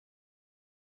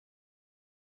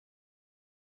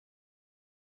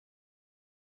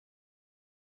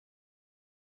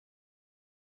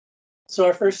So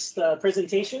our first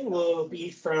presentation will be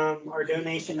from our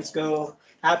Donations Go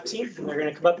app team, and they're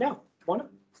going to come up now. Come on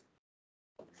up.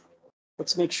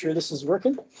 Let's make sure this is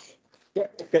working. Yeah,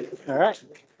 good. All right.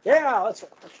 Yeah, let's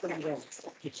bring it in.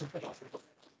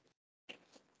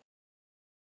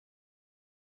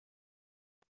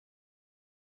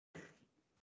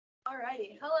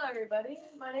 Alrighty. Hello, everybody.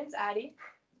 My name's Addie.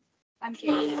 I'm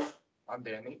Katie. I'm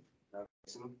Danny.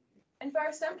 And for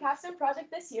our STEM Capstone project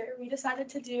this year, we decided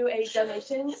to do a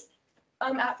donations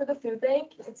app for the food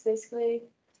bank. It's basically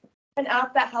an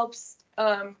app that helps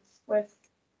with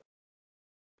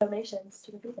donations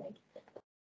to the food bank.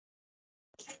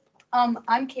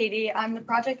 I'm Katie. I'm the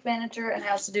project manager, and I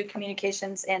also do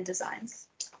communications and designs.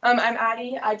 I'm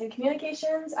Addie. I do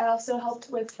communications. I also helped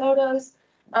with photos,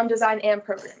 design, and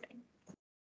programming.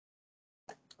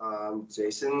 I'm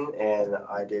Jason, and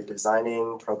I did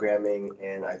designing, programming,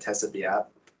 and I tested the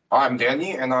app. I'm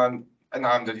Danny, and I'm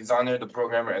the designer, the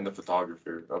programmer, and the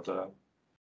photographer of the app.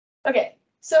 Okay,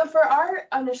 so for our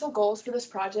initial goals for this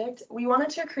project, we wanted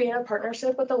to create a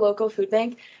partnership with the local food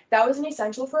bank. That was an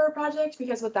essential for our project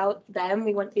because without them,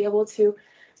 we wouldn't be able to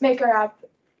make our app.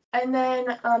 And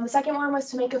then the second one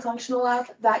was to make a functional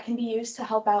app that can be used to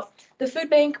help out the food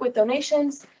bank with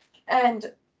donations.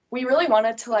 And we really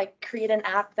wanted to create an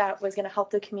app that was going to help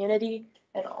the community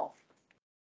and all.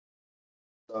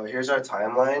 So here's our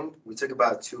timeline. We took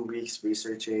about 2 weeks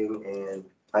researching and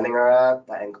planning our app.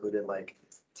 That included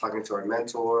talking to our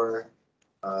mentor,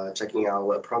 checking out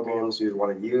what programs we would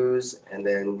want to use, and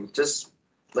then just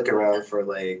looking around for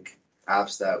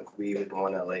apps that we would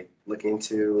want to look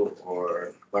into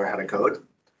or learn how to code.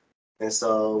 And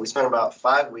so we spent about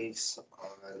 5 weeks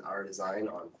on our design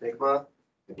on Figma.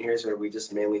 And here's where we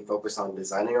just mainly focus on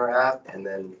designing our app and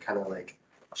then kind of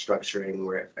structuring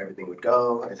where everything would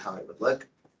go and how it would look.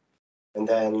 And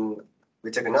then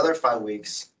we took another 5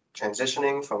 weeks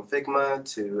transitioning from Figma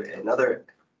to another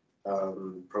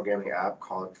programming app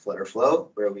called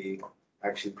Flutterflow, where we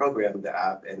actually programmed the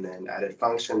app and then added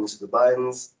functions to the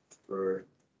buttons for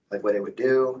what it would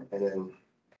do. And then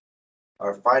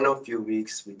our final few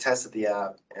weeks, we tested the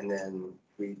app and then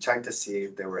we checked to see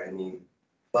if there were any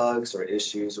bugs or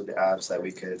issues with the apps that we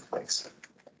could fix.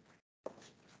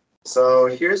 So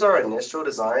here's our initial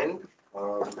design.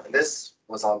 This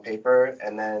was on paper,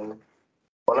 and then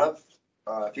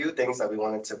a few things that we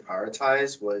wanted to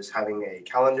prioritize was having a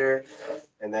calendar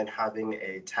and then having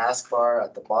a taskbar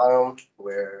at the bottom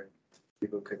where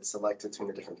people could select between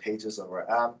the different pages of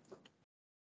our app.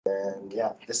 And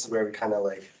yeah, this is where we kind of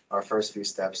our first few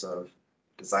steps of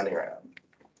designing our app.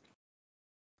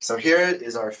 So here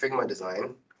is our Figma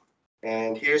design,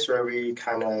 and here's where we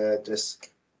kind of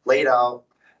just laid out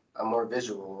a more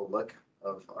visual look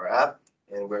of our app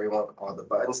and where we want all the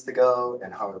buttons to go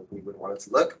and how we would want it to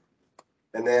look.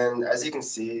 And then as you can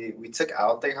see, we took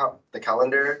out the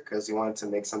calendar because we wanted to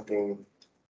make something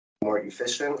more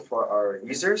efficient for our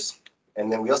users.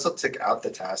 And then we also took out the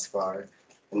taskbar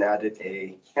and added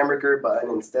a hamburger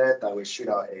button instead that would shoot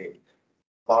out a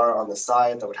bar on the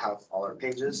side that would have all our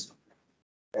pages.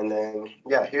 And then,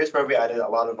 yeah, here's where we added a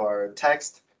lot of our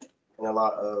text and a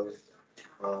lot of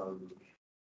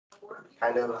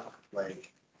kind of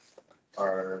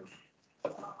our,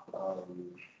 what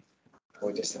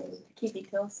would you say? Key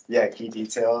details. Yeah, key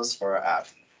details for our app.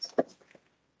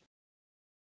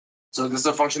 So this is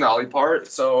the functionality part.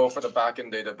 So for the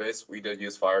backend database, we did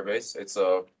use Firebase. It's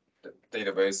a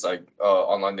database,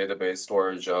 online database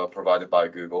storage provided by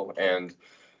Google. And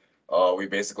we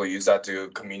basically use that to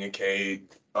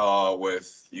communicate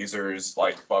with users,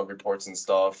 bug reports and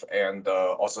stuff. And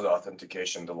also the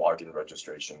authentication, the login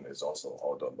registration is also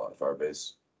all done by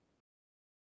Firebase.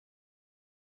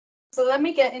 So let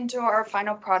me get into our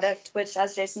final product, which,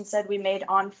 as Jason said, we made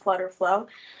on Flutterflow.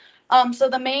 So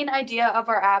the main idea of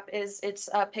our app is it's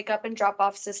a pickup and drop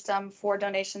off system for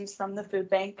donations from the food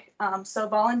bank. So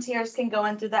volunteers can go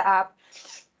into the app.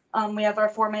 We have our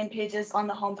 4 main pages on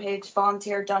the homepage: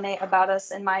 volunteer, donate, about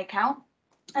us, and my account.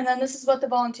 And then this is what the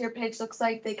volunteer page looks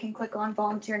like. They can click on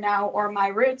volunteer now or my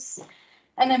roots.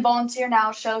 And then volunteer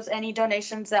now shows any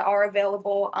donations that are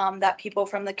available that people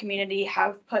from the community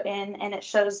have put in, and it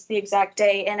shows the exact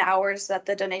day and hours that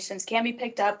the donations can be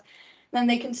picked up. Then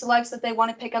they can select that they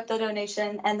want to pick up the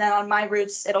donation, and then on my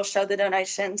roots, it'll show the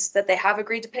donations that they have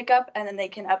agreed to pick up, and then they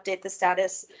can update the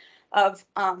status of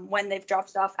when they've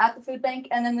dropped it off at the food bank.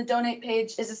 And then the donate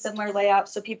page is a similar layout,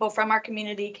 so people from our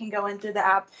community can go into the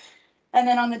app And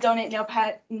then on the donate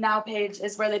now page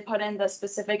is where they put in the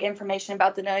specific information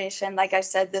about the donation. Like I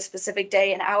said, the specific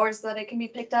day and hours that it can be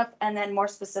picked up, and then more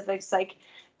specifics like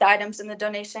the items in the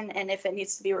donation and if it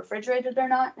needs to be refrigerated or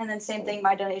not. And then same thing,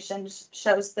 my donations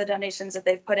shows the donations that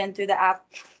they've put in through the app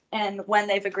and when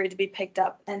they've agreed to be picked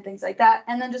up and things like that.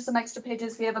 And then just some extra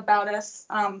pages we have about us,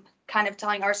 kind of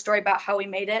telling our story about how we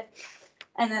made it.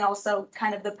 And then also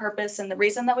kind of the purpose and the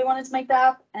reason that we wanted to make the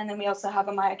app. And then we also have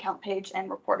a My Account page and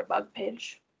Report a Bug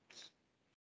page.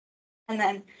 And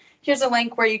then here's a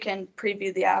link where you can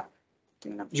preview the app. Do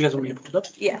you guys want me to pull it up?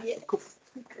 Yeah. Cool.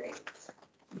 Great.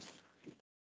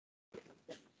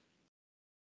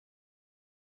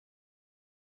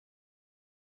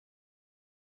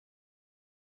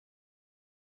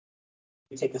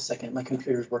 Take a second. My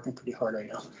computer's working pretty hard right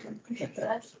now.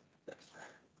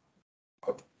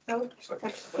 Oh,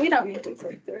 we don't need to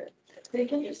click through it. They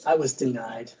can just. I was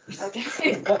denied.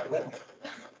 Okay.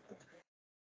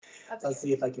 I'll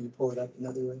see if I can pull it up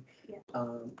another way. Yeah.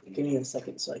 Give me a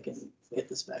second so I can get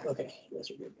this back. Okay, you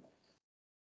guys are good.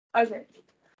 Okay.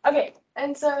 Okay,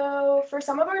 and so for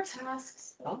some of our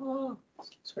tasks. Oh,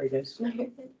 sorry guys.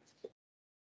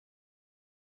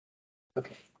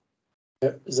 Okay.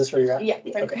 Is this where you're at? Yeah.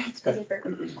 Okay.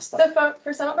 Good. I'll stop. So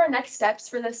for some of our next steps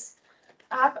for this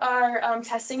app are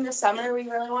testing this summer. We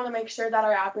really want to make sure that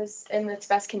our app is in its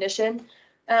best condition.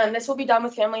 This will be done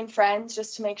with family and friends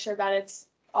just to make sure that it's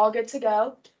all good to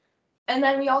go. And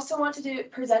then we also want to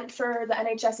present for the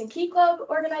NHS and Key Club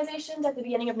organizations at the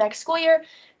beginning of next school year.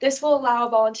 This will allow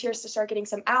volunteers to start getting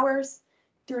some hours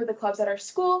through the clubs at our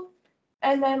school.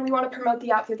 And then we want to promote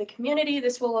the app through the community.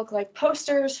 This will look like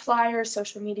posters, flyers,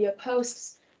 social media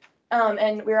posts.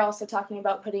 And we're also talking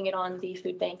about putting it on the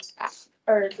food bank app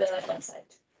or the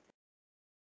website.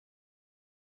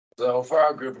 So for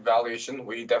our group evaluation,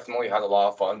 we definitely had a lot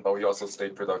of fun, but we also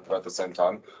stayed productive at the same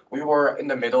time. We were in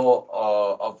the middle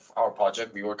of our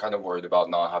project. We were kind of worried about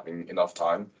not having enough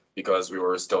time because we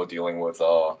were still dealing with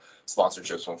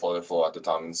sponsorships from Floated Flow at the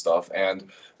time and stuff. And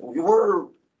we were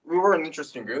an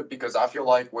interesting group because I feel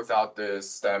like without this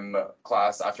STEM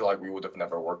class, I feel like we would have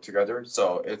never worked together.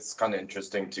 So it's kind of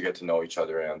interesting to get to know each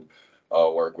other and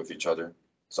work with each other.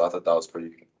 So I thought that was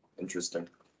pretty interesting.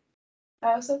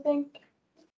 I also think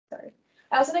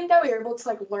that we were able to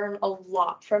like learn a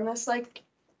lot from this like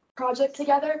project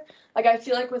together. Like I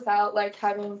feel like without like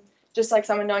having just like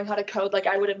someone knowing how to code, like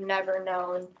I would have never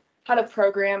known how to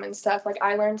program and stuff. Like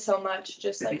I learned so much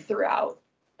just like throughout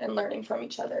and learning from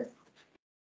each other.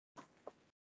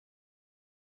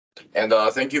 And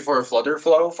thank you for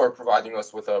Flutterflow for providing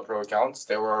us with pro accounts.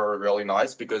 They were really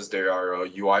nice because they are a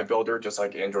UI builder, just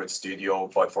like Android Studio,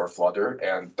 but for Flutter.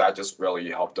 And that just really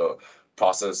helped the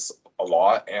process a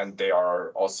lot. And they are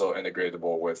also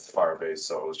integratable with Firebase.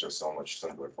 So it was just so much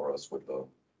simpler for us with the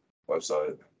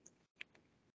website.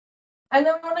 And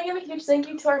then we want to give a huge thank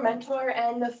you to our mentor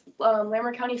and the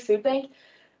Lamar County Food Bank.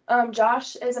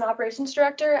 Josh is an operations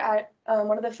director at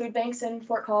one of the food banks in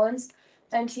Fort Collins.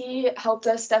 And he helped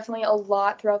us definitely a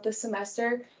lot throughout the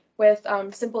semester with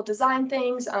simple design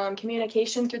things,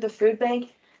 communication through the food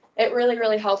bank. It really,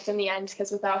 really helped in the end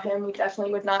because without him, we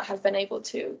definitely would not have been able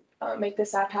to make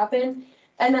this app happen.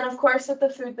 And then, of course, with the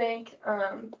food bank,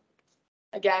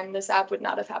 again, this app would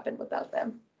not have happened without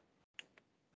them.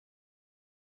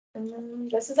 And then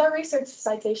this is our research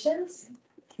citations.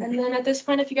 And then at this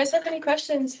point, if you guys have any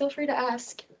questions, feel free to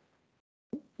ask.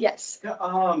 Yes. Yeah,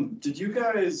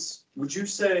 would you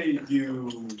say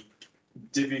you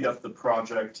divvied up the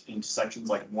project into sections,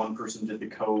 like one person did the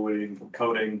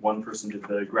coding, one person did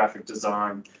the graphic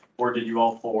design, or did you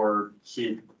all four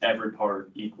hit every part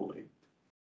equally?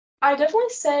 I definitely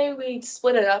say we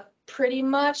split it up pretty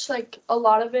much, like a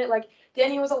lot of it, like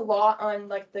Danny was a lot on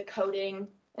like the coding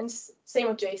and same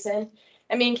with Jason.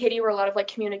 And me and Katie were a lot of like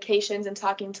communications and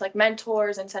talking to like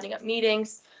mentors and setting up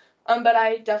meetings. But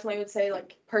I definitely would say,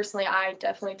 like, personally, I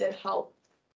definitely did help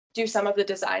do some of the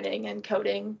designing and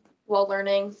coding while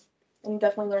learning and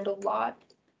definitely learned a lot.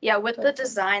 Yeah, with the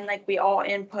design, like we all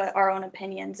input our own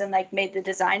opinions and like made the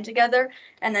design together.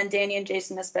 And then Danny and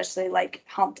Jason especially like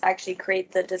helped actually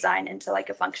create the design into like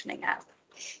a functioning app.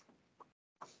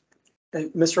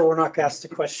 And Mr. Warnock asked a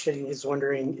question. He's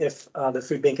wondering if the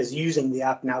food bank is using the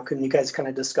app now. Can you guys kind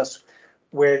of discuss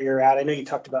where you're at? I know you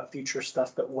talked about future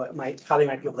stuff, but how they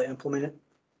might be able to implement it?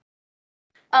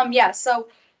 Yeah, so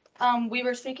We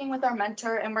were speaking with our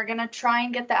mentor and we're gonna try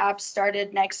and get the app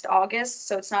started next August.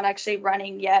 So it's not actually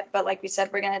running yet, but like we said,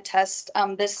 we're gonna test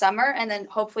this summer, and then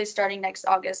hopefully starting next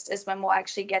August is when we'll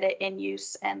actually get it in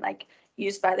use and like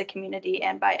used by the community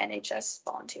and by NHS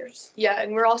volunteers. Yeah,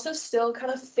 and we're also still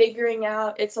kind of figuring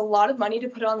out, it's a lot of money to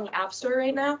put it on the App Store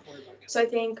right now. So I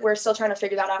think we're still trying to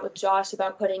figure that out with Josh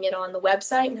about putting it on the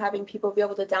website and having people be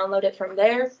able to download it from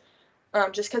there.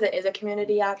 Just because it is a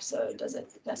community app, so it doesn't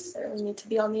necessarily need to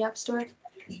be on the App Store.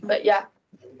 But yeah,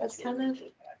 that's kind of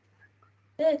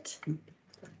it.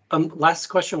 Last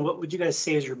question, what would you guys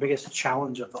say is your biggest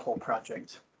challenge of the whole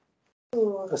project?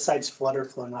 Ooh. Besides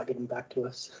Flutterflow not getting back to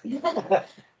us.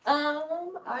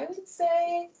 I would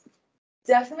say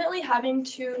definitely having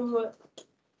to,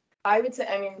 I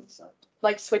mean,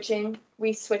 like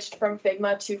we switched from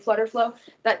Figma to Flutterflow.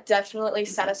 That definitely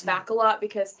set us back a lot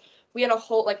because we had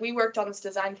we worked on this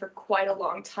design for quite a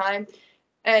long time,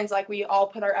 and like we all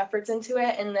put our efforts into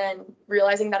it, and then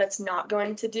realizing that it's not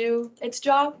going to do its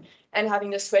job and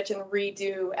having to switch and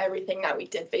redo everything that we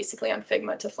did basically on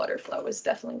Figma to Flutterflow was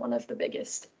definitely one of the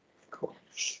biggest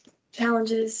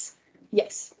challenges.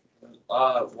 Yes.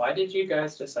 Why did you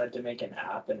guys decide to make an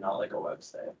app and not like a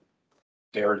website?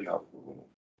 They already have Google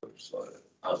website.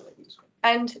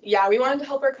 And yeah, we wanted to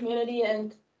help our community,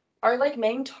 and our like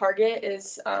main target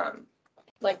is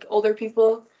like older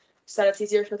people, so that it's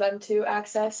easier for them to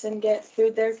access and get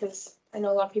food there, because I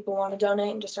know a lot of people want to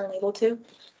donate and just aren't able to.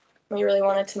 We really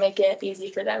wanted to make it easy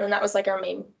for them, and that was like our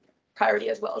main priority,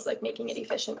 as well as like making it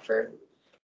efficient for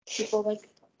people like.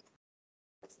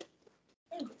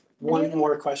 One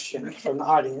more question from the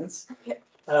audience. Okay.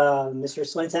 Mr.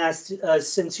 Swinton asked,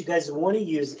 since you guys want to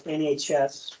use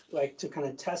NHS like to kind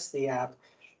of test the app,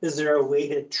 is there a way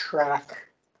to track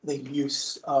the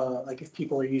use, like if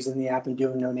people are using the app and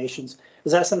doing donations?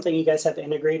 Is that something you guys have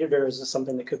integrated, or is this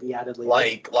something that could be added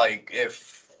later? Like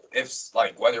if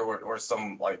like whether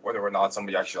or not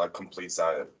somebody actually like completes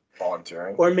that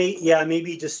volunteering. Or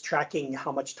maybe just tracking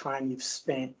how much time you've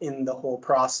spent in the whole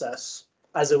process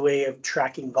as a way of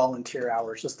tracking volunteer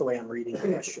hours, just the way I'm reading the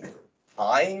question.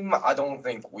 I don't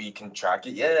think we can track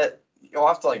it yet. You'll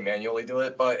have to like manually do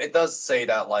it, but it does say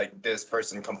that like this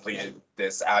person completed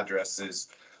this address's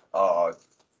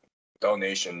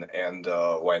donation and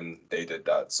when they did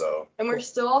that, so. And we're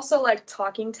still also like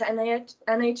talking to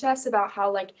NHS about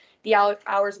how like the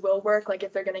hours will work, like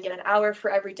if they're gonna get an hour for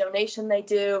every donation they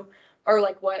do, or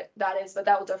like what that is, but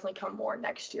that will definitely come more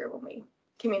next year when we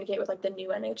communicate with like the new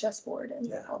NHS board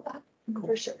and all that,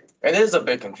 for sure. It is a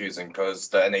bit confusing because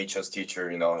the NHS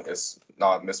teacher, is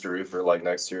not Mr. Roofer like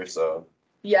next year, so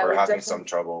Yeah, we're having definitely. some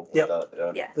trouble with Yep.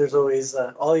 that, yeah. There's always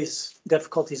all these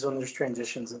difficulties when there's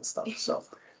transitions and stuff. So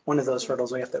one of those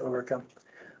hurdles we have to overcome.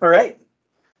 All right.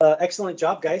 Excellent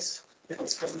job, guys.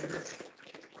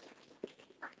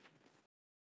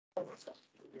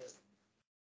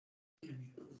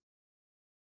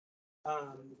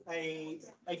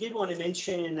 I did want to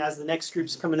mention, as the next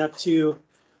group's coming up too,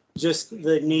 just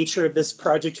the nature of this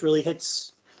project really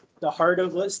hits the heart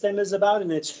of what STEM is about,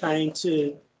 and it's trying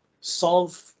to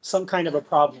solve some kind of a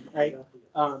problem, right?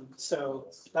 So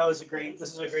this is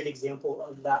a great example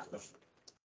of that.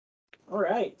 All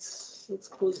right, let's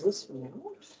close this one out.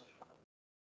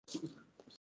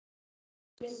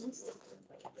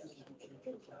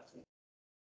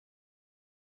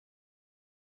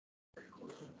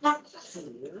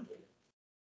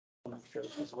 Make sure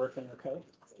this is working okay.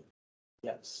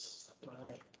 Yes. All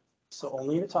right. So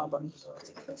only the top button.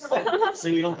 So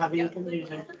you don't have any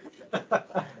confusion.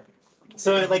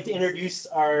 So I'd like to introduce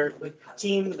our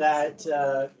team that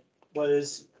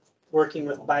was working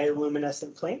with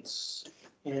Bioluminescent Plants,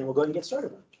 and we'll go ahead and get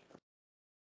started.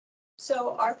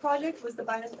 So our project was the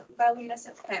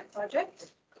Bioluminescent Plant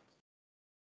Project.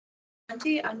 I'm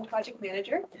the project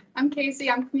manager. I'm Casey,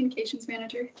 I'm communications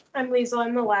manager. I'm Liesl,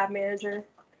 I'm the lab manager.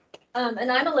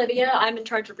 And I'm Olivia, I'm in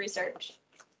charge of research.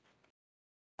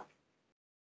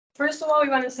 First of all, we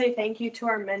want to say thank you to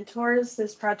our mentors.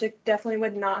 This project definitely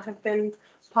would not have been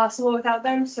possible without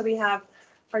them. So we have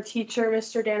our teacher,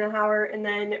 Mr. Danahauer, and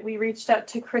then we reached out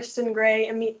to Kristen Gray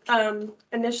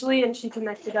initially, and she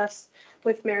connected us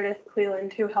with Meredith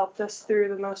Cleland, who helped us through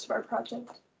the most of our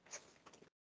project.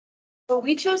 Well,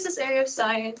 we chose this area of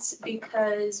science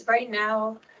because right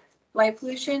now light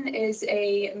pollution is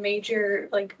a major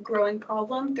growing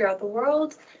problem throughout the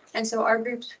world. And so our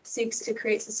group seeks to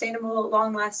create sustainable,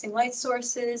 long-lasting light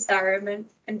sources that are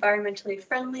environmentally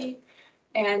friendly.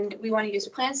 And we want to use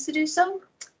plants to do so.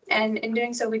 And in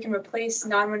doing so, we can replace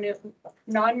non-renewable,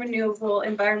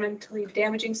 environmentally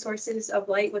damaging sources of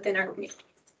light within our community.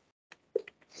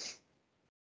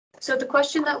 So the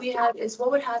question that we have is,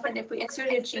 what would happen if we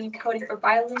inserted a gene coding for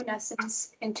bioluminescence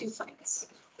into plants?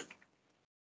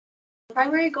 The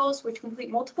primary goals were to complete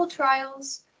multiple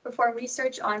trials, perform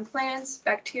research on plants,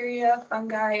 bacteria,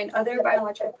 fungi, and other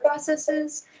biological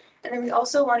processes. And then we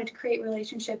also wanted to create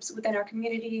relationships within our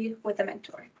community with a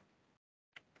mentor.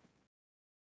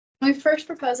 When we first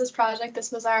proposed this project,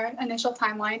 this was our initial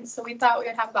timeline. So we thought we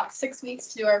would have about 6 weeks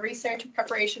to do our research and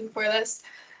preparation for this.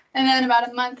 And then about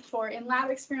a month for in-lab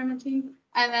experimenting.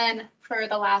 And then for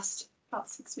the last about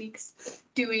 6 weeks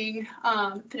doing,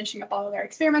 finishing up all of our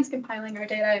experiments, compiling our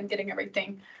data and getting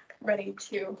everything ready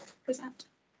to present.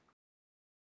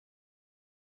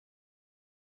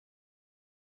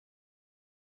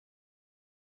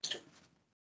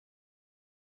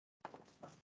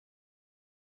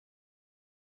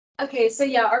 Okay, so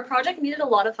yeah, our project needed a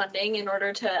lot of funding in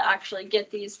order to actually get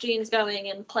these genes going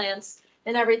and plants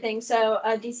and everything. So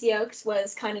DC Oaks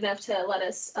was kind enough to let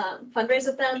us fundraise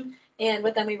with them. And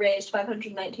with them, we raised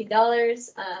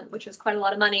 $519, which was quite a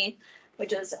lot of money,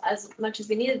 which is as much as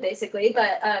we needed basically.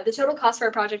 But the total cost for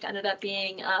our project ended up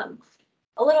being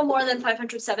a little more than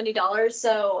 $570.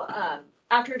 So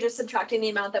after just subtracting the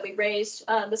amount that we raised,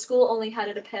 the school only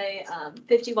had to pay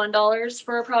 $51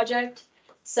 for a project.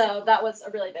 So that was a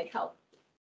really big help.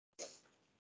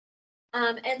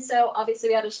 And so obviously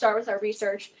we had to start with our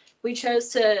research. We chose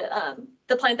to,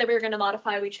 the plant that we were going to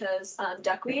modify, we chose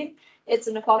duckweed. It's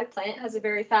an aquatic plant, has a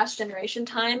very fast generation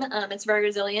time. It's very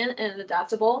resilient and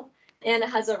adaptable, and it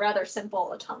has a rather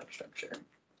simple atomic structure.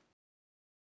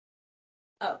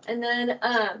 Oh, and then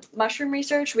mushroom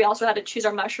research, we also had to choose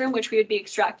our mushroom, which we would be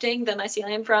extracting the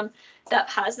mycelium from that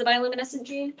has the bioluminescent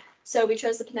gene. So we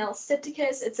chose the Pinella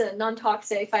stypticus. It's a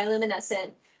non-toxic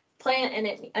bioluminescent plant, and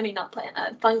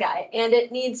fungi, and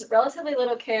it needs relatively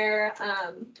little care.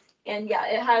 And yeah,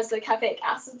 it has the caffeic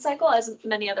acid cycle, as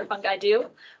many other fungi do,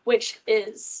 which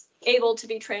is able to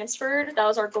be transferred. That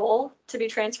was our goal, to be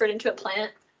transferred into a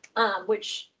plant,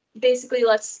 which basically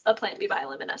lets a plant be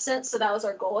bioluminescent. So that was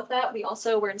our goal with that. We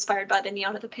also were inspired by the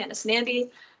Neonathopanus nambi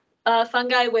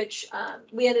fungi, which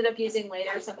we ended up using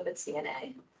later some of its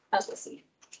DNA, as we'll see.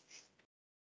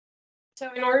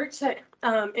 So in order to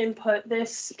input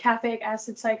this caffeic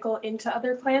acid cycle into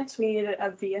other plants, we needed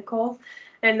a vehicle,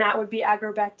 and that would be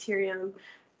agrobacterium.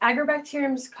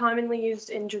 Agrobacterium is commonly used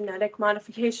in genetic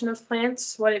modification of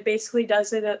plants. What it basically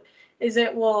does is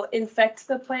it will infect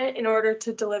the plant in order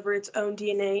to deliver its own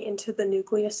DNA into the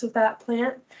nucleus of that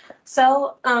plant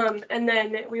cell. And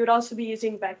then we would also be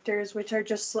using vectors, which are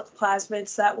just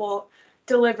plasmids that will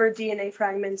deliver DNA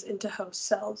fragments into host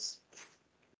cells.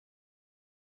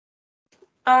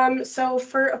 So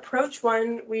for approach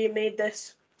 1, we made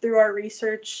this through our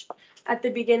research at the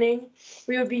beginning.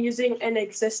 We would be using an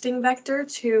existing vector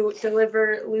to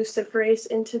deliver luciferase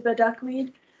into the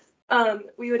duckweed.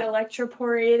 We would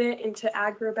electroporate it into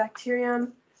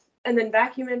agrobacterium and then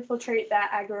vacuum infiltrate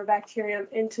that agrobacterium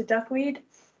into duckweed.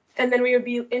 And then we would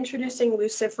be introducing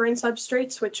luciferin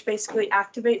substrates, which basically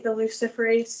activate the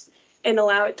luciferase and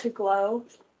allow it to glow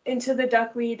into the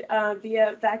duckweed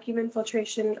via vacuum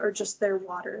infiltration or just their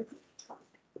water.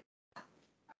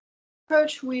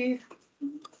 Approach, with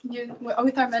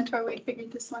our mentor, we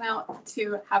figured this one out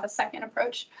to have a second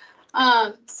approach.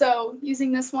 So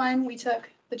using this one, we took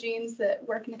the genes that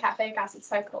work in the caffeic acid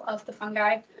cycle of the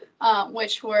fungi,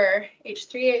 which were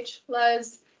H3H,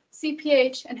 LUS,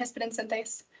 CPH, and histidine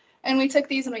synthase. And we took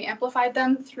these and we amplified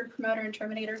them through promoter and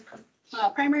terminator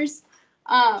primers.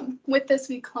 With this,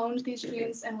 we cloned these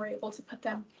genes and were able to put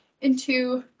them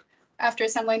into, after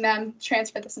assembling them,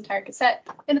 transfer this entire cassette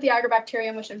into the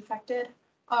agrobacterium, which infected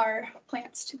our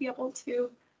plants to be able to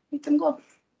make them glow.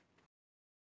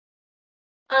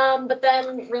 But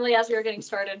then really as we were getting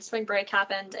started, spring break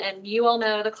happened, and you all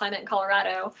know the climate in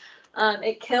Colorado.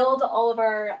 It killed all of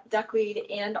our duckweed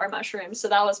and our mushrooms. So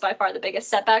that was by far the biggest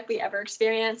setback we ever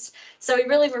experienced. So we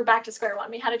really were back to square one.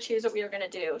 We had to choose what we were going to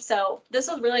do. So this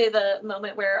was really the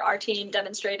moment where our team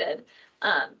demonstrated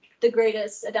the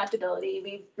greatest adaptability.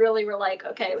 We really were like,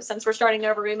 okay, since we're starting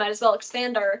over, we might as well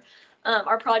expand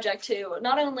our project to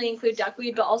not only include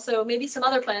duckweed, but also maybe some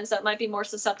other plants that might be more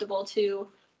susceptible to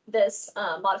this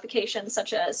modification,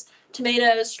 such as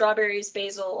tomatoes, strawberries,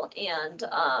 basil, and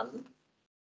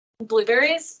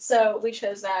blueberries. So we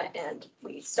chose that and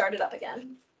we started up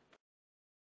again.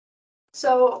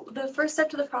 So the first step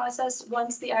to the process,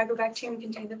 once the agrobacterium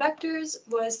contained the vectors,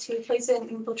 was to place it in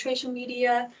infiltration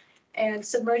media and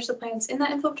submerge the plants in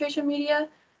that infiltration media.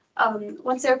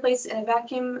 Once they were placed in a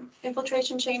vacuum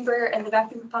infiltration chamber and the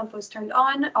vacuum pump was turned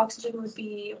on, oxygen would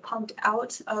be pumped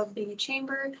out of the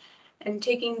chamber And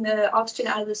taking the oxygen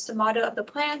out of the stomata of the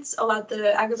plants allowed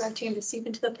the agrobacterium to seep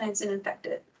into the plants and infect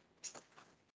it.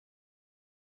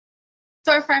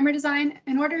 So our primer design,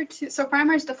 so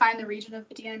primers define the region of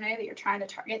the DNA that you're trying to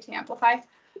target to amplify.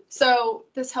 So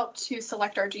this helped to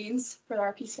select our genes for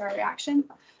our PCR reaction.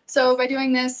 So by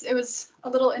doing this, it was a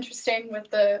little interesting with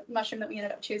the mushroom that we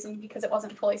ended up choosing because it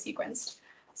wasn't fully sequenced.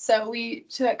 So we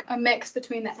took a mix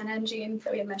between the NN gene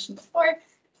that we had mentioned before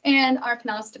and our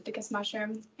Pinellus diptychus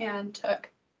mushroom and took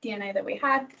DNA that we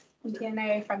had and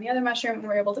DNA from the other mushroom, and we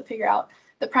were able to figure out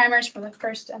the primers from the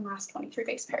first and last 23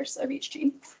 base pairs of each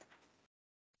gene.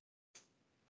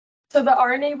 So the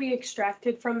RNA we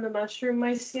extracted from the mushroom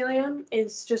mycelium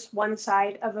is just one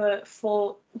side of a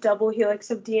full double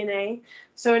helix of DNA.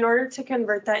 So in order to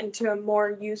convert that into a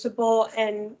more usable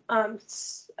and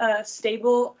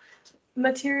stable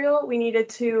material, we needed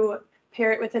to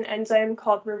pair it with an enzyme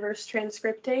called reverse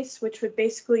transcriptase, which would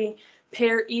basically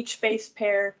pair each base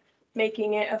pair,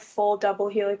 making it a full double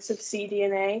helix of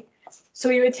cDNA. So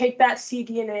we would take that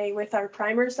cDNA with our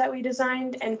primers that we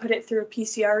designed and put it through a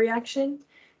PCR reaction.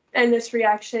 And this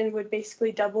reaction would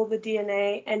basically double the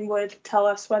DNA and would tell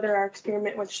us whether our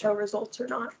experiment would show results or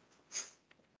not.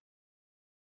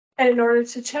 And in order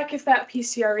to check if that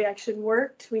PCR reaction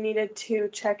worked, we needed to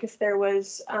check if there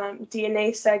was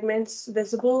DNA segments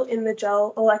visible in the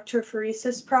gel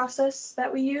electrophoresis process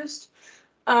that we used.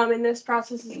 And this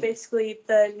process is basically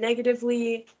the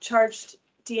negatively charged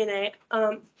DNA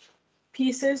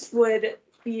pieces would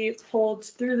be pulled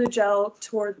through the gel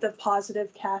toward the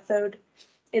positive cathode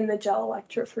in the gel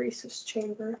electrophoresis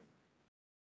chamber.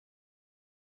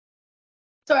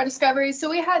 So our discoveries, so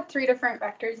we had 3 different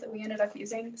vectors that we ended up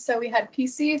using. So we had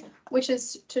PC, which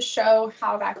is to show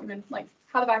how the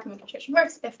vacuum infiltration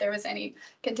works, if there was any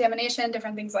contamination,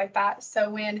 different things like that. So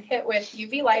when hit with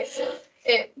UV light,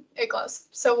 it glows.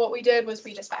 So what we did was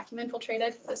we just vacuum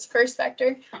infiltrated this first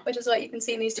vector, which is what you can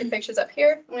see in these 2 pictures up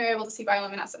here. We were able to see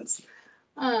bioluminescence.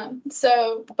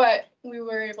 But we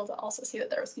were able to also see that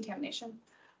there was contamination.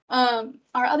 Our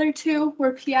other 2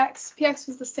 were PX. PX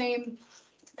was the same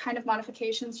kind of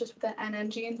modifications, just with the NN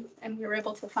gene, and we were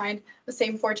able to find the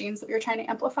same 4 genes that we were trying to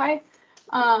amplify.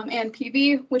 And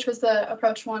PB, which was the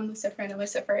approach 1 luciferin and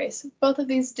luciferase. Both of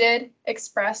these did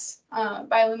express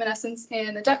bioluminescence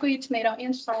in the duckweed, tomato,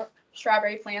 and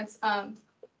strawberry plants,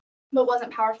 but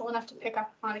wasn't powerful enough to pick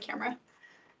up on a camera.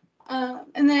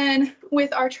 And then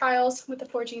with our trials, with the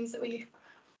 4 genes that we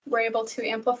were able to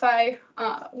amplify,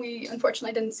 we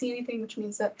unfortunately didn't see anything, which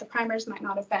means that the primers might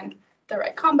not have been the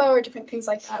right combo or different things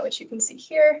like that, which you can see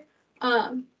here.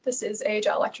 This is a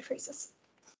gel electrophoresis.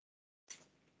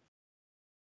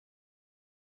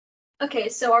 Okay,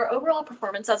 so our overall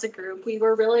performance as a group, we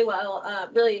were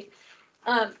really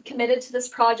committed to this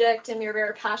project, and we were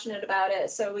very passionate about it.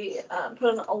 So we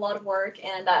put in a lot of work,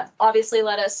 and that obviously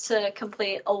led us to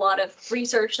complete a lot of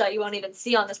research that you won't even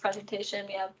see on this presentation.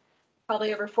 We have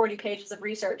probably over 40 pages of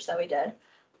research that we did.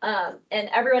 And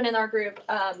everyone in our group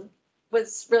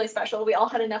was really special. We all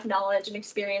had enough knowledge and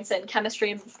experience in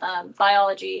chemistry,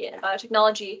 biology, and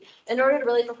biotechnology in order to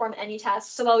really perform any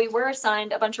task. So while we were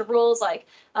assigned a bunch of roles, like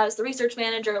as the research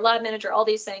manager, lab manager, all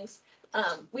these things,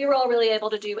 we were all really able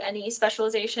to do any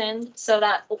specialization. So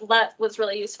that was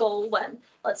really useful when,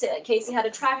 let's say, like Casey had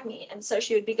a track meet, and so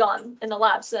she would be gone in the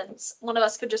lab. So then one of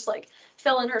us could just like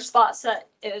fill in her spot so that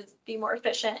it would be more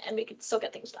efficient and we could still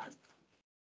get things done.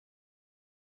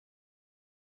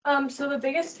 So the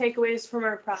biggest takeaways from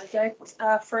our project,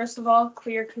 first of all,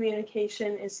 clear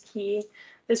communication is key.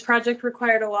 This project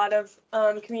required a lot of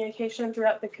communication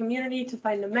throughout the community to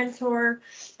find a mentor,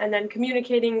 and then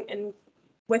communicating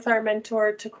with our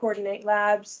mentor to coordinate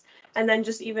labs, and then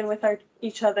just even with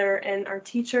each other and our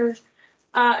teacher.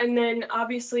 And then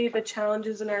obviously the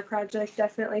challenges in our project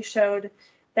definitely showed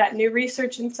that new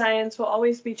research in science will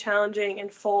always be challenging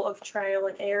and full of trial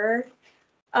and error.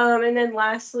 And then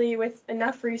lastly, with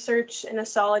enough research and a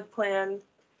solid plan,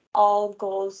 all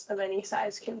goals of any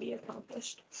size can be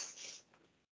accomplished.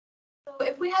 So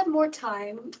if we had more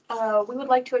time, we would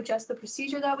like to adjust the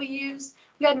procedure that we use.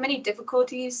 We had many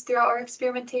difficulties throughout our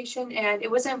experimentation, and it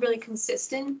wasn't really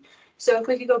consistent. So if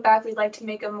we could go back, we'd like to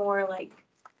make a more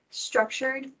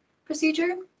structured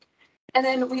procedure. And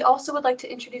then we also would like to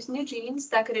introduce new genes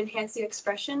that could enhance the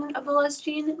expression of the LES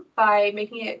gene by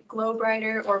making it glow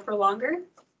brighter or for longer.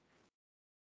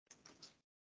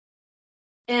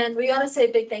 And we want to say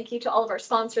a big thank you to all of our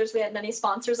sponsors. We had many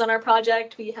sponsors on our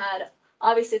project. We had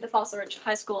obviously the Fossil Ridge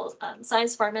High School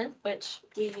Science Department, which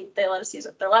they let us use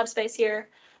their lab space here.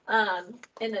 And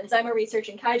then Zymo Research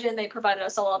and Kaijin, they provided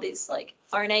us all these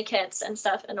RNA kits and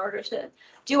stuff in order to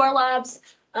do our labs.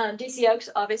 DC Oaks,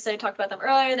 obviously I talked about them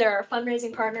earlier. They're our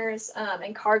fundraising partners.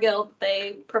 And Cargill,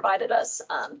 they provided us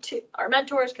to our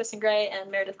mentors, Kristen Gray and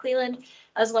Meredith Cleland,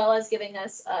 as well as giving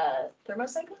us a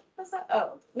thermocycle. Was that?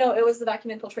 Oh, no, it was the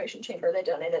vacuum infiltration chamber they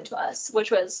donated to us,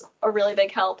 which was a really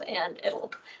big help, and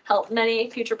it'll help many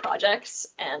future projects.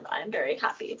 And I'm very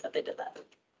happy that they did that.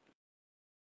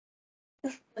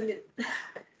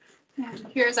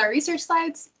 Here's our research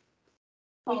slides.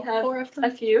 We All have 4 of them.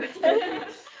 a few.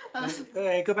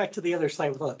 Go back to the other slide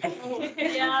with all the paint.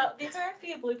 Yeah, these are a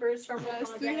few bloopers from Yes,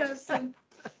 the we project. have some.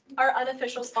 Our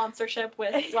unofficial sponsorship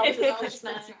with Love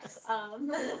Development.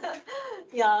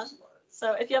 Yeah,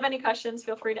 so if you have any questions,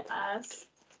 feel free to ask.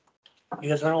 You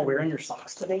guys are all wearing your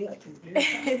socks today?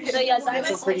 So yes, I'm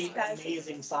That's a pretty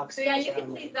amazing socks. Yeah, you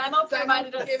can see Dymo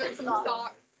provided us Given some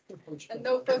stock and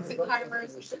notebooks and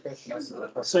timers.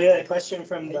 So yeah, a question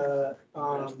from the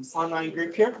online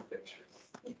group here.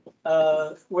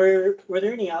 Were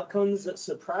there any outcomes that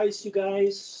surprised you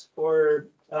guys or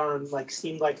like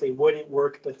seemed like they wouldn't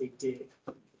work, but they did?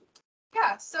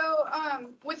 Yeah, so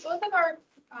with both of our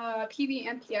PV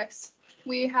and PX,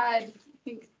 we had, I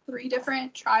think, 3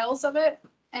 different trials of it.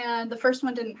 And the first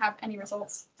one didn't have any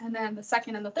results. And then the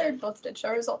second and the third both did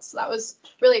show results. So that was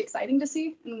really exciting to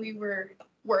see. And we were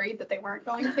worried that they weren't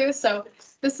going to. So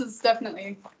this is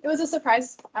definitely, it was a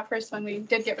surprise at first when we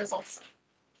did get results.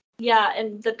 Yeah,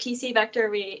 and the PC vector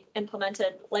we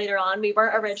implemented later on, we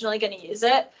weren't originally going to use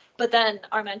it, but then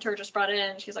our mentor just brought it in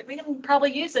and she's like, we can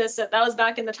probably use this. So that was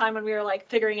back in the time when we were like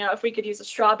figuring out if we could use a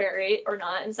strawberry or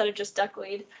not instead of just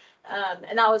duckweed.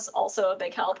 And that was also a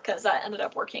big help because that ended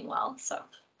up working well, so.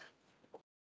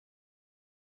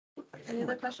 Any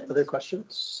other questions? Other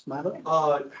questions, Milo?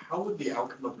 How would the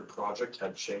outcome of your project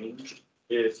have changed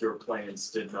if your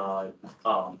plants did not,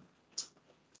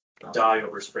 die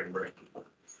over spring break?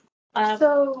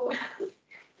 So,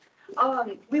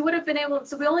 we would have been able,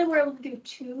 so we only were able to do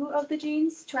 2 of the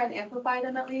genes, try and amplify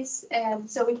them at least. And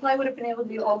so we probably would have been able to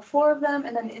do all 4 of them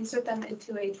and then insert them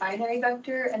into a binary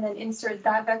vector and then insert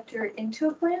that vector into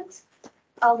a plant.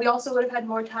 We also would have had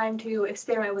more time to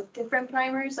experiment with different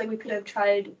primers. Like we could have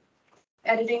tried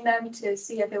editing them to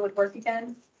see if it would work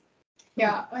again.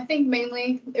 Yeah, I think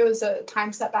mainly it was a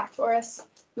time setback for us.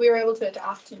 We were able to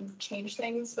adapt and change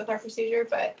things with our procedure,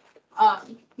 but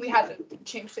we had to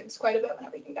change things quite a bit when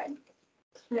everything died.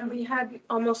 Yeah, we had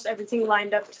almost everything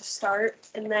lined up to start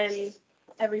and then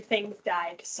everything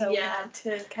died. So we Yeah. had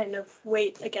to kind of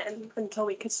wait again until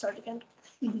we could start again.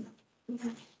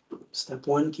 Step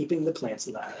 1, keeping the plants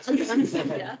alive.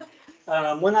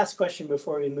 Yeah. One last question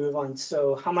before we move on.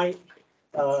 So how might,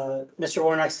 Mr.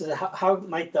 Warnock says, how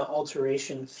might the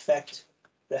alteration affect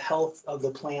the health of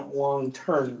the plant long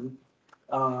term?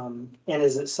 And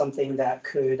is it something that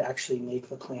could actually make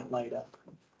the plant light up?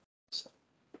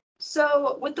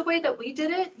 So with the way that we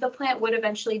did it, the plant would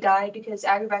eventually die because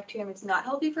agrobacterium is not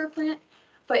healthy for a plant.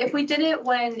 But if we did it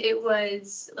when it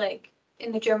was like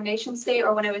in the germination state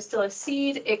or when it was still a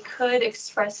seed, it could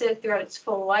express it throughout its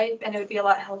full life and it would be a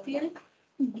lot healthier.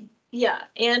 Yeah,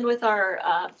 and with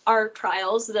our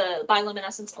trials, the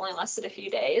bioluminescence only lasted a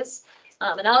few days.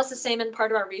 And that was the same in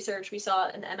part of our research. We saw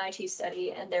an MIT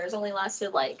study and theirs only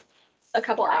lasted like a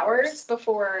couple hours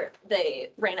before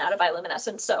they ran out of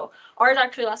bioluminescence. So ours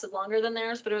actually lasted longer than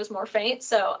theirs, but it was more faint.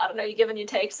 So I don't know, you give and you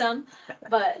take some,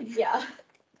 but yeah.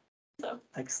 So.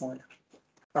 Excellent.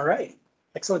 All right.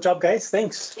 Excellent job, guys.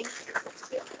 Thanks.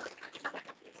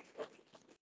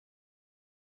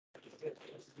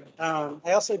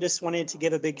 I also just wanted to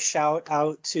give a big shout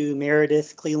out to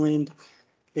Meredith Cleland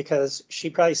because she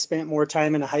probably spent more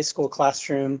time in a high school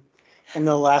classroom in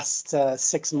the last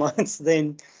 6 months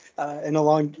than in a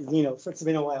long, it's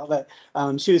been a while, but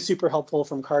she was super helpful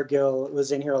from Cargill,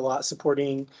 was in here a lot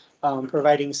supporting,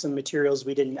 providing some materials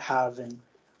we didn't have and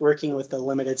working with the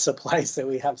limited supplies that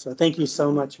we have. So thank you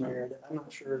so much, Meredith. I'm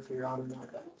not sure if you're on or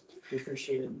not, but we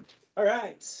appreciate it. All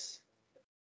right.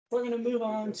 We're going to move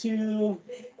on to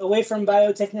away from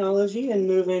biotechnology and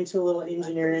move into a little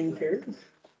engineering here.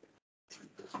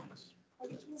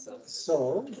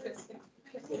 So.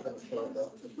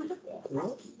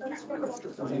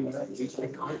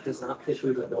 Does not fit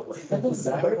through the doorway.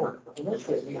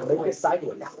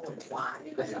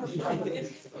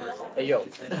 Hey, yo. All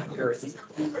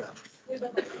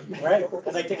right,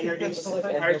 I'd like to introduce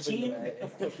our team.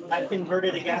 I've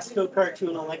converted a gas go-kart to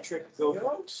an electric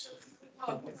go-kart.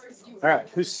 All right,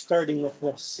 who's starting with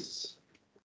this?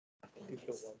 Are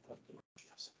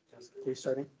you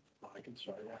starting? I can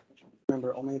start, yeah.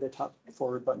 Remember, only the top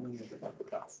forward button.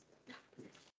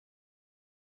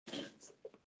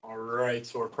 All right,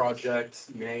 so our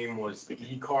project name was the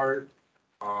Ecart.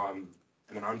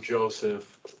 And then I'm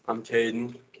Joseph. I'm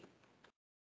Caden.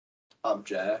 I'm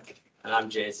Jack. And I'm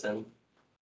Jason.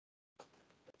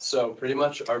 So pretty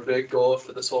much our big goal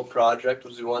for this whole project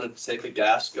was we wanted to take a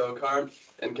gas go-kart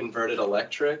and convert it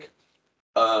electric.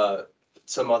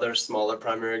 Some other smaller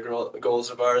primary goals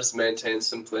of ours: maintain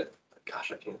simplicity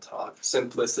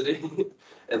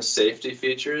and safety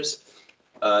features.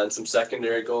 And some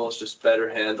secondary goals: just better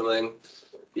handling,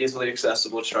 easily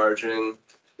accessible charging,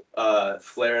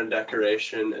 flare and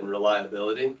decoration, and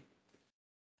reliability.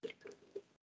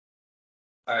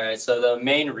 All right, so the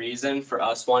main reason for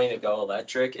us wanting to go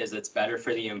electric is it's better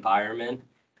for the environment,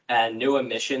 and new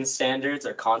emission standards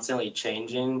are constantly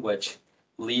changing, which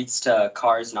leads to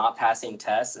cars not passing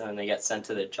tests and then they get sent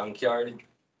to the junkyard.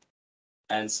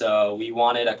 And so we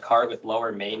wanted a cart with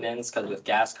lower maintenance, because with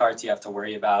gas carts, you have to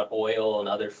worry about oil and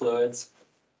other fluids.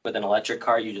 With an electric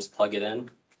car, you just plug it in.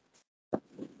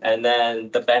 And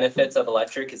then the benefits of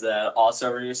electric is that it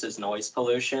also reduces noise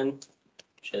pollution,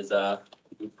 which is a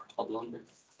problem.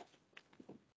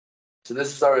 So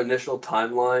this is our initial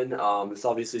timeline. This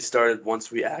obviously started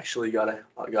once we actually got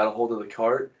a hold of the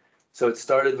cart. So it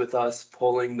started with us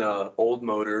pulling the old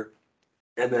motor,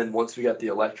 and then once we got the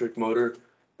electric motor,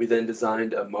 we then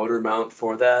designed a motor mount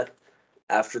for that.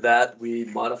 After that, we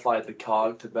modified the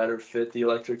cog to better fit the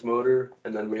electric motor,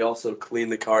 and then we also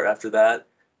cleaned the cart after that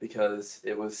because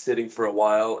it was sitting for a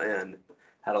while and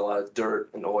had a lot of dirt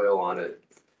and oil on it.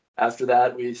 After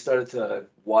that, we started to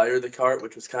wire the cart,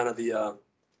 which was kind of the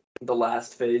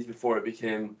last phase before it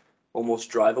became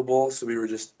almost drivable. So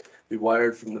we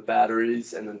wired from the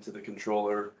batteries and then to the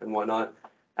controller and whatnot.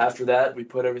 After that, we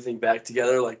put everything back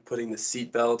together, like putting the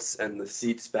seat belts and the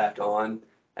seats back on,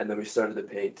 and then we started to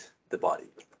paint the body.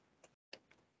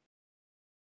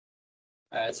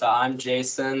 All right, so I'm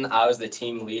Jason. I was the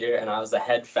team leader and I was the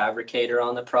head fabricator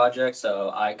on the project. So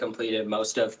I completed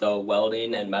most of the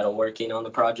welding and metalworking on the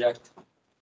project.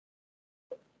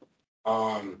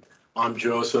 I'm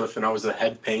Joseph, and I was the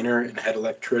head painter and head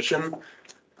electrician.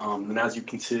 And as you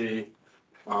can see,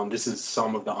 this is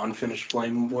some of the unfinished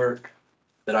flame work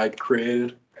that I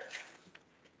created.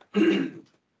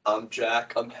 I'm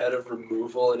Jack. I'm head of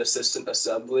removal and assistant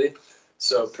assembly.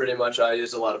 So pretty much I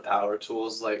use a lot of power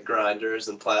tools like grinders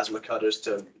and plasma cutters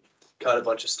to cut a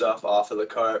bunch of stuff off of the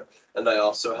cart. And I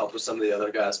also help with some of the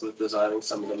other guys with designing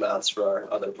some of the mounts for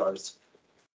our other parts.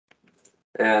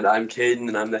 And I'm Caden,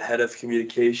 and I'm the head of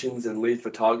communications and lead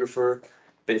photographer.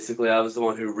 Basically, I was the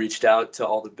one who reached out to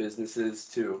all the businesses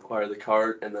to acquire the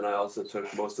cart, and then I also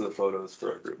took most of the photos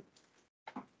for our group.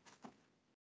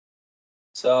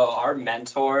 So our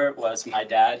mentor was my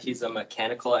dad. He's a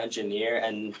mechanical engineer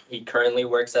and he currently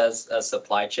works as a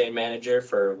supply chain manager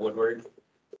for Woodward.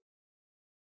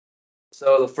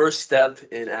 So the first step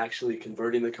in actually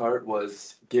converting the cart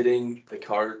was getting the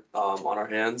cart on our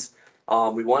hands.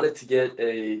 We wanted to get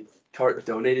a cart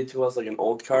donated to us, like an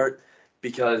old cart,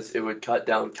 because it would cut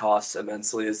down costs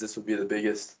immensely, as this would be the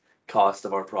biggest cost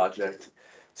of our project.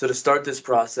 So to start this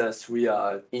process, we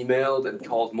emailed and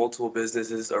called multiple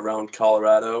businesses around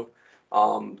Colorado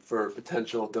for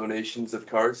potential donations of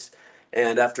carts.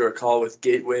 And after a call with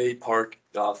Gateway Park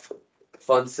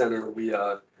Fund Center, we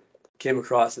came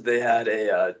across that they had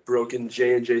a broken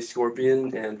J&J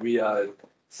Scorpion, and we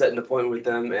set an appointment with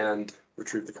them and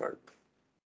retrieved the cart.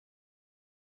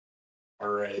 All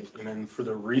right, and then for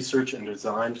the research and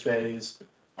design phase,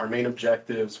 our main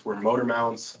objectives were motor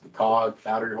mounts, cog,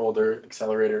 battery holder,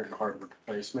 accelerator, and hardware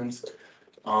replacements.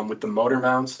 With the motor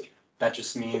mounts, that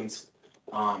just means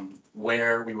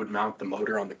where we would mount the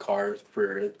motor on the car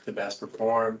for it to best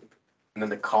perform. And then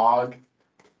the cog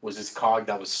was this cog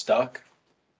that was stuck,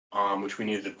 which we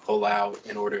needed to pull out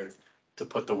in order to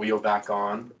put the wheel back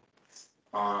on.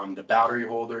 The battery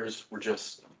holders were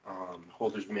just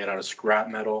holders made out of scrap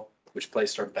metal, which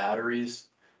placed our batteries.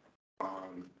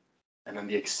 And then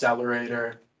the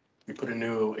accelerator, we put a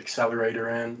new accelerator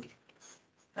in.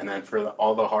 And then for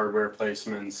all the hardware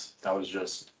placements, that was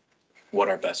just what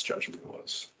our best judgment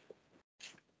was.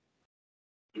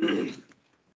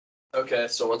 Okay,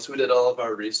 so once we did all of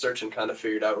our research and kind of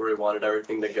figured out where we wanted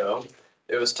everything to go,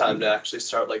 it was time to actually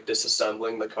start like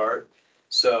disassembling the cart.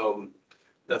 So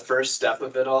the first step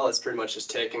of it all is pretty much just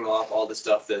taking off all the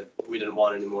stuff that we didn't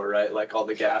want anymore, right? Like all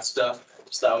the gas stuff.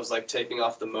 So that was like taking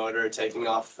off the motor, taking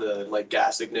off the like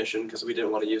gas ignition because we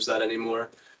didn't want to use that anymore,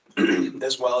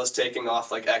 as well as taking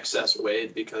off like excess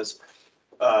weight because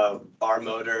our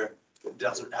motor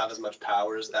doesn't have as much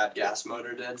power as that gas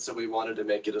motor did. So we wanted to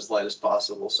make it as light as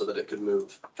possible so that it could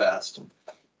move fast.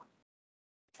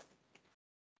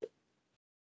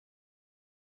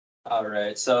 All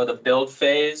right, so the build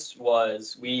phase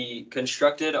was we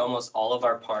constructed almost all of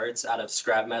our parts out of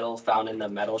scrap metal found in the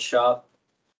metal shop.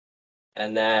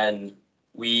 And then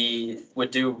we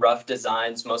would do rough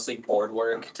designs, mostly board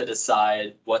work, to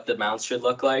decide what the mounts should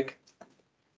look like.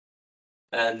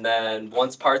 And then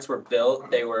once parts were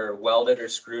built, they were welded or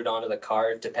screwed onto the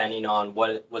cart, depending on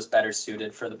what was better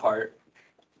suited for the part.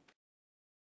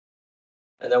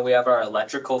 And then we have our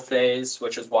electrical phase,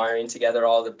 which is wiring together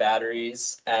all the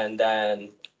batteries. And then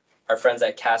our friends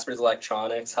at Casper's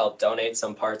Electronics helped donate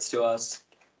some parts to us,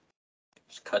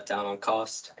 just cut down on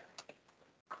cost.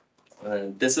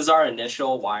 And this is our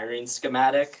initial wiring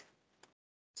schematic.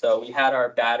 So we had our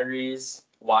batteries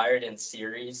wired in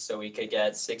series so we could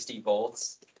get 60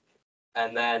 volts.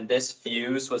 And then this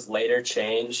fuse was later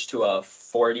changed to a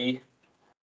 40,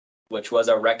 which was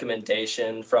a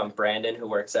recommendation from Brandon, who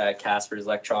works at Casper's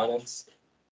Electronics.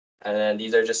 And then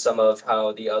these are just some of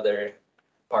how the other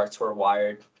parts were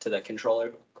wired to the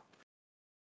controller.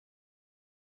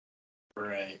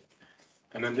 Right.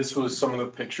 And then this was some of the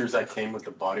pictures that came with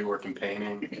the bodywork and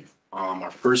painting. Our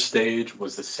first stage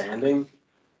was the sanding.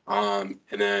 And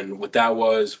then what that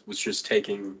was just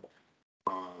taking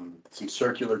some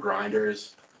circular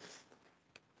grinders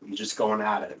and just going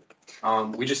at it.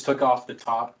 We just took off the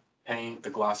top paint, the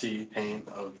glossy paint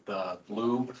of the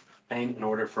blue paint in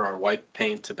order for our white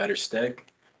paint to better stick.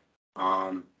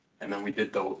 And then we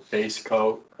did the base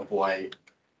coat of white.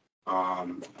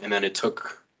 And then it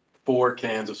took 4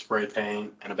 cans of spray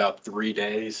paint and about 3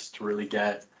 days to really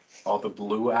get all the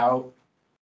blue out.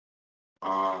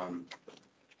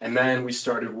 And then we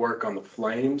started work on the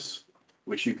flames,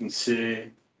 which you can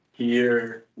see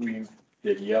here. We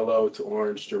did yellow to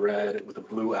orange to red with a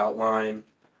blue outline,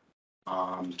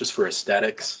 just for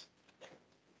aesthetics.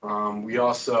 We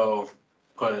also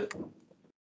put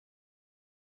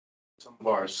some of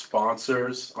our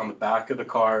sponsors on the back of the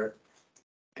cart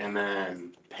and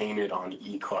then painted on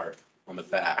Ecart on the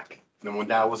back. And then when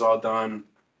that was all done,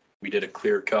 we did a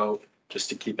clear coat just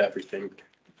to keep everything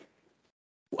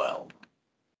well.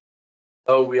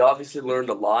 Oh, we obviously learned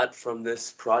a lot from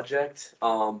this project,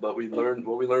 but what we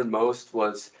learned most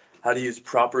was how to use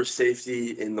proper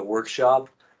safety in the workshop.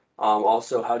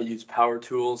 Also how to use power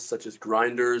tools such as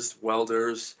grinders,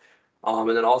 welders, and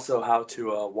then also how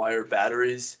to wire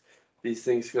batteries. These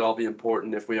things could all be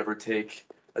important if we ever take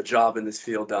a job in this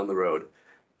field down the road.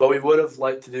 But we would have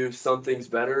liked to do some things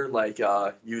better, like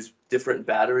use different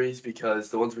batteries, because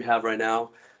the ones we have right now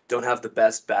don't have the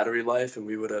best battery life, and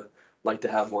we would have liked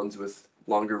to have ones with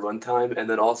longer runtime. And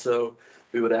then also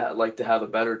we would like to have a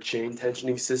better chain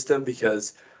tensioning system,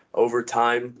 because over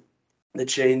time the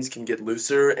chains can get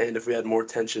looser, and if we had more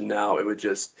tension now, it would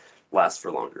just last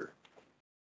for longer.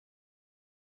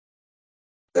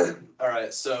 All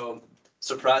right, so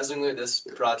surprisingly, this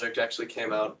project actually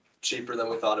came out cheaper than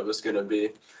we thought it was going to be,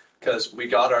 because we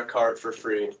got our cart for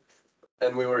free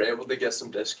and we were able to get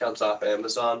some discounts off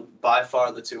Amazon. By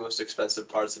far the 2 most expensive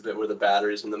parts of it were the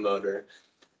batteries and the motor.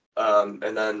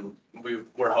 And then we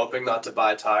were hoping not to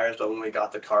buy tires, but when we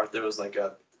got the cart, there was like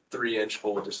a 3-inch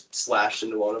hole just slashed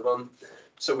into one of them.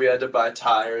 So we had to buy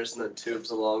tires and then tubes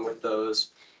along with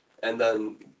those, and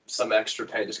then some extra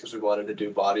paint just because we wanted to do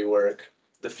body work.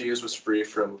 The fuse was free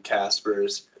from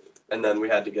Casper's, and then we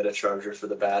had to get a charger for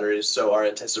the batteries. So our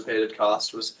anticipated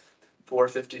cost was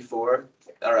 $454.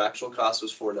 Our actual cost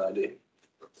was $490.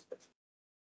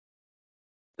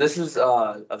 This is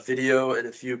a video and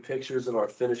a few pictures of our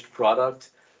finished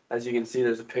product. As you can see,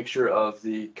 there's a picture of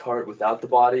the cart without the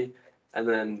body, and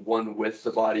then one with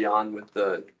the body on with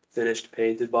the finished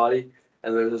painted body.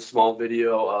 And there's a small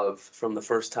video of from the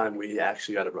first time we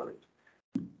actually got it running.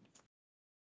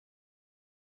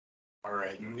 All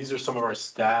right, and these are some of our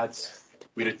stats.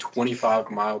 We had a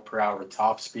 25-mile-per-hour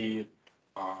top speed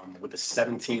with a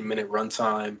 17-minute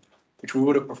runtime, which we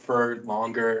would have preferred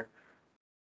longer,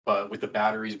 but with the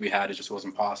batteries we had, it just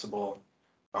wasn't possible.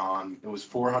 It was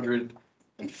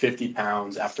 450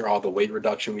 pounds after all the weight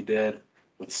reduction we did,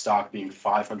 with stock being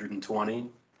 520.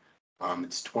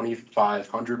 It's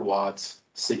 2,500 watts,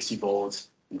 60 volts,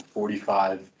 and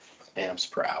 45 amps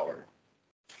per hour.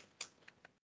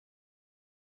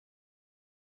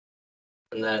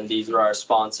 And then these were our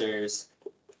sponsors,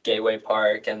 Gateway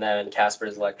Park and then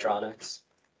Casper's Electronics.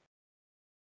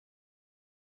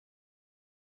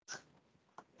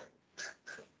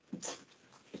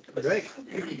 Great.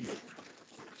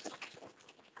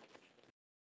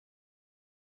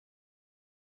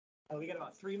 We got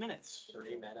about 3 minutes.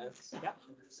 3 minutes. Yeah.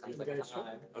 Sounds like a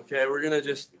time. Okay,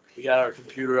 we got our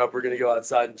computer up. We're gonna go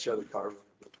outside and show the car.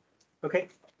 Okay.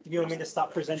 You want me to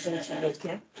stop presenting so you guys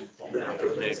can? Yeah,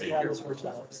 this works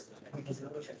out. I'm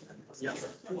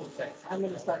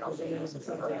gonna start opening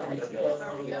something.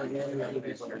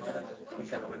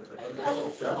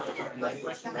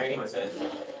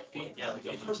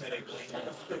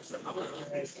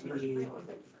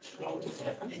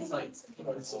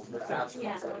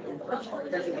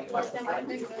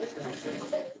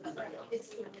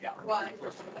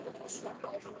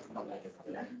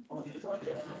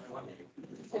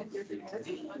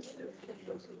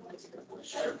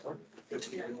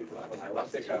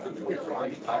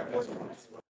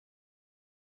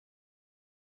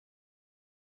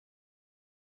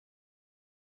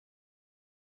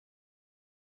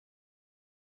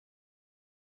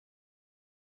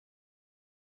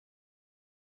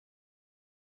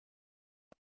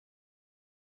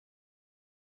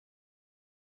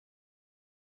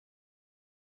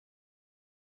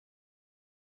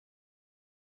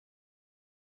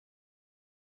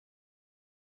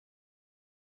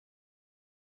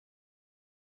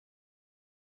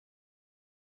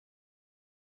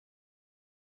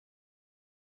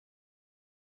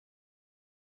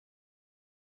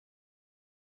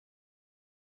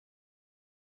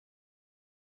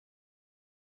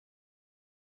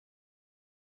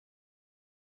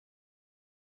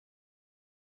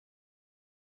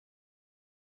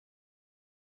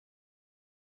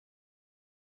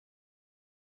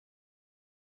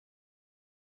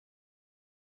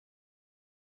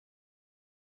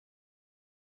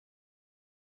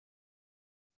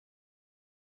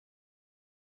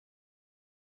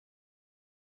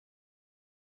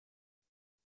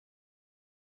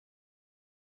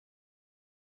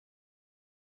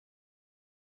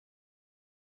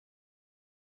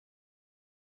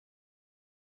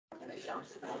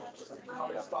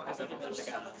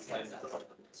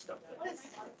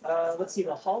 Let's see,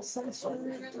 the hall sensor.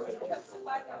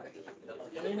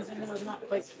 Not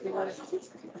quite sure.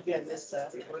 Yeah, I missed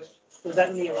that. Was that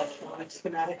in the electronic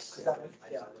schematics? Is that it?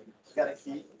 Yeah. Got a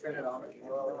key, turn it on.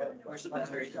 Where's the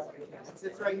battery?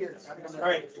 It's right here. All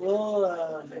right, we'll,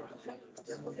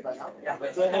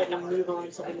 go ahead and move on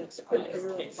to the next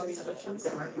picture.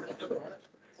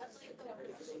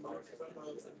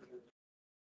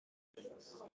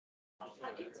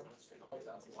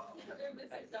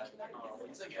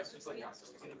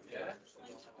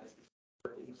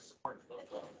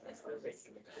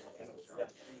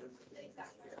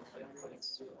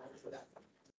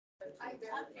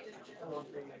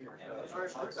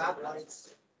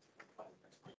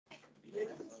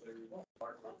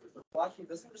 Watching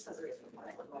this one just has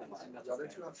the other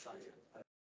two outside.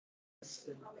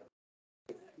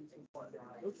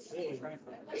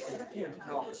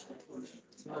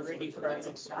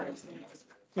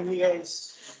 Can you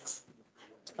guys,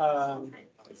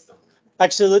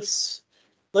 actually,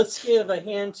 let's give a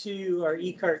hand to our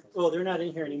Ecart. Oh, they're not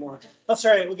in here anymore. That's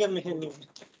all right. We'll give them a hand.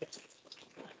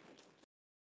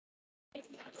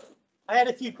 I had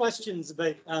a few questions,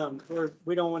 but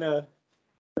we don't want to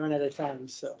run out of time.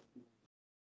 So,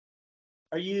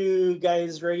 are you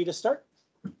guys ready to start?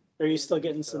 Or are you still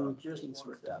getting some things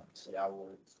worked out? Yeah,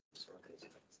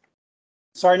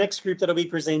 So our next group that'll be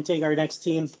presenting, our next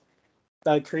team,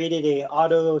 created a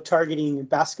auto-targeting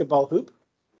basketball hoop.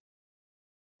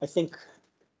 I think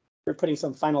we're putting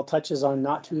some final touches on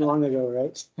not too long ago,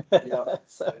 right? Yeah.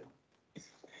 So.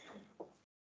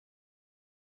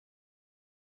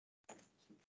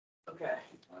 Okay.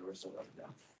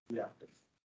 Yeah.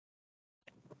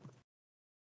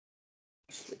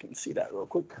 We can see that real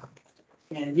quick.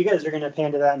 And you guys are going to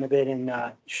pan to that in a bit and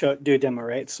do a demo,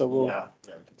 right? So we'll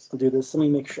do this. Let me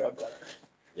make sure I've got it.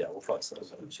 Yeah, we'll flex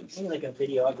those. I need like a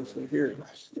videographer here.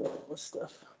 All this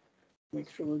stuff. Make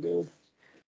sure we're good.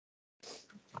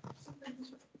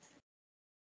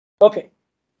 Okay,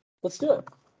 let's do it.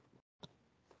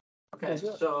 Okay,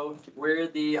 so we're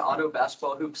the auto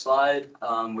basketball hoop slide.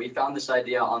 We found this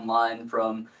idea online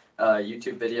from a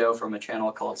YouTube video from a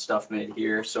channel called Stuff Made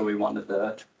Here, so we wanted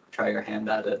to try our hand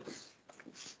at it.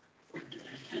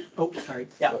 Oh, sorry.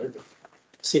 Yeah.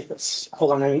 See if it's,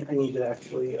 hold on, I need to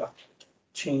actually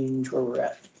change where we're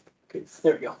at. Okay,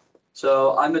 there we go.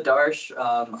 So I'm Adarsh.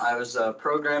 I was a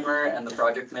programmer and the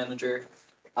project manager.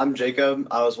 I'm Jacob.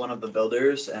 I was one of the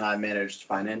builders and I managed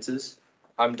finances.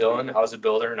 I'm Dylan. I was a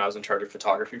builder and I was in charge of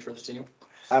photography for the team.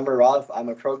 I'm Arav. I'm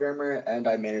a programmer and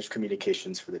I manage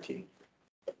communications for the team.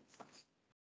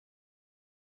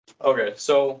 Okay,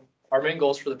 so our main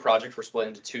goals for the project were split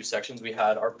into two sections. We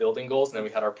had our building goals and then we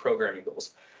had our programming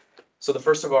goals. So the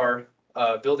first of our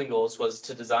building goals was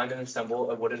to design and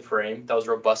assemble a wooden frame that was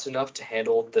robust enough to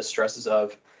handle the stresses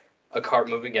of a cart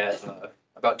moving at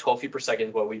about 12 feet per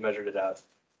second, what we measured it at,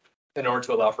 in order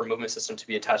to allow for a movement system to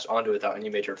be attached onto it without any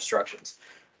major obstructions.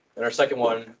 And our second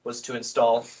one was to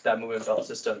install that movement belt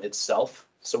system itself.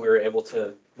 So we were able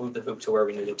to move the hoop to where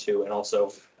we needed to. And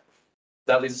also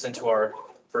that leads us into our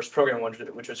first program,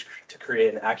 which was to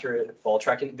create an accurate ball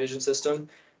tracking vision system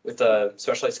with a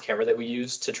specialized camera that we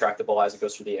use to track the ball as it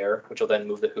goes through the air, which will then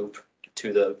move the hoop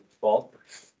to the ball.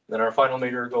 Then our final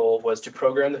major goal was to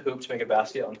program the hoop to make a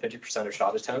basket on 50% of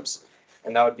shot attempts.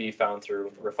 And that would be found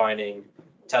through refining,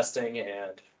 testing,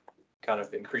 and kind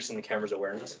of increasing the camera's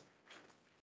awareness.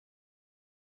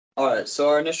 All right, so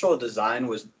our initial design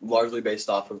was largely based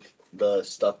off of the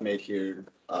stuff made here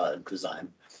design.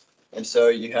 And so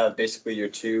you have basically your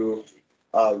two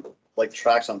like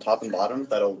tracks on top and bottom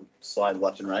that'll slide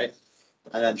left and right,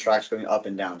 and then tracks going up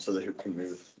and down so the hoop can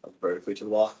move vertically to the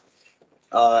wall.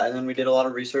 And then we did a lot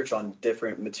of research on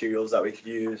different materials that we could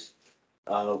use.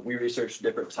 We researched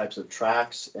different types of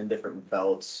tracks and different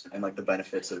belts and like the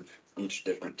benefits of each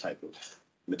different type of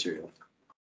material.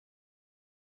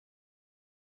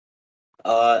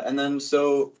 And then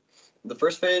so the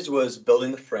first phase was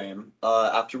building the frame.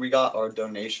 After we got our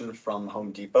donation from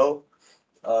Home Depot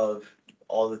of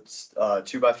all the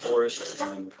 2x4s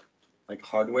and like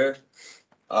hardware,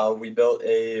 we built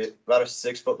about a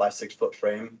 6 foot by 6 foot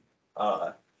frame.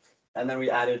 And then we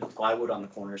added plywood on the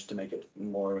corners to make it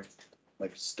more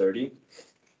like sturdy.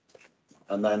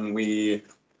 And then we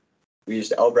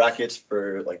used L brackets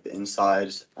for like the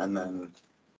insides, and then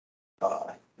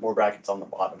more brackets on the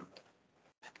bottom.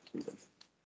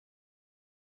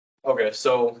 Okay,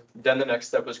 so then the next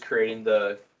step was creating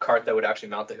the cart that would actually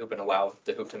mount the hoop and allow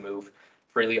the hoop to move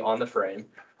freely on the frame.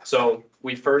 So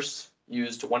we first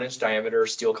used 1-inch diameter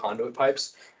steel conduit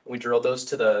pipes. We drilled those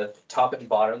to the top and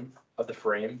bottom of the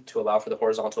frame to allow for the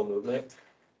horizontal movement.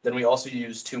 Then we also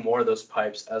used 2 more of those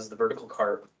pipes as the vertical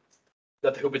cart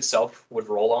that the hoop itself would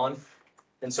roll on.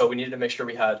 And so we needed to make sure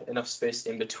we had enough space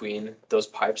in between those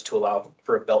pipes to allow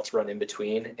for a belt to run in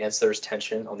between, and so there's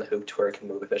tension on the hoop to where it can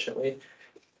move efficiently.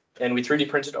 And we 3D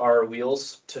printed our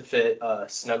wheels to fit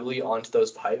snugly onto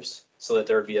those pipes so that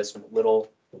there would be as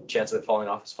little chance of it falling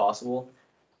off as possible.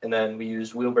 And then we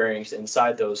used wheel bearings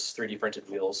inside those 3D printed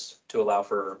wheels to allow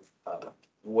for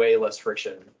way less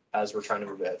friction as we're trying to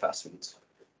move it at fast speeds.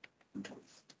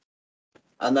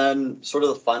 And then sort of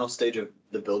the final stage of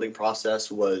the building process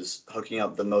was hooking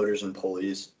up the motors and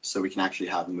pulleys so we can actually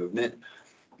have movement.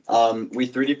 We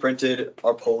 3D printed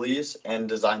our pulleys and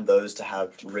designed those to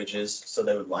have ridges so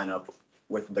they would line up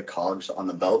with the cogs on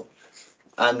the belt.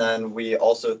 And then we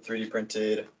also 3D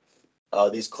printed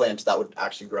these clamps that would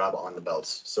actually grab on the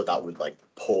belts, so that would like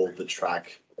pull the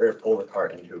track or pull the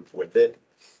cart and hoop with it.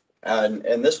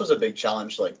 And this was a big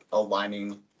challenge, like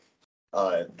aligning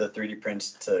the 3D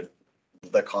prints to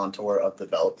the contour of the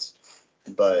belts.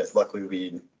 But luckily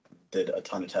we did a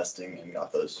ton of testing and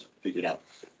got those figured out.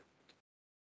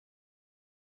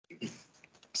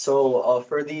 So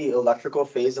for the electrical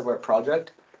phase of our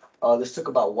project, this took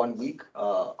about 1 week.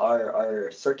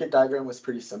 Our circuit diagram was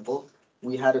pretty simple.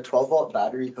 We had a 12-volt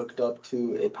battery hooked up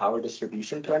to a power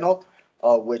distribution panel,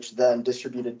 which then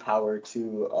distributed power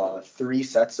to 3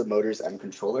 sets of motors and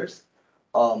controllers.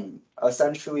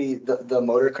 Essentially, the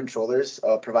motor controllers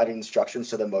provided instructions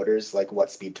to the motors, like what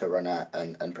speed to run at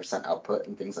and percent output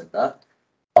and things like that.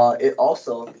 It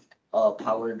also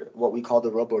powered what we call the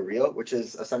Robo-Rio, which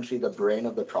is essentially the brain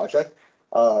of the project.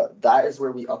 That is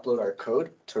where we upload our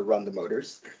code to run the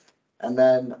motors. And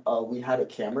then we had a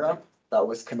camera that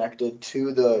was connected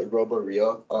to the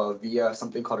Robo-Rio via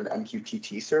something called an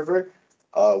MQTT server,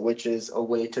 which is a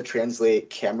way to translate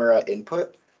camera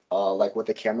input, like what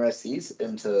the camera sees,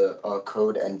 into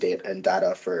code and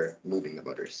data for moving the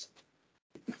motors.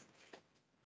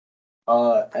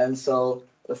 And so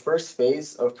the first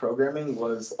phase of programming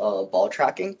was ball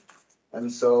tracking.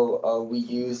 And so we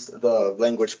used the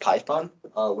language Python,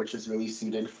 which is really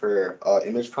suited for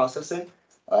image processing,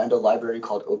 and a library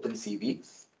called OpenCV.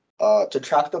 To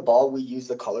track the ball, we use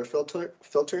the color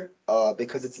filter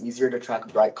because it's easier to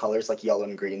track bright colors like yellow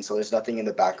and green, so there's nothing in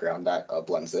the background that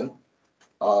blends in.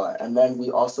 And then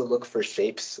we also look for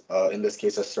shapes, in this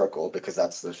case a circle, because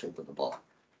that's the shape of the ball.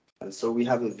 And so we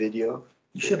have a video.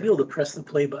 You should be able to press the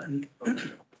play button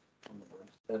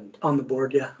on the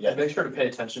board, yeah. Yeah, make sure to pay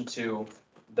attention to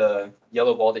the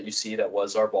yellow ball that you see that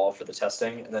was our ball for the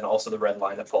testing, and then also the red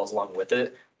line that falls along with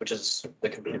it, which is the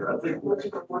computer.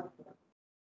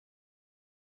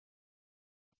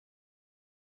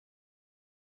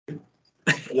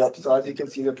 Yep, so as you can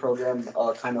see, the program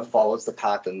kind of follows the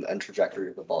path and trajectory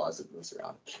of the ball as it moves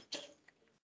around.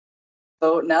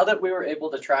 So now that we were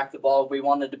able to track the ball, we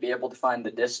wanted to be able to find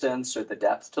the distance or the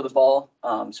depth to the ball.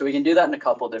 So we can do that in a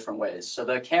couple different ways. So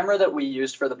the camera that we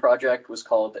used for the project was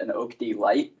called an Oak D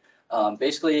Lite.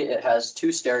 Basically, it has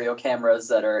two stereo cameras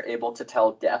that are able to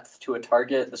tell depth to a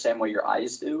target the same way your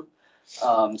eyes do.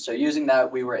 So using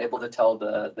that, we were able to tell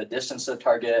the distance to the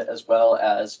target, as well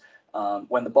as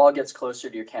when the ball gets closer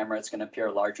to your camera, it's going to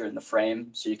appear larger in the frame.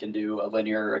 So you can do a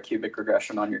linear or a cubic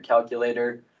regression on your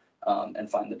calculator and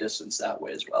find the distance that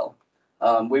way as well.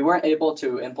 We weren't able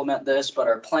to implement this, but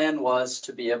our plan was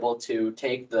to be able to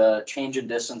take the change in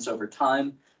distance over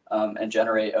time and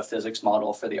generate a physics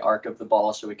model for the arc of the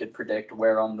ball so we could predict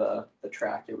where on the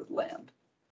track it would land.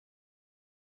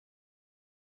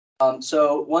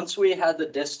 So once we had the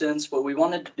distance, what we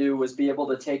wanted to do was be able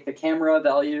to take the camera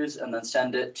values and then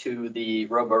send it to the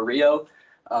RoboRio.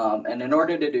 And in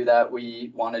order to do that,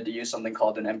 we wanted to use something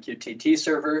called an MQTT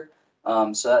server.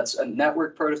 So that's a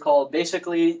network protocol.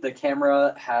 Basically, the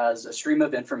camera has a stream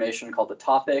of information called a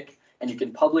topic, and you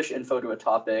can publish info to a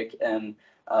topic, and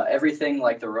everything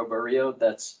like the RoboRio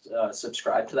that's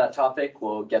subscribed to that topic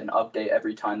will get an update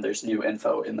every time there's new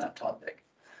info in that topic.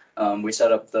 We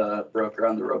set up the broker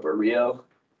on the RoboRio,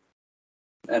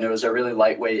 and it was a really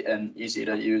lightweight and easy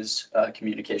to use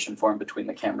communication form between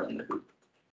the camera and the hoop.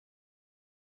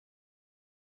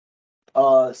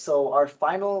 So our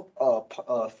final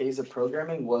phase of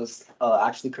programming was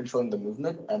actually controlling the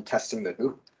movement and testing the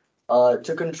hoop.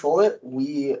 To control it,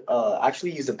 we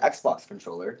actually used an Xbox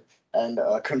controller and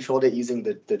controlled it using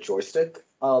the joystick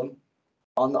on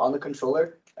the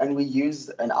controller. And we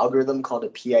used an algorithm called a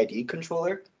PID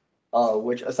controller,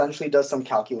 which essentially does some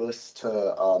calculus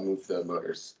to move the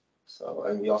motors. So,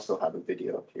 and we also have a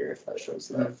video here that shows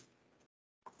that.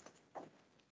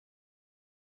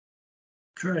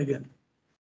 Try again.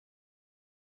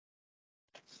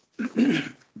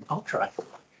 I'll try.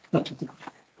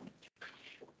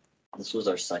 This was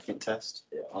our second test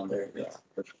on there. Yeah.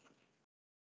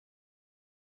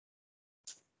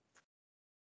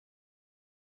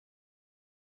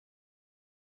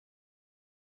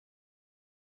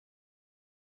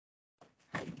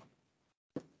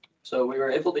 So we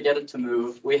were able to get it to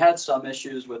move. We had some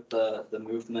issues with the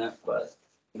movement, but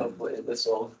hopefully this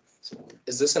will.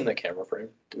 Is this in the camera frame?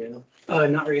 Do we know?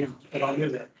 Not right now, but I'll do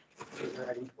that.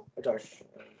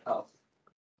 Oh.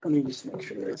 Let me just make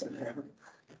sure it's in there.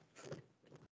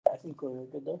 I think we're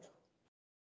good there.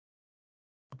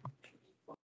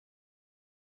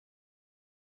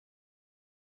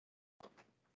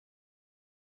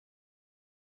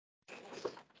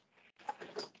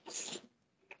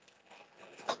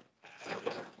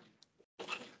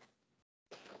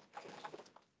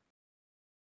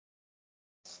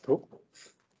 Cool.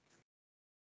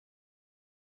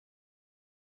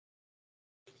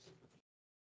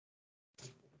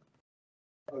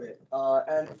 Okay,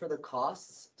 and for the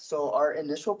costs, so our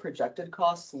initial projected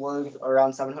cost was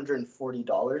around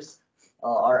 $740.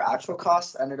 Our actual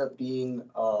cost ended up being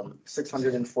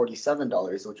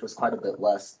 $647, which was quite a bit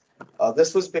less.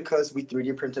 This was because we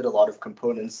 3D printed a lot of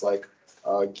components like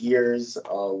gears,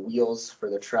 wheels for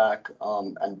the track,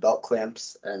 and belt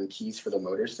clamps and keys for the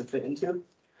motors to fit into.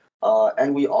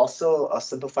 And we also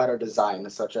simplified our design,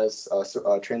 such as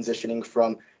transitioning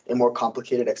from a more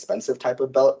complicated, expensive type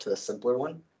of belt to a simpler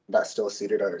one that still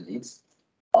suited our needs.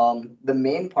 The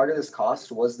main part of this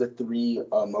cost was the three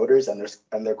motors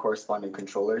and their corresponding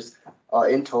controllers.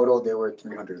 In total, they were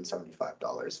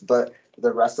 $375, but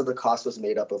the rest of the cost was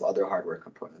made up of other hardware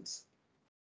components.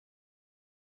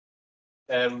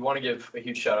 And we want to give a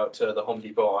huge shout out to the Home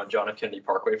Depot on John F. Kennedy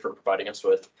Parkway for providing us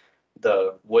with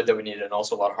the wood that we needed and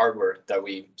also a lot of hardware that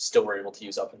we still were able to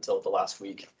use up until the last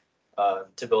week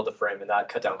to build the frame, and that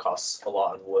cut down costs a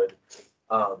lot on wood.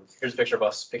 Here's a picture of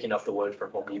us picking up the wood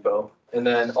from Home Depot. And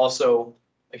then also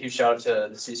a huge shout out to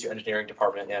the CSU engineering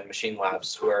department and machine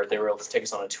labs, where they were able to take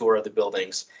us on a tour of the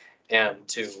buildings and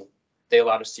they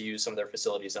allowed us to use some of their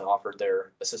facilities and offered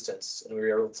their assistance. And we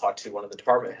were able to talk to one of the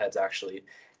department heads actually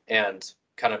and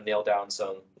kind of nail down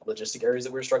some logistic areas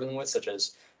that we were struggling with, such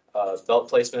as belt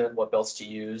placement, what belts to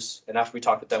use. And after we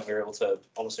talked with them, we were able to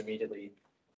almost immediately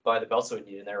buy the belts that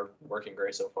we need, and they're working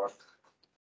great so far.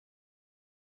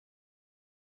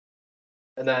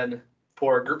 And then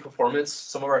for group performance,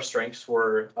 some of our strengths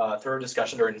were thorough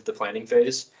discussion during the planning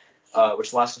phase,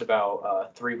 which lasted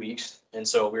about 3 weeks. And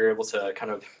so we were able to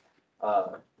kind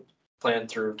of plan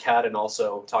through CAD and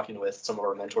also talking with some of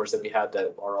our mentors that we had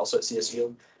that are also at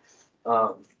CSU.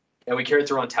 And we carried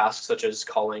through on tasks such as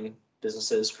calling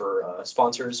businesses for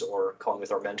sponsors or calling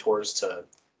with our mentors to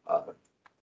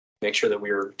make sure that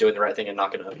we were doing the right thing and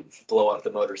not going to blow up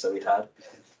the motors that we had.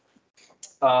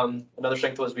 Another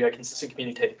strength was we had consistent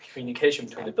communication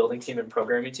between the building team and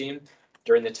programming team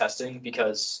during the testing,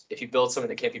 because if you build something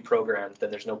that can't be programmed,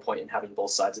 then there's no point in having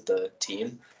both sides of the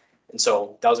team. And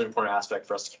so that was an important aspect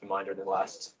for us to keep in mind during the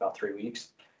last about 3 weeks.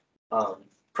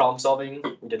 Problem solving,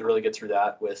 we did really good through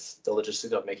that with the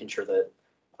logistics of making sure that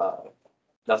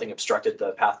nothing obstructed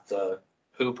the path, the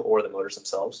hoop or the motors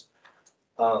themselves.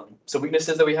 So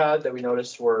weaknesses that we had that we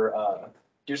noticed were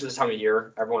due to this time of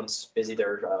year, everyone's busy,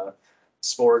 their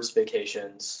sports,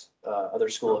 vacations, other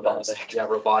school events,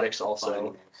 robotics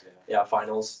also,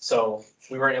 finals. So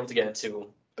we weren't able to get into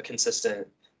a consistent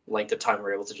length of time we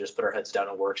were able to just put our heads down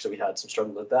and work. So we had some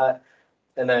struggle with that.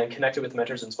 And then connected with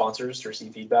mentors and sponsors to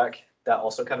receive feedback. That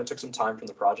also kind of took some time from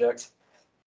the project.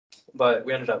 But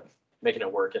we ended up making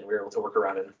it work and we were able to work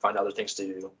around and find other things to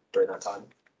do during that time.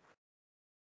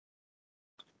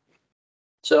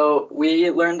 So we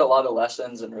learned a lot of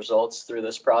lessons and results through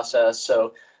this process.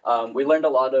 So we learned a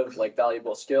lot of like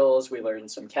valuable skills. We learned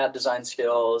some CAD design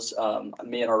skills.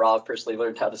 Me and Arav personally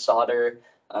learned how to solder.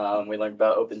 We learned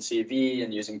about OpenCV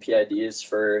and using PIDs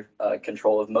for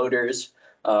control of motors.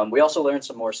 We also learned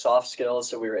some more soft skills.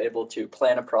 So we were able to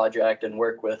plan a project and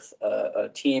work with a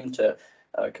team to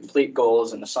complete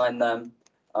goals and assign them.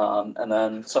 And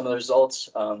then some of the results,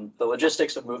 the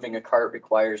logistics of moving a cart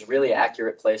requires really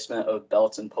accurate placement of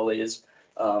belts and pulleys,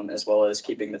 as well as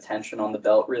keeping the tension on the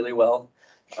belt really well.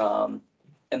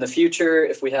 In the future,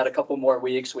 if we had a couple more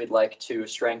weeks, we'd like to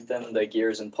strengthen the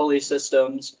gears and pulley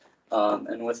systems.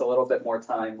 And with a little bit more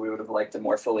time, we would have liked to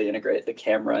more fully integrate the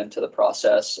camera into the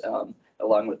process,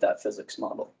 along with that physics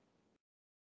model.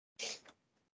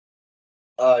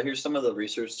 Here's some of the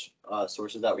research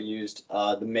sources that we used.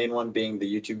 The main one being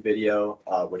the YouTube video,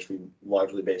 which we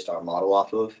largely based our model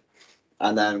off of.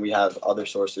 And then we have other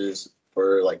sources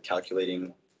for like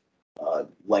calculating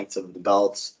lengths of the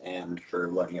belts and for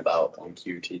learning about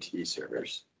QTT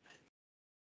servers.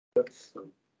 Do you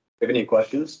have any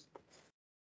questions?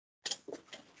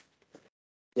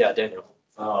 Yeah, Daniel.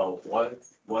 What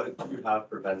do you have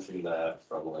preventing that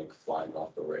from like flying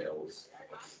off the rails?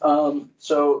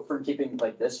 So from keeping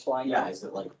like this flying. Yeah, is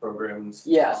it like programs?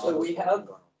 Yeah,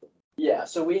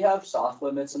 so we have soft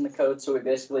limits in the code. So we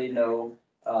basically know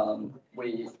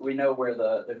we know where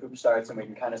the hoop starts and we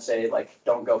can kind of say like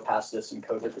don't go past this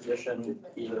encoded position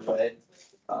either way.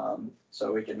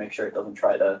 So we can make sure it doesn't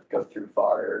try to go through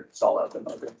far or stall out the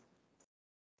motor.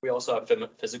 We also have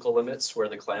physical limits where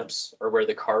the clamps or where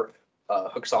the cart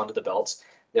hooks onto the belts.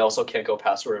 They also can't go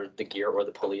past where the gear or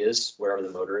the pulley is, wherever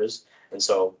the motor is. And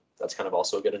so that's kind of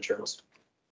also a good insurance.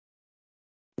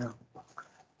 Yeah.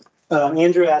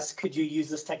 Andrew asked, could you use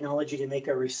this technology to make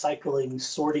a recycling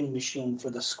sorting machine for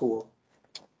the school?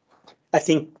 I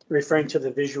think referring to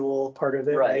the visual part of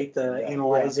it, right? The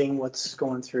analyzing what's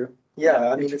going through.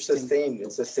 Yeah, I mean, it's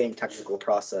the same technical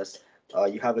process.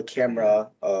 You have a camera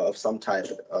of some type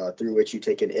through which you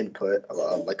take an input,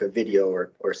 like a video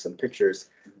or some pictures,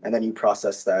 and then you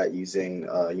process that using,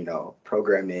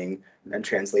 programming and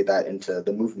translate that into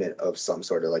the movement of some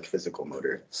sort of like physical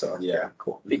motor. So yeah,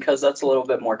 cool. Because that's a little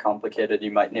bit more complicated,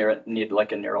 you might need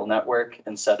like a neural network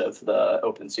instead of the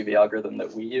OpenCV algorithm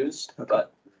that we used. Okay.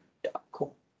 But yeah,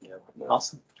 cool. Yeah,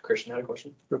 awesome. Christian had a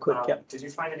question. Real quick, yeah. Did you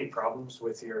find any problems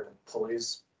with your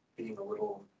pulleys being a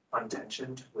little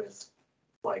untensioned with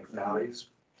like values?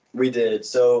 We did.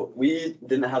 So we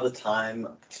didn't have the time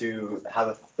to have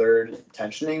a third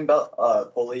tensioning belt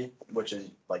pulley, which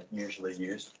is like usually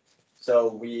used.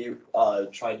 So we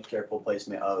tried careful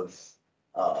placement of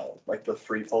like the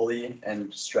free pulley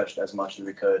and stretched as much as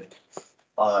we could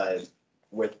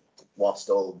while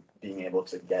still being able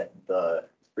to get the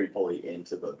free pulley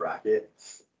into the bracket.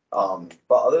 But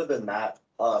other than that,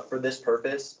 for this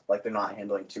purpose, like they're not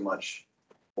handling too much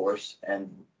force, and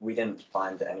we didn't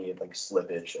find any like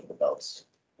slippage of the belts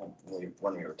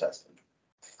when we were testing.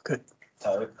 Good.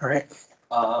 Tyler? All right.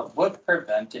 What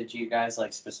prevented you guys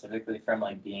like specifically from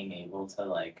like being able to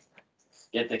like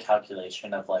get the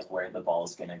calculation of like where the ball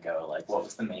is gonna go? Like what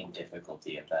was the main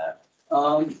difficulty of that?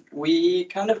 We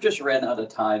kind of just ran out of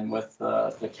time with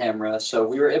the camera, so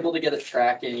we were able to get it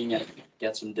tracking and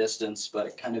get some distance,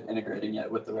 but kind of integrating it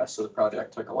with the rest of the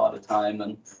project took a lot of time,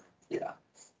 and yeah,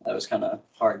 that was kind of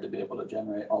hard to be able to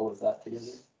generate all of that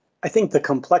together. I think the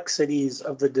complexities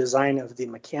of the design of the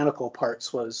mechanical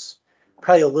parts was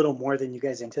probably a little more than you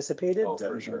guys anticipated. Oh,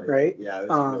 for sure. Right? Yeah, it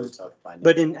was really tough finding.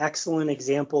 But an excellent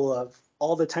example of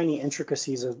all the tiny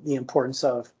intricacies of the importance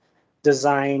of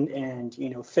design and,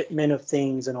 fitment of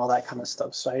things and all that kind of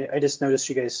stuff. So I just noticed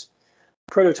you guys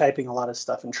prototyping a lot of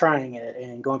stuff and trying it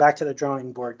and going back to the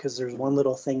drawing board because there's one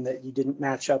little thing that you didn't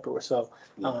match up or so.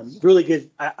 Really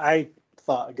good. I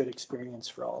thought a good experience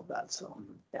for all of that. So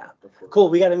yeah, cool.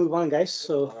 We got to move on, guys.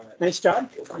 So nice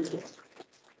job.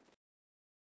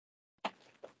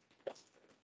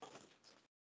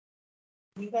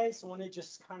 You guys want to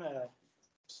just kind of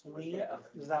leave?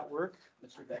 Does that work?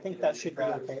 I think that should be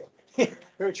okay.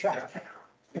 You're trapped.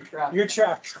 You're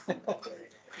trapped.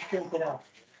 Can't get out.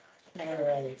 All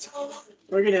right.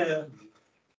 We're gonna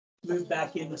move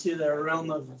back into the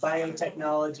realm of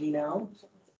biotechnology now.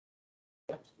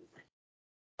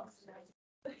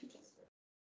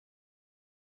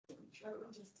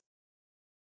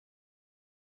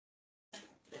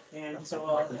 And so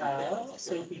I'll have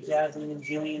Sophie, Jasmine, and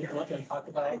Jillian come up and talk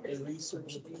about the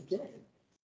research that they did.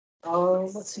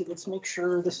 Let's see, let's make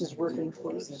sure this is working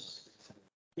for us.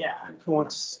 Yeah,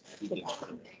 once.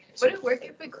 Would it work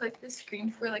if we click the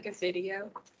screen for like a video?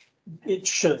 It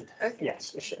should. Okay.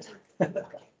 Yes, it should.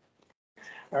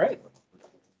 All right.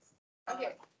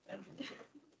 Okay.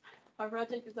 Our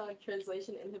project is on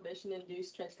translation inhibition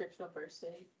induced transcriptional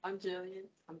bursting. I'm Jillian.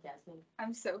 I'm Jasmine.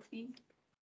 I'm Sophie.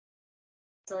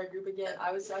 So our group again,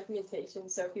 I was documentation,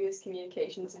 Sophie was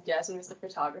communications, and Jasmine was the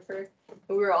photographer. And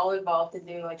we were all involved in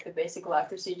doing like the basic lab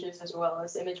procedures as well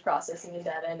as image processing and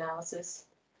data analysis.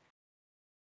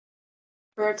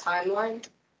 For our timeline,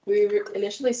 we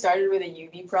initially started with a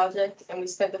UV project, and we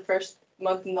spent the first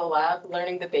month in the lab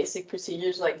learning the basic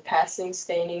procedures like passing,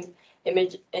 staining,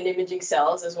 imaging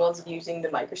cells, as well as using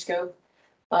the microscope.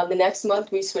 The next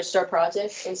month, we switched our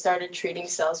project and started treating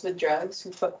cells with drugs.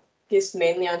 We focused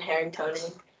mainly on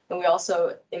herringtonin, and we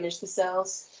also imaged the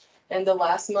cells. And the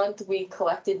last month, we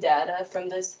collected data from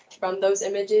those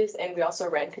images, and we also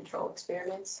ran control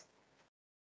experiments.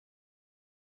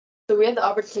 So we had the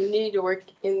opportunity to work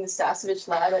in the Stasevich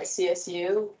lab at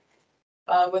CSU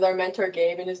with our mentor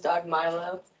Gabe and his dog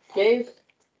Milo. Gabe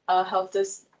helped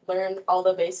us learn all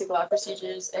the basic lab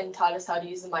procedures and taught us how to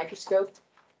use the microscope.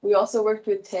 We also worked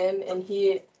with Tim, and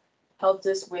he helped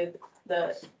us with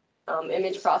the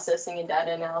image processing and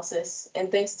data analysis. And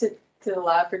thanks to the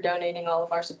lab for donating all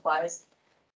of our supplies,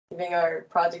 giving our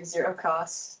project zero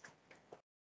costs.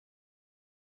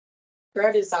 For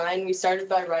our design, we started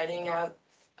by writing out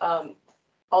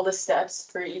all the steps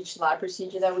for each lab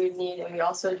procedure that we would need, and we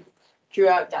also drew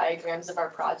out diagrams of our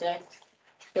project.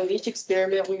 So each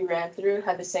experiment we ran through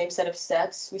had the same set of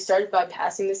steps. We started by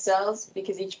passing the cells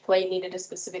because each plate needed a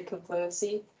specific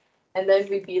confluency, and then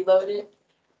we bead loaded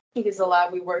because the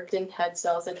lab we worked in had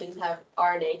cells that didn't have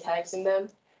RNA tags in them,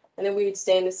 and then we would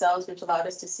stain the cells, which allowed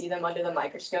us to see them under the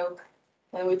microscope.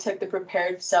 And we took the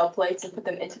prepared cell plates and put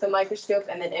them into the microscope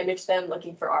and then imaged them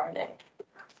looking for RNA.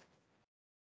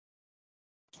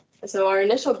 So our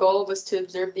initial goal was to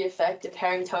observe the effect of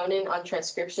herringtonin on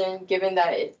transcription, given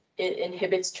that it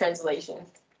inhibits translation.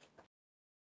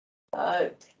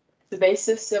 The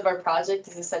basis of our project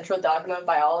is the central dogma of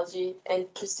biology, and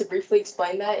just to briefly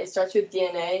explain that, it starts with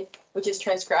DNA, which is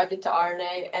transcribed into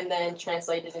RNA and then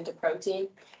translated into protein.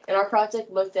 And our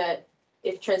project looked at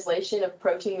if translation of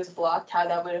protein was blocked, how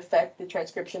that would affect the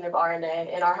transcription of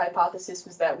RNA, and our hypothesis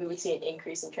was that we would see an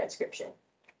increase in transcription.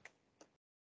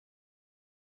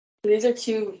 These are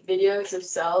two videos of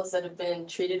cells that have been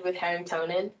treated with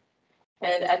herringtonin,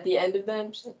 and at the end of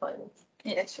them,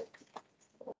 yeah, sure.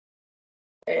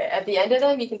 At the end of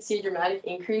them, you can see a dramatic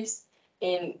increase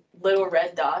in little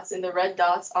red dots, and the red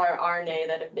dots are RNA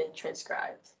that have been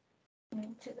transcribed.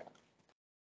 You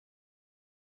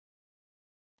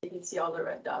can see all the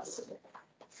red dots.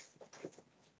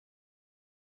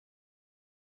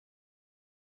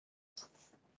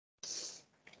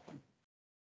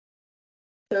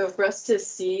 So for us to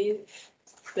see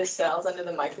the cells under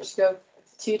the microscope,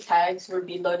 two tags were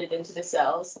bead loaded into the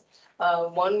cells.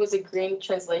 One was a green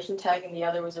translation tag and the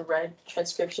other was a red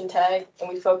transcription tag. And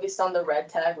we focused on the red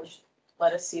tag, which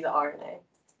let us see the RNA.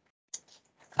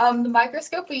 The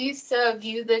microscope we used to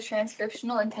view the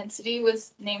transcriptional intensity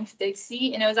was named Big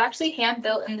C, and it was actually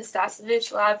hand-built in the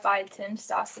Stasevich lab by Tim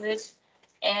Stasevich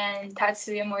and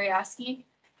Tatsuya Moriyasu.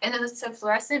 And it's a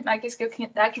fluorescent microscope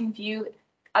that can view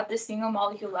at the single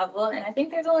molecule level, and I think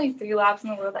there's only 3 labs in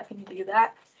the world that can do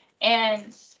that.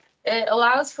 And it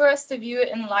allows for us to view it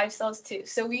in live cells too.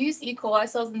 So we use E. coli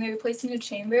cells and they're placed in a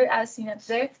chamber as seen up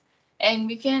there, and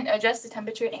we can adjust the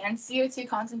temperature and CO2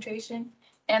 concentration.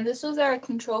 And this was our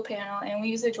control panel, and we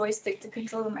use a joystick to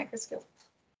control the microscope.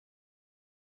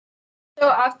 So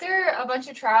after a bunch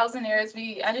of trials and errors,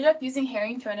 we ended up using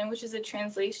herringtonin, which is a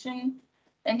translation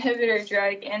inhibitor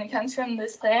drug, and it comes from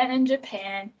this plant in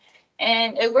Japan.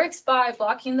 And it works by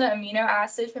blocking the amino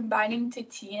acid from binding to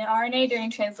tRNA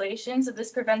during translation, so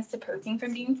this prevents the protein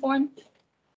from being formed.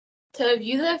 To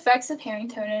view the effects of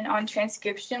herringtonin on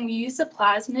transcription, we use a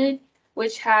plasmid,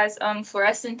 which has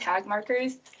fluorescent tag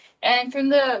markers. And from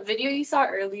the video you saw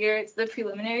earlier, it's the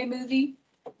preliminary movie.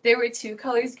 there were two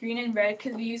colors, green and red,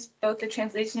 because we used both the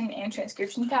translation and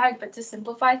transcription tag. But to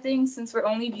simplify things, since we're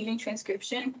only viewing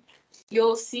transcription,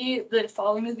 you'll see the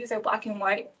following movies are black and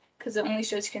white because it only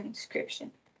shows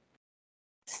transcription.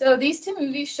 So these two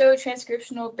movies show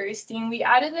transcriptional bursting. We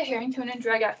added the Harringtonian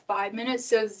drug at 5 minutes,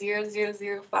 so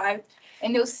 0005,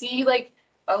 and you'll see like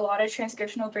a lot of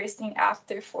transcriptional bursting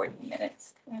after 40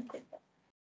 minutes.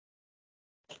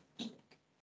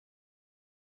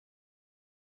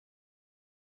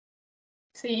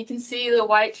 So you can see the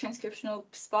white transcriptional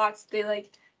spots, they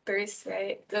like burst,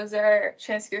 right? Those are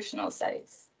transcriptional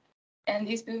sites. And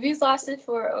these movies lasted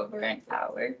for over an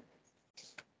hour.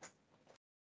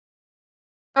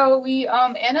 Oh, we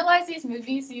analyzed these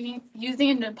movies using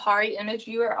a Napari image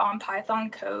viewer on Python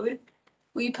code.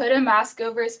 We put a mask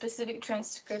over a specific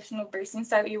transcriptional bursting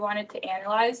site we wanted to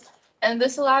analyze, and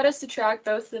this allowed us to track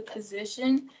both the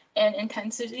position and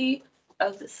intensity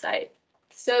of the site.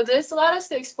 So this allowed us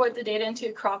to export the data into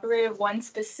a crop array of one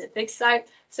specific site.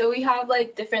 So we have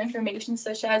like different information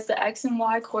such as the X and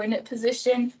Y coordinate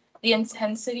position, the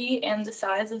intensity, and the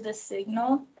size of the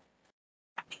signal.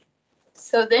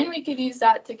 So then we could use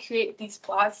that to create these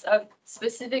plots of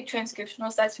specific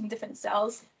transcriptional sites from different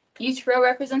cells. Each row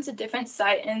represents a different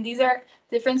site, and these are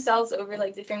different cells over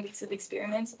like different weeks of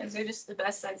experiments, and they're just the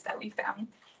best sites that we found.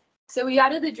 So we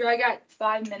added the drug at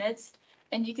 5 minutes,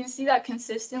 and you can see that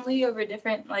consistently over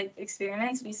different like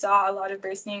experiments, we saw a lot of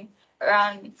bursting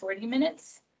around 40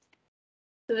 minutes.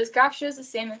 So this graph shows the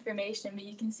same information, but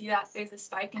you can see that there's a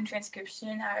spike in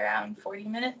transcription at around 40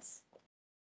 minutes.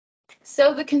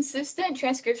 So the consistent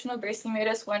transcriptional bursting made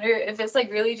us wonder if it's like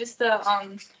really just the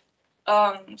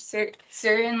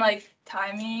certain like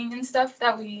timing and stuff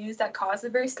that we use that cause the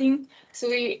bursting. So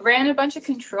we ran a bunch of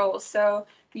controls. So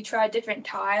we tried different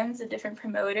times, a different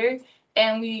promoter,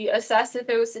 and we assessed if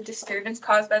there was a disturbance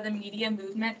caused by the media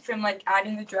movement from like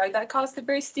adding the drug that caused the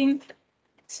bursting.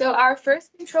 So our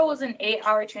first control was an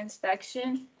 8-hour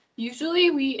transfection.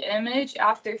 Usually we image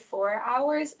after 4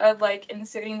 hours of like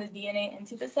inserting the DNA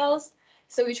into the cells.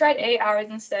 So we tried 8 hours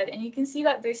instead, and you can see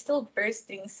that they're still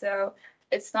bursting. So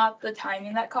it's not the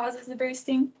timing that causes the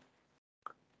bursting.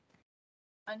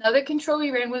 Another control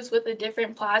we ran was with a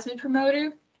different plasmid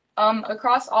promoter.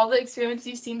 Across all the experiments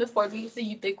you've seen before, we used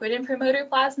the ubiquitin promoter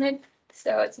plasmid.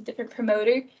 So it's a different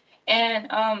promoter. And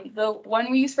the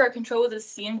one we used for our control was a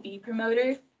CMV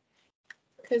promoter,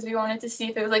 because we wanted to see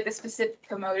if it was like the specific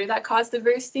promoter that caused the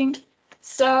bursting.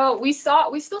 So we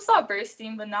still saw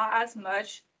bursting, but not as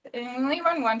much. And we only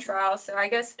run one trial, so I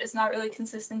guess it's not really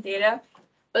consistent data.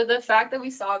 But the fact that we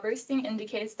saw bursting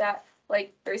indicates that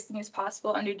like bursting is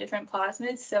possible under different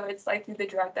plasmids, so it's likely the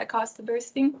drug that caused the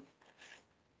bursting.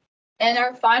 And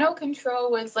our final control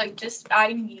was like just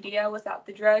adding media without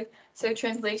the drug, so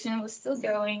translation was still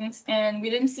going, and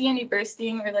we didn't see any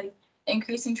bursting or like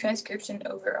increase in transcription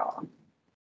overall.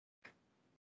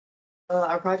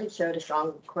 Our project showed a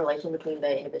strong correlation between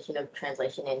the inhibition of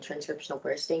translation and transcriptional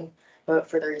bursting, but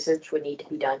further research would need to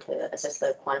be done to assess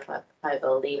the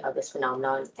quantifiability of this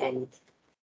phenomenon and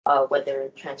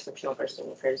whether transcriptional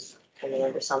bursting occurs only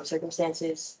under some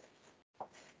circumstances.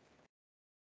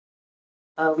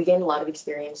 We gained a lot of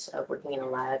experience of working in a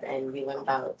lab, and we learned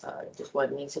about just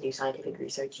what it means to do scientific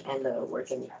research and the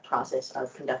working process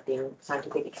of conducting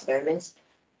scientific experiments.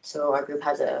 So our group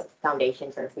has a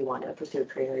foundation for if we want to pursue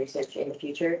career research in the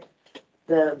future.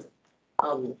 The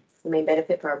main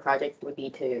benefit for our project would be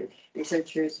to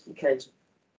researchers, because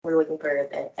we're looking for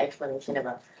an explanation of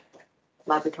a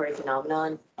laboratory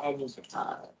phenomenon, and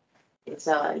it's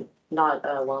not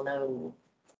a well-known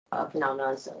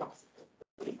phenomenon. So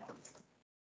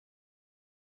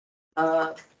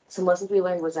some lessons we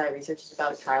learned was that research is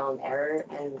about trial and error,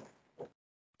 and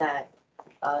that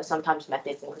sometimes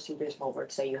methods and procedures won't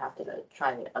work, so you have to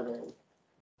try other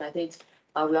methods.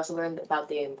 We also learned about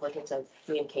the importance of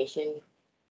communication,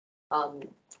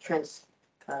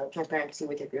 transparency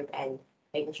with your group, and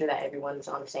making sure that everyone's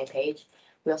on the same page.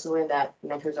 We also learned that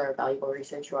mentors are valuable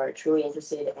researchers who are truly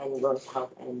interested and willing to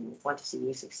help and want to see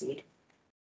you succeed.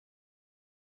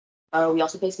 We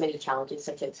also faced many challenges,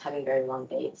 such as having very long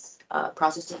days.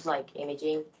 Processes like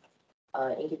imaging,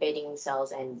 incubating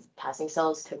cells, and passing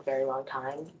cells took very long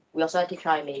time. We also had to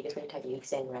try many different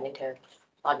techniques and ran into a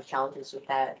lot of challenges with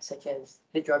that, such as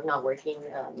the drug not working,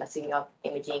 messing up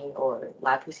imaging or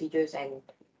lab procedures, and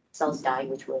cells dying,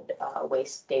 which would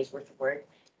waste days worth of work.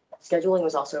 Scheduling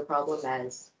was also a problem,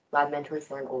 as lab mentors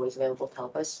weren't always available to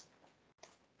help us.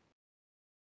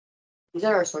 These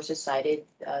are our sources cited.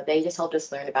 They just helped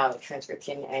us learn about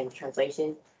transcription and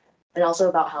translation, and also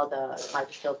about how the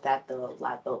microscope that the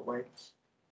lab built works.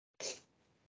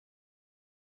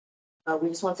 We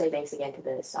just want to say thanks again to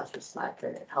the Southwest Lab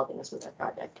for helping us with our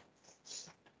project.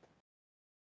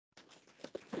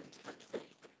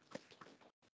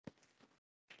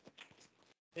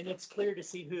 And it's clear to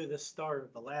see who the star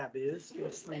of the lab is,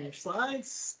 just on your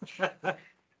slides. We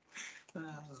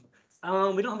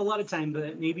don't have a lot of time,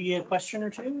 but maybe a question or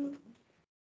two.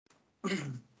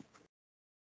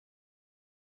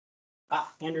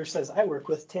 Andrew says, I work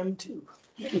with Tim too.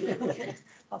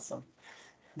 Awesome.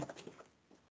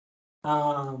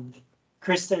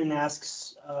 Kristen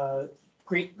asks,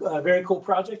 great, very cool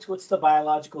project. What's the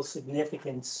biological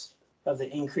significance of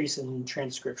the increase in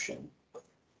transcription?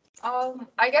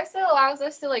 I guess it allows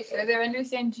us to like further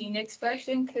understand gene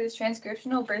expression because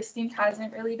transcriptional bursting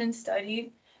hasn't really been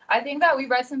studied. I think that we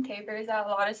read some papers that a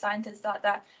lot of scientists thought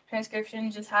that transcription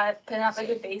just had put up like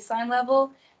a baseline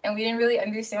level, and we didn't really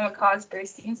understand what caused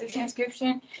burstings of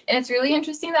transcription. And it's really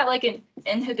interesting that like an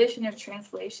inhibition of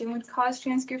translation would cause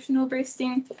transcriptional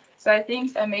bursting. So I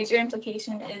think a major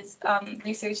implication is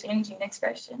research in gene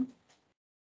expression.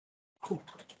 Cool.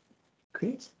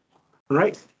 Great. All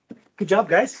right. Good job,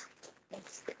 guys.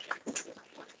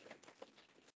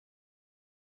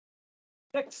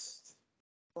 Next,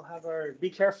 we'll have our, be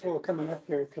careful coming up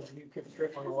here because you could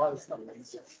trip on a lot of stuff.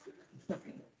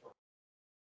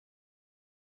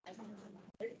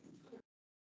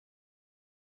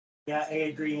 Yeah, I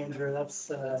agree, Andrew.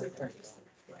 That's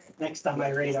next on my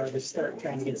radar to start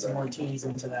trying to get some more teams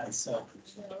into that. So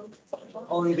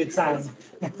only good time.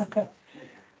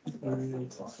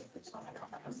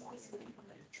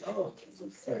 Oh,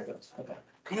 there it goes. Okay.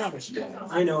 Come on,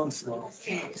 Mr. I know I'm slow.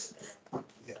 Jeez.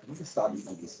 Yeah, we can stop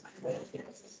these.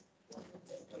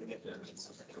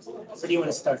 So do you want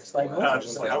to start? Slide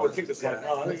Just like, I would think this like,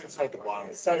 I think it's at the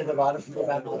bottom. Start at the bottom, go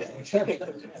back.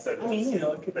 I mean, you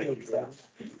know, it could be okay.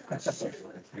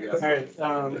 All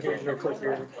right, here's your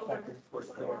clicker.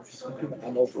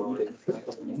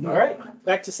 All right,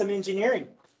 back to some engineering.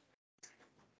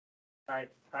 Hi,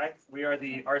 we are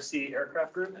the RC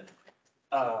Aircraft Group.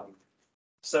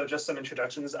 So just some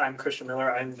introductions. I'm Christian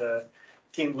Miller. I'm the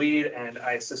team lead and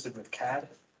I assisted with CAD.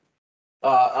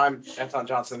 I'm Anton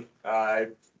Johnson. I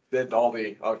did all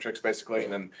the electrics basically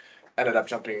and then ended up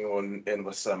jumping in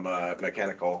with some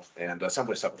mechanical and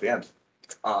assembly stuff at the end.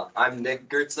 I'm Nick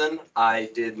Gertson. I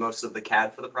did most of the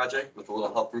CAD for the project with a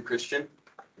little help from Christian.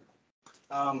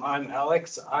 I'm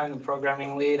Alex. I'm the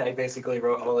programming lead. I basically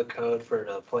wrote all the code for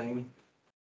the plane.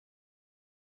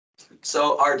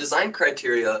 So our design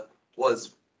criteria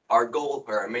was our goal,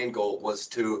 or our main goal, was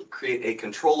to create a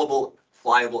controllable,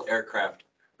 flyable aircraft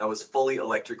that was fully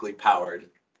electrically powered.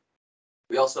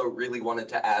 We also really wanted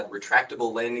to add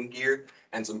retractable landing gear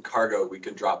and some cargo we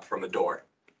could drop from a door.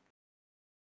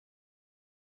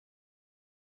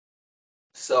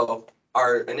 So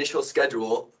our initial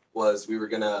schedule was we were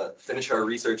gonna finish our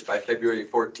research by February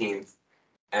 14th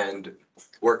and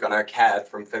work on our CAD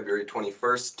from February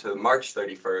 21st to March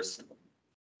 31st.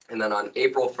 And then on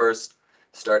April 1st,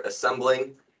 start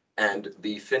assembling and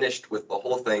be finished with the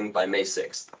whole thing by May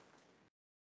 6th.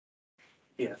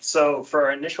 Yeah, so for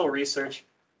our initial research,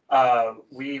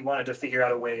 we wanted to figure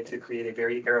out a way to create a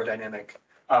very aerodynamic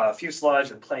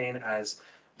fuselage and plane, as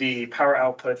the power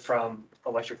output from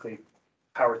electrically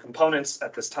powered components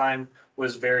at this time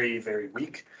was very, very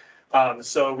weak.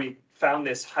 So we found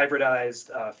this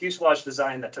hybridized fuselage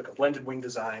design that took a blended wing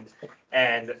design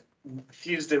and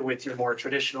fused it with your more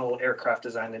traditional aircraft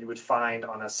design that you would find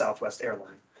on a Southwest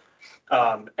airline.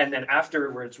 And then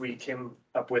afterwards, we came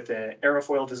up with an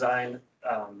aerofoil design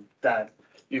that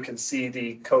you can see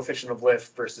the coefficient of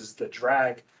lift versus the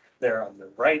drag there on the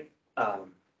right.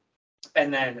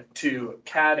 And then to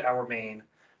CAD our main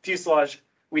fuselage,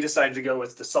 we decided to go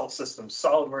with Dassault Systems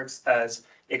SolidWorks, as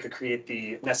it could create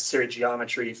the necessary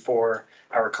geometry for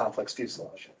our complex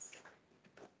fuselage.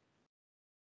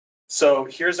 So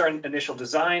here's our initial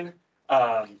design.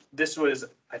 This was,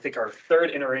 I think, our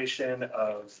third iteration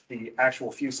of the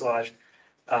actual fuselage.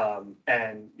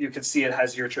 And you can see it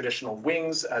has your traditional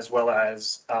wings as well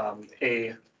as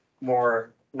a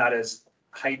more, not as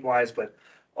height-wise, but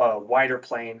wider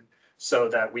plane, so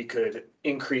that we could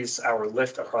increase our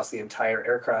lift across the entire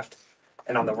aircraft.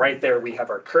 And on the right there, we have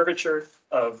our curvature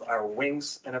of our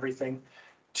wings and everything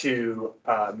to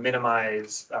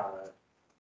minimize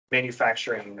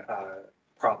manufacturing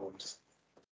problems.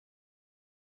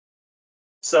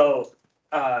 So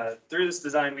through this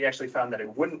design, we actually found that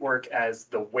it wouldn't work, as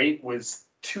the weight was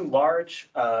too large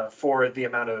for the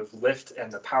amount of lift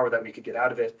and the power that we could get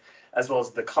out of it, as well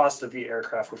as the cost of the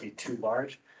aircraft would be too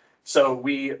large. So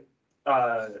we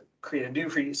created new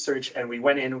research, and we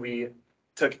went in, we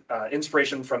took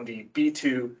inspiration from the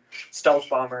B-2 stealth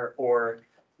bomber or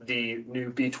the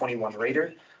new B-21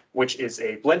 Raider, which is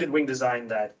a blended wing design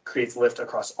that creates lift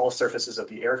across all surfaces of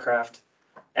the aircraft.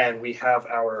 And we have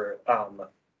our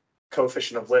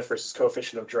coefficient of lift versus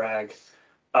coefficient of drag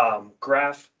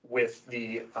graph with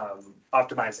the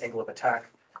optimized angle of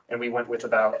attack. And we went with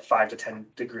about 5 to 10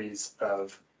 degrees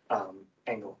of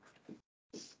angle.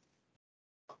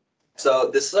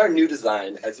 So this is our new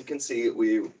design. As you can see,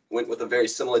 we went with a very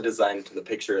similar design to the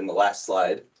picture in the last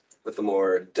slide with the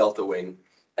more delta wing.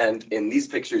 And in these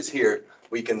pictures here,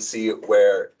 we can see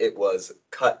where it was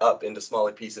cut up into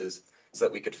smaller pieces so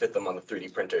that we could fit them on the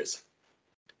 3D printers.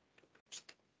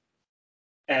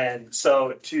 And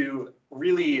so to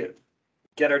really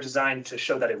get our design to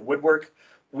show that it would work,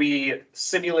 we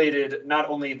simulated not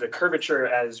only the curvature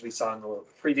as we saw in the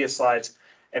previous slides,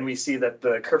 and we see that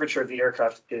the curvature of the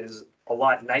aircraft is a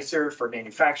lot nicer for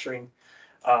manufacturing,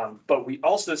 but we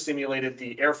also simulated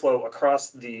the airflow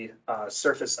across the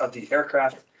surface of the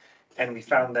aircraft, and we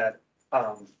found that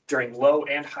during low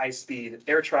and high speed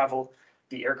air travel,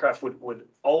 the aircraft would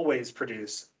always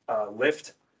produce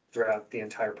lift throughout the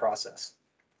entire process.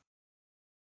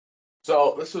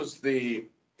 So this was the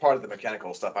part of the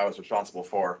mechanical stuff I was responsible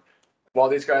for. While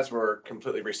these guys were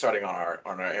completely restarting on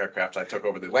our aircraft, I took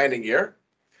over the landing gear,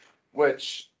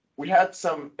 which we had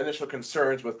some initial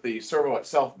concerns with the servo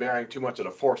itself bearing too much of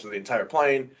the force of the entire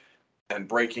plane and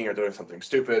breaking or doing something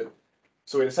stupid.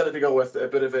 So we decided to go with a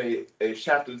bit of a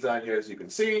shaft design here, as you can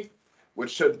see,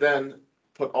 which should then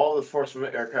put all the force from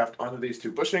the aircraft onto these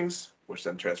two bushings, which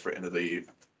then transfer into the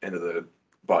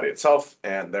body itself,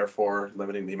 and therefore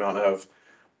limiting the amount of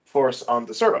force on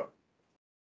the servo.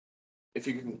 If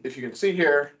you can see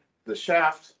here, the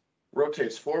shaft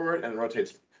rotates forward and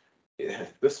rotates.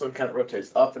 This one kind of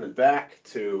rotates up and then back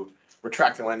to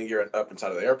retract the landing gear up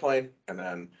inside of the airplane, and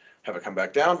then have it come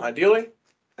back down. Ideally,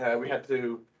 we had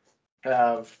to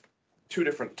have two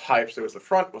different types. There was the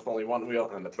front with only one wheel,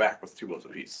 and then the back with two wheels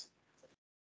apiece.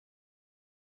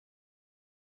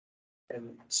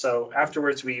 And so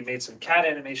afterwards, we made some CAD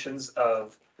animations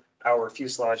of our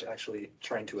fuselage actually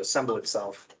trying to assemble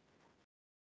itself.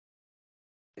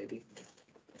 Maybe.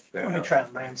 Yeah. Let me try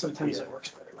and land. Sometimes it works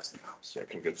better with the mouse. Yeah, I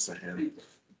can get this in hand.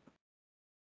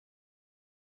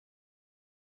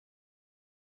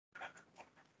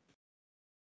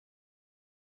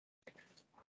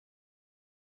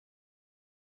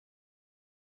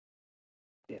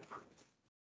 Yeah.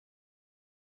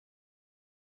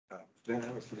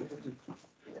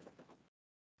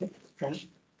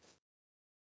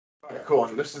 Okay, cool.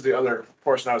 And this is the other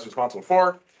portion I was responsible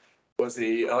for, was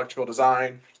the electrical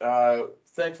design.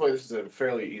 Thankfully, this is a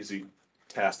fairly easy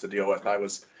task to deal with. I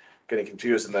was getting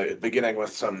confused in the beginning with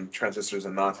some transistors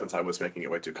and nonsense. I was making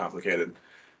it way too complicated.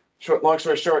 Long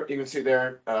story short, you can see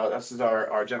there, this is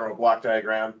our general block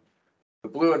diagram. The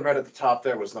blue and red at the top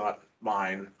there was not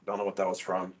mine. Don't know what that was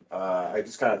from. I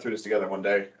just kind of threw this together one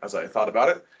day as I thought about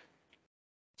it.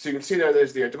 So you can see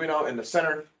there's the Arduino in the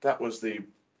center.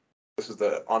 This is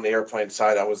on the airplane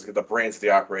side. That was the brains of the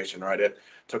operation, right? It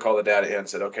took all the data in,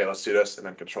 said, okay, let's do this, and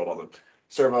then controlled all the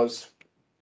servos.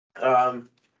 One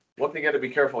thing you got to be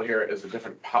careful here is the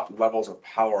different levels of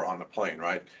power on the plane,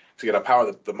 right? So you got to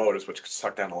power the motors, which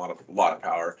suck down a lot of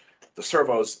power. The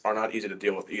servos are not easy to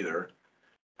deal with either.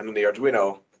 And then the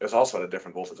Arduino is also at a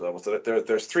different voltage level. So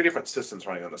there's three different systems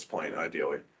running on this plane,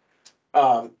 ideally.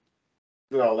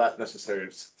 Well, not necessarily,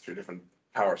 it's three different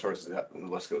power sources, and the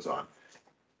list goes on.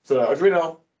 So the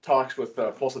Arduino talks with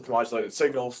pulse width modulated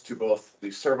signals to both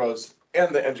the servos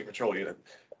and the engine control unit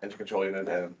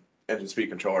and engine speed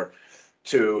controller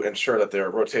to ensure that they're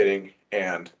rotating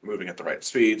and moving at the right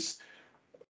speeds.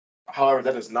 However,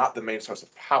 that is not the main source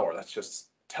of power. That's just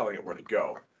telling it where to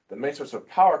go. The main source of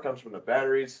power comes from the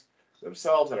batteries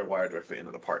themselves that are wired directly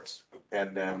into the parts.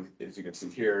 And then, as you can see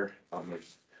here on the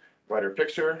wider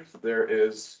picture, there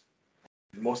is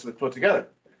most of it put together.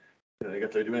 You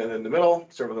got the Arduino in the middle,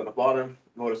 servos on the bottom,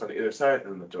 motors on either side,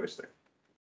 and the joystick.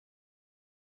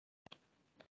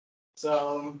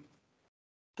 So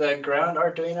the ground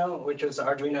Arduino, which is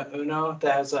Arduino Uno,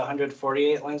 that has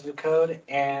 148 lines of code,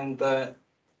 and the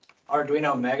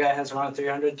Arduino Mega has around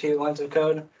 302 lines of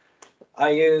code. I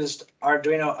used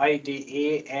Arduino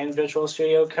IDE and Visual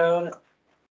Studio Code,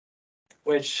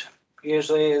 which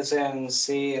usually is in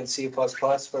C and C++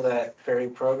 for that very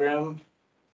program.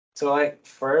 So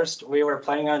first we were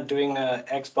planning on doing a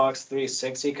Xbox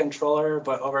 360 controller,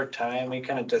 but over time we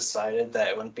kind of decided that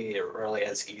it wouldn't be really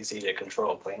as easy to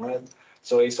control a plane with.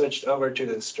 So we switched over to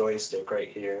this joystick right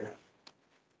here.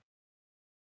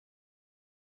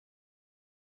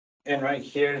 And right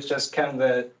here is just kind of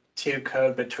the two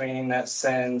code between that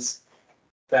sends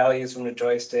values from the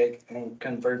joystick and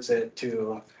converts it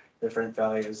to different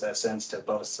values that sends to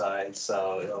both sides,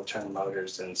 so it'll turn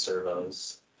motors and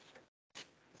servos.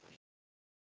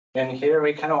 And here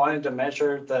we kind of wanted to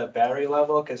measure the battery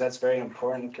level because that's very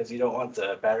important because you don't want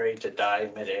the battery to die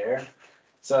midair.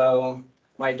 So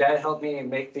my dad helped me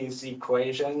make these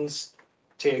equations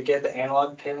to get the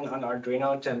analog pin on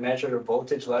Arduino to measure the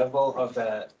voltage level of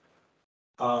the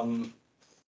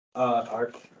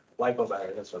our LiPo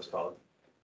battery, that's what it's called.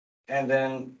 And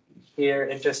then here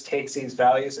it just takes these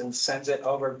values and sends it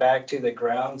over back to the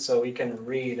ground so we can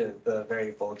read the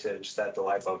very voltage that the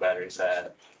LiPo batteries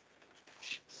had.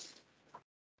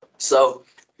 So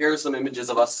here are some images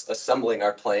of us assembling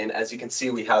our plane. As you can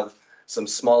see, we have some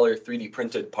smaller 3D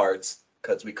printed parts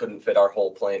because we couldn't fit our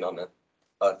whole plane on a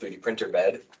 3D printer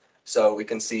bed. So we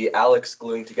can see Alex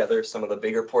gluing together some of the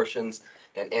bigger portions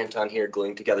and Anton here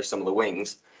gluing together some of the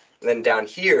wings. And then down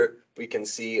here, we can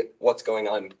see what's going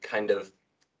on kind of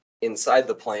inside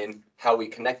the plane, how we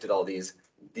connected all these.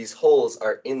 These holes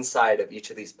are inside of each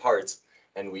of these parts,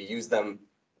 and we use them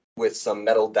with some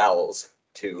metal dowels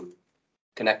to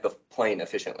connect the plane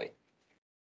efficiently.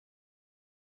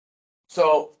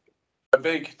 So a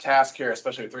big task here,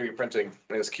 especially with 3D printing,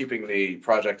 is keeping the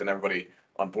project and everybody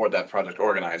on board that project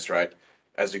organized, right?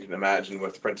 As you can imagine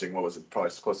with printing, what was it,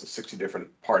 probably close to 60 different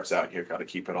parts out here, got to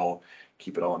keep it all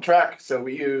on track. So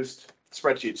we used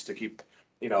spreadsheets to keep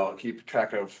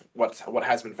track of what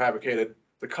has been fabricated,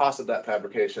 the cost of that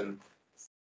fabrication,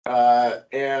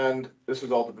 and this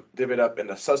was all divvied up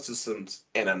into subsystems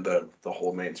and then the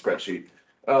whole main spreadsheet.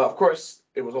 Of course,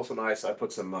 it was also nice. I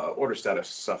put some order status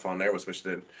stuff on there, which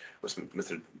Mr.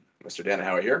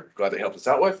 Danahower here. Glad they helped us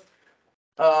out with.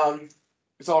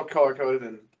 It's all color coded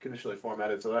and conditionally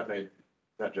formatted, so that made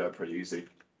that job pretty easy.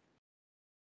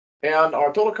 And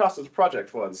our total cost of the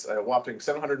project was a whopping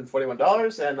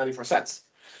 $741.94.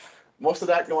 Most of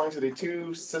that going to the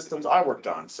two systems I worked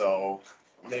on, so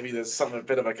maybe there's a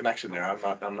bit of a connection there.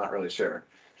 I'm not really sure.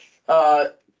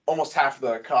 Almost half of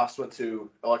the cost went to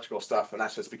electrical stuff, and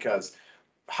that's just because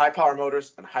high power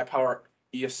motors and high power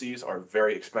ESCs are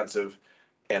very expensive,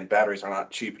 and batteries are not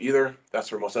cheap either.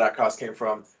 That's where most of that cost came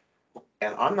from.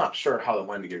 And I'm not sure how the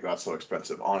landing gear got so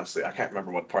expensive, honestly. I can't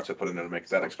remember what parts I put in there to make it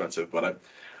that expensive, but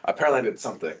apparently I did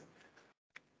something.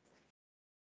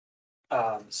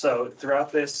 So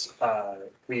throughout this,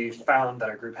 we found that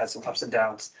our group had some ups and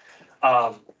downs.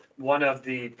 One of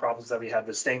the problems that we had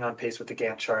was staying on pace with the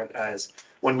Gantt chart, as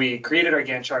when we created our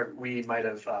Gantt chart, we might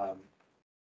have,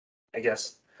 I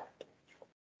guess,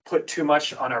 put too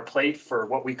much on our plate for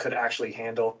what we could actually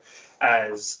handle.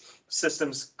 As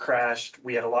systems crashed,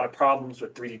 we had a lot of problems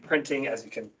with 3D printing, as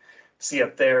you can see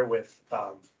up there, with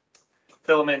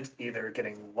filament either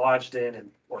getting lodged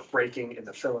in or breaking in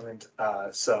the filament.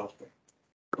 So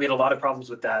we had a lot of problems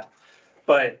with that.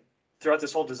 But throughout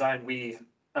this whole design,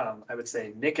 I would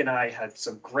say Nick and I had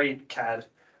some great CAD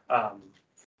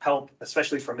help,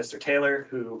 especially from Mr. Taylor,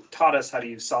 who taught us how to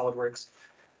use SolidWorks.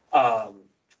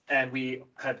 And we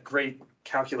had great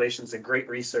calculations and great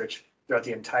research throughout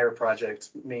the entire project,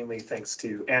 mainly thanks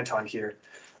to Anton here,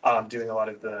 doing a lot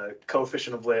of the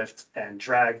coefficient of lift and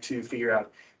drag to figure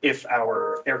out if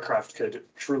our aircraft could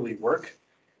truly work.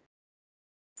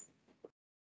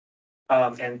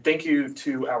 And thank you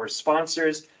to our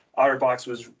sponsors. OtterBox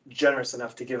was generous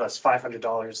enough to give us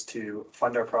 $500 to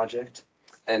fund our project.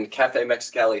 And Cafe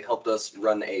Mexicali helped us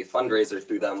run a fundraiser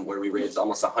through them where we raised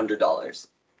almost $100.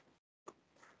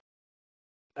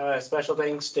 Special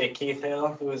thanks to Keith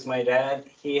Hill, who is my dad.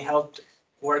 He helped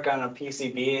work on a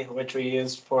PCB, which we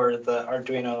used for the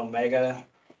Arduino Mega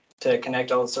to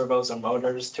connect all the servos and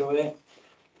motors to it.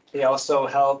 He also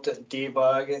helped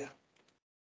debug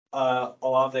a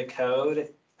lot of the code,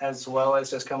 as well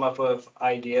as just come up with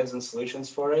ideas and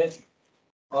solutions for it.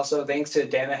 Also, thanks to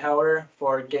Danahower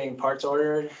for getting parts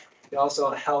ordered. He also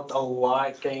helped a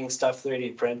lot getting stuff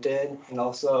 3D printed, and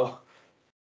also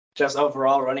just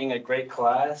overall running a great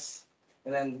class.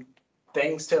 And then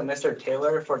thanks to Mr.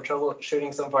 Taylor for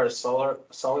troubleshooting some of our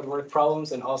SolidWorks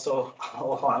problems and also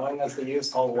allowing us to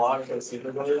use a lot of the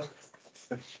super glue.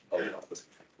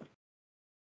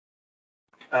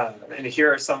 And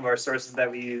here are some of our sources that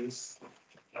we use.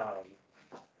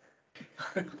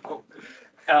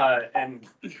 And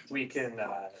we can,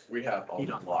 we had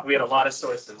a lot of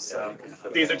sources. So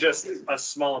these are just a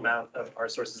small amount of our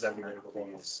sources that we were able to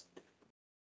use.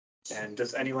 And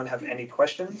does anyone have any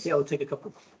questions? Yeah, we'll take a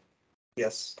couple.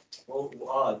 Yes.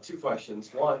 Well, two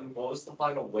questions. One, what was the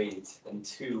final weight? And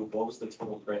two, what was the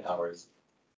total print hours?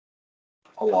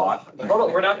 A lot.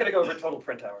 We're not going to go over total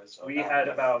print hours. We had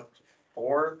about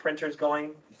 4 printers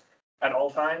going at all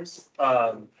times.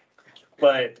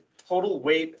 But total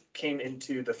weight came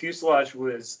into the fuselage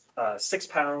was 6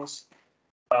 pounds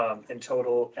in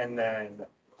total, and then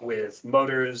with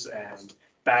motors and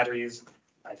batteries,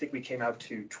 I think we came out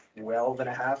to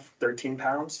 12.5, 13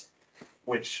 pounds,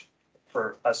 which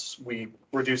for us, we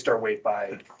reduced our weight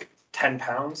by 10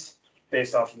 pounds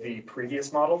based off of the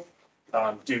previous model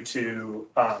due to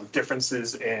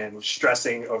differences in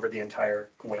stressing over the entire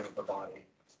weight of the body.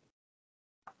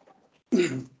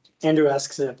 Andrew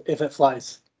asks if it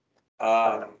flies.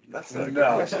 That's a good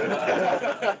No.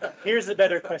 question. Here's a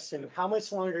better question. How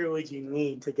much longer would you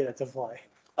need to get it to fly?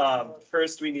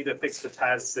 First, we need to fix the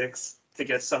TAS6 to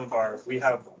get some of our, we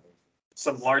have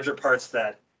some larger parts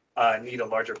that need a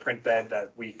larger print bed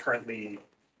that we currently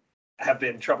have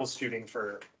been troubleshooting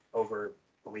for over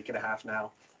a week and a half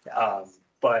now.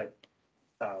 But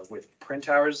with print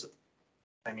hours,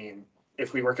 I mean,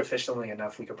 if we work efficiently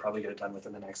enough, we could probably get it done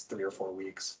within the next 3 or 4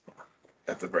 weeks.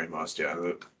 At the very most, yeah.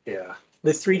 Yeah.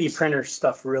 The 3D printer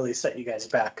stuff really set you guys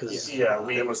back because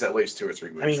It was at least 2 or 3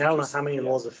 weeks. I mean, I don't know how many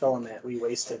rolls of filament we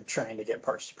wasted trying to get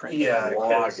parts to print. Yeah,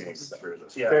 Logging through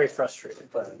this. Yeah. Very frustrating.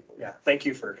 But yeah, thank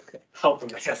you for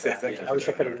helping us. Yes, thank you. I wish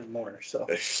I could have done more, so. All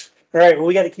right, well,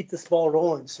 we got to keep this ball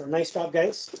rolling. So nice job,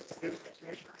 guys.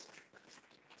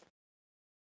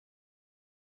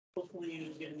 Hopefully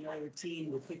you get another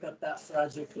team to pick up that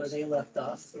project where they left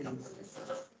off and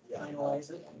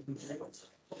finalize it.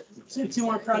 So 2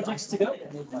 more projects to go.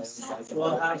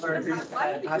 We'll have our,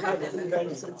 I've had the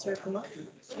guidance sensor come up.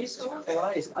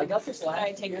 I got this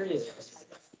last year.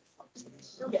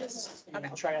 Yes. I'm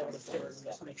gonna try out the floor and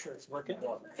just make sure it's working.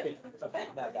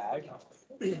 That bag.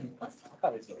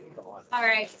 All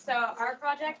right, so our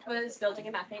project was building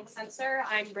a methane sensor.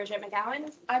 I'm Bridget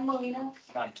McGowan. I'm Melina.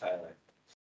 I'm Tyler.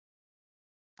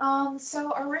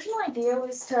 So our original idea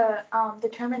was to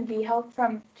determine bee health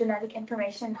from genetic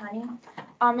information in honey.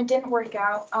 It didn't work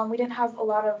out. We didn't have a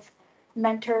lot of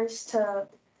mentors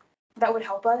that would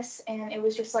help us, and it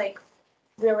was just like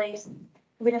really,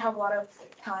 we didn't have a lot of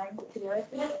time to do it.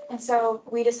 And so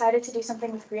we decided to do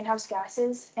something with greenhouse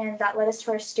gases, and that led us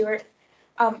to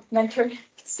our mentor,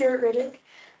 Stuart Riddick.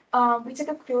 We took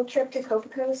a field trip to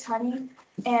Copaco's honey,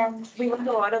 and we learned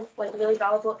a lot of like really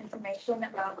valuable information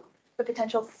about the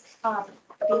potential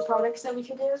bee products that we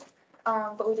could do,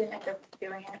 but we didn't end up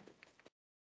doing it.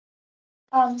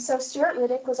 So Stuart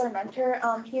Riddick was our mentor.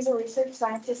 He's a research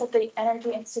scientist at the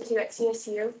Energy Institute at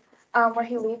CSU, where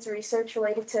he leads research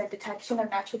related to detection of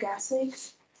natural gas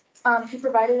leaks. He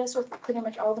provided us with pretty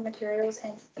much all the materials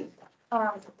and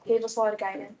gave us a lot of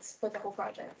guidance with the whole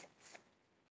project.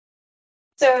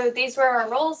 So these were our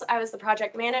roles. I was the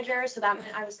project manager, so that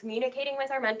meant I was communicating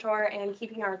with our mentor and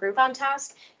keeping our group on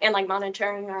task and like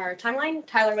monitoring our timeline.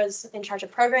 Tyler was in charge of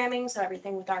programming, so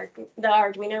everything with the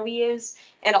Arduino we use,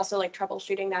 and also like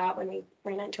troubleshooting that when we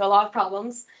ran into a lot of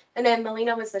problems. And then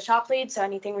Melina was the shop lead, so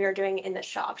anything we were doing in the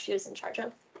shop, she was in charge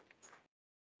of.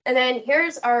 And then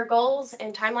here's our goals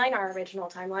and timeline, our original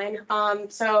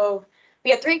timeline. So we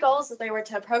had 3 goals. They were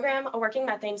to program a working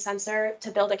methane sensor,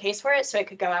 to build a case for it so it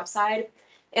could go outside,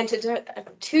 and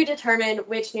to determine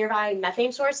which nearby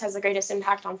methane source has the greatest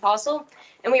impact on fossil.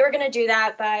 And we were going to do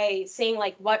that by seeing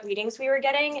like what readings we were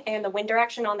getting and the wind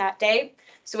direction on that day.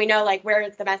 So we know like where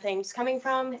the methane's coming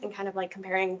from and kind of like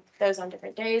comparing those on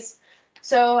different days.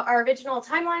 So our original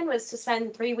timeline was to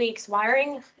spend 3 weeks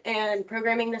wiring and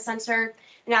programming the sensor.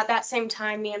 And at that same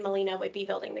time, me and Melina would be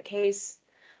building the case.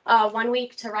 1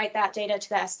 week to write that data to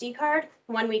the SD card,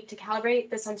 1 week to calibrate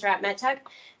the sensor at MedTech.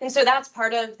 And so that's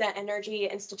part of the Energy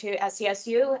Institute at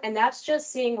CSU. And that's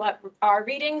just seeing what our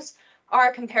readings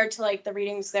are compared to like the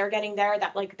readings they're getting there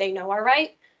that like they know are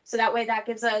right. So that way that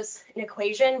gives us an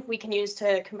equation we can use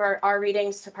to convert our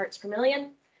readings to parts per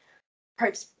million.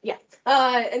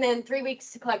 And then 3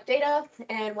 weeks to collect data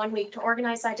and 1 week to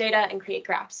organize that data and create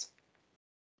graphs.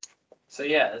 So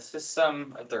yeah, this is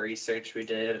some of the research we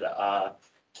did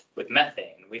with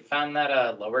methane. We found that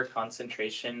a lower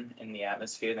concentration in the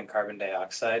atmosphere than carbon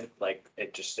dioxide, like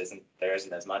it just isn't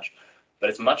as much, but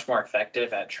it's much more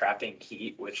effective at trapping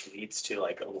heat, which leads to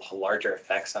like larger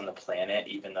effects on the planet,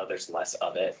 even though there's less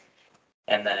of it.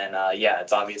 And then,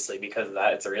 it's obviously because of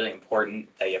that, it's really important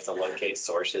that you have to locate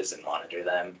sources and monitor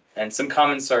them. And some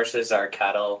common sources are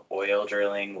cattle, oil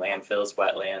drilling, landfills,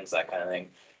 wetlands, that kind of thing.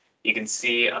 You can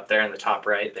see up there in the top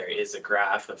right, there is a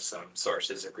graph of some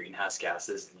sources of greenhouse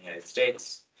gases in the United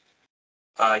States.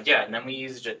 And then we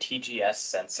used a TGS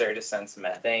sensor to sense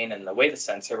methane. And the way the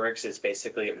sensor works is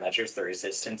basically it measures the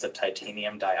resistance of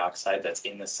titanium dioxide that's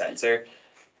in the sensor,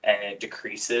 and it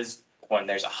decreases when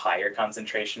there's a higher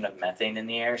concentration of methane in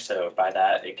the air. So by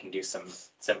that, it can do some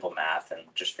simple math and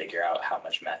just figure out how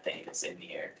much methane is in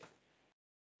the air.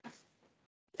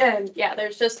 And yeah,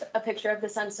 there's just a picture of the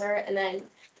sensor and then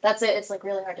that's it. It's like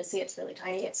really hard to see. It's really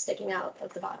tiny. It's sticking out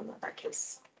of the bottom of our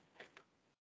case.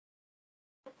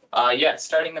 Yeah,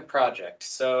 starting the project.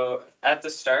 So at the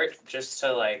start, just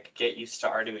to like get used to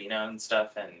Arduino and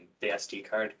stuff and the SD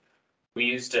card, we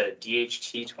used a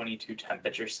DHT22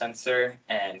 temperature sensor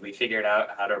and we figured out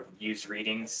how to use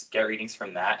readings, get readings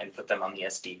from that and put them on the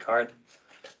SD card.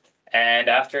 And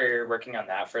after working on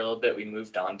that for a little bit, we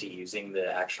moved on to using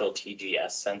the actual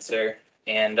TGS sensor.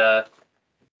 And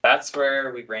that's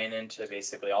where we ran into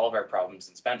basically all of our problems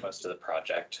and spent most of the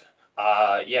project.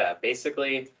 Yeah,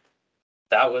 basically,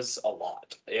 that was a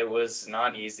lot. It was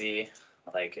not easy.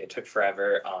 Like, it took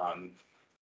forever.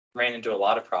 Ran into a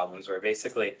lot of problems where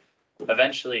basically,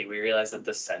 eventually, we realized that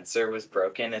the sensor was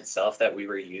broken itself that we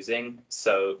were using.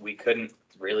 So we couldn't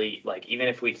really, like, even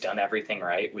if we'd done everything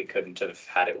right, we couldn't have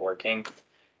had it working.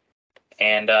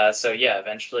 And so, yeah,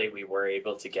 eventually we were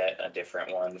able to get a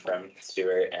different one from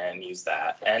Stuart and use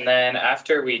that. And then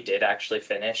after we did actually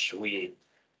finish,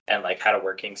 and like had a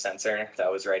working sensor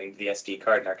that was writing to the SD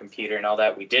card in our computer and all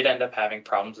that, we did end up having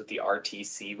problems with the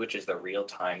RTC, which is the real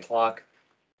time clock.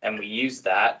 And we used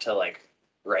that to like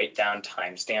write down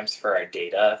timestamps for our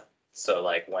data. So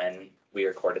like when we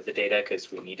recorded the data,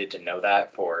 because we needed to know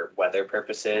that for weather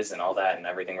purposes and all that and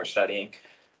everything we're studying.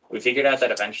 We figured out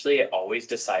that eventually it always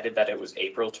decided that it was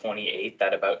April 28th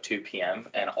at about 2 p.m.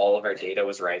 and all of our data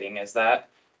was writing as that.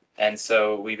 And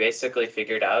so we basically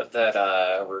figured out that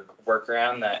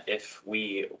workaround that if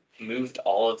we moved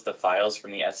all of the files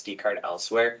from the SD card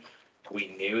elsewhere,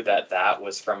 we knew that that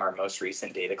was from our most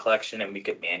recent data collection and we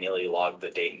could manually log the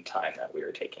date and time that we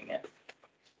were taking it.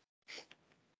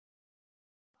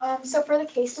 So for the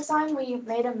case design, we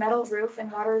made a metal roof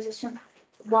and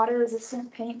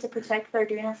water-resistant paint to protect the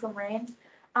Arduino from rain.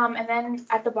 And then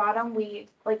at the bottom, we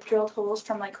like drilled holes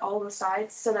from like all the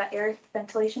sides so that air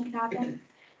ventilation can happen.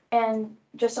 And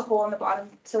just a hole in the bottom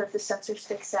so that the sensor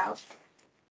sticks out.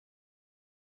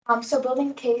 So building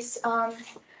the case, a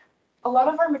lot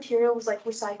of our material was like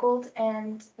recycled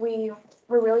and we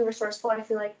were really resourceful. I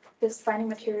feel like just finding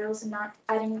materials and not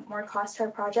adding more cost to our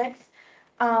project.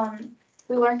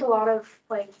 We learned a lot of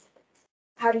like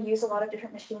how to use a lot of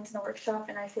different machines in the workshop,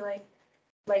 and I feel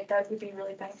like that would be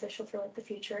really beneficial for like the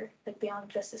future, like beyond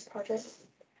just this project.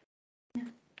 Yeah.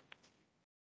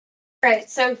 Right,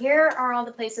 so here are all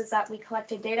the places that we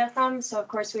collected data from. So of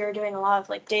course we were doing a lot of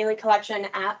like daily collection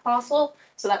at Fossil.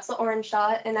 So that's the orange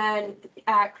dot. And then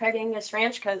at Craig Angus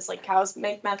Ranch, because like cows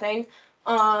make methane.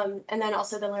 And then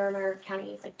also the Larimer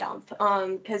County like dump.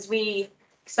 Because we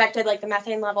expected like the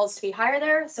methane levels to be higher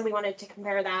there. So we wanted to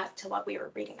compare that to what we were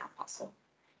reading at Fossil.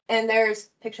 And there's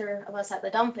a picture of us at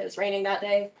the dump. It was raining that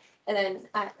day. And then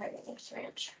at Craig Angus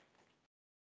Ranch.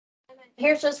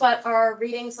 Here's just what our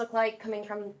readings look like coming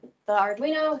from the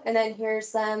Arduino, and then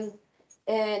here's them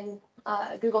in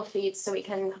Google Sheets, so we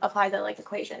can apply the like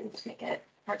equation to make it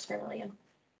parts per million.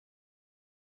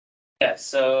 Yeah,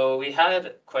 so we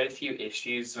had quite a few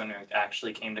issues when it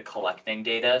actually came to collecting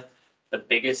data. The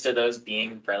biggest of those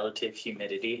being relative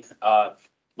humidity.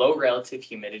 Low relative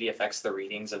humidity affects the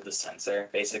readings of the sensor.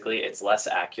 Basically, it's less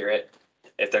accurate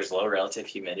if there's low relative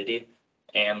humidity.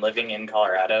 And living in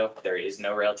Colorado, there is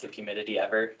no relative humidity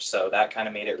ever. So that kind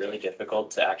of made it really difficult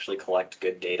to actually collect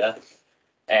good data.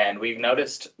 And we've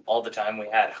noticed all the time we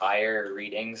had higher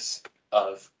readings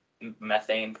of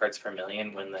methane parts per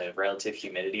million when the relative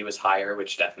humidity was higher,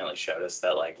 which definitely showed us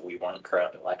that like we weren't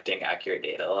collecting accurate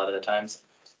data a lot of the times.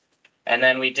 And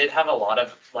then we did have a lot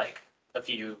of like a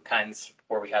few kinds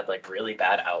where we had like really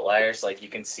bad outliers. Like you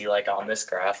can see like on this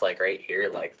graph, like right here,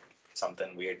 like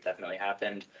something weird definitely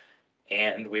happened.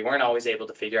 And we weren't always able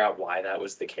to figure out why that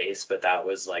was the case, but that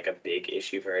was like a big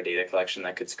issue for our data collection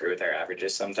that could screw with our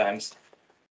averages sometimes.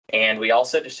 And we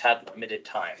also just had limited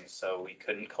time, so we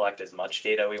couldn't collect as much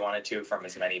data we wanted to from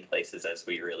as many places as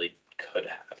we really could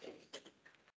have.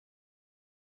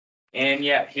 And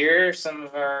yeah, here are some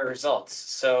of our results.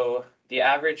 So the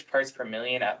average parts per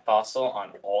million at Fossil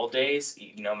on all days,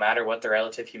 no matter what the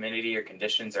relative humidity or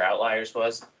conditions or outliers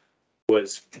was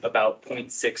about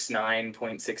 0.69,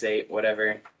 0.68,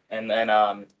 whatever. And then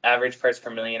average parts per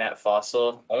million at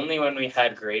Fossil, only when we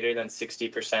had greater than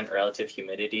 60% relative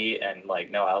humidity and like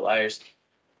no outliers,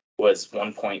 was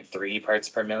 1.3 parts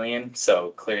per million.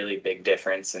 So clearly big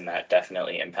difference, and that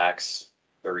definitely impacts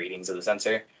the readings of the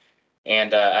sensor.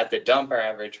 And at the dump, our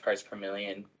average parts per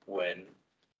million, when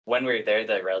we were there,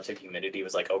 the relative humidity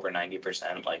was like over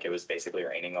 90%, like it was basically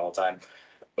raining all the time,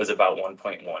 was about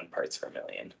 1.1 parts per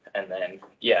million. And then,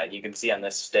 yeah, you can see on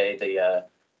this day, the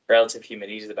relative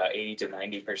humidity is about 80 to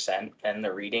 90%, and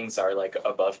the readings are like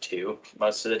above 2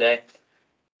 most of the day.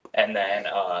 And then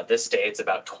this day it's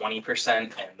about 20%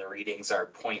 and the readings are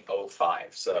 0.05.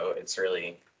 So it's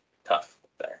really tough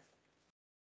there.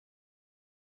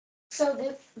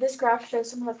 So this graph shows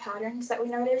some of the patterns that we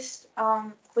noticed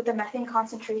with the methane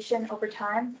concentration over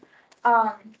time.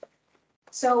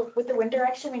 So with the wind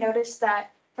direction, we noticed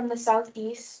that from the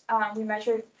southeast, we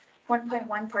measured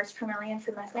 1.1 parts per million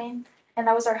for methane, and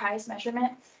that was our highest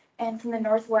measurement. And from the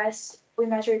northwest, we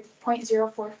measured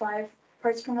 0.045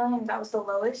 parts per million, and that was the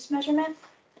lowest measurement.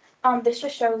 This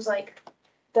just shows like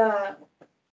the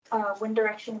wind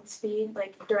direction and speed,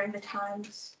 like during the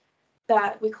times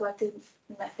that we collected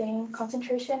methane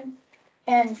concentration.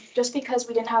 And just because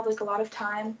we didn't have like a lot of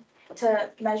time to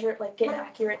measure, like get an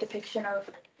accurate depiction of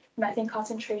methane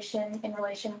concentration in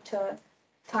relation to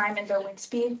time and the wind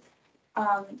speed,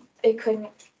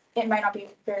 it might not be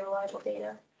very reliable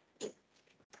data.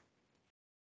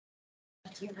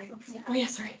 Oh yeah,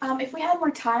 sorry. If we had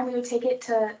more time, we would take it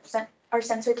to our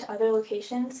sensor to other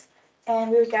locations,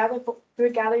 and we would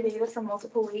gather data from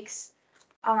multiple weeks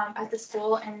at the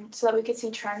school, and so that we could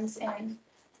see trends in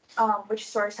which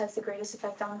source has the greatest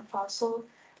effect on fossil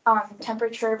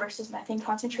temperature versus methane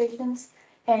concentrations,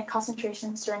 and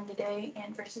concentrations during the day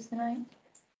and versus the night.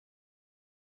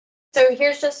 So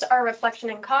here's just our reflection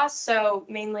and cost. So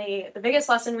mainly the biggest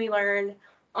lesson we learned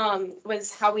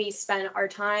was how we spent our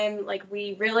time. Like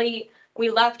we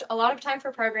left a lot of time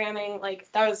for programming.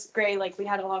 Like that was great. Like we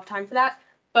had a lot of time for that,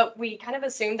 but we kind of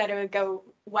assumed that it would go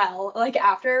well. Like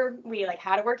after we like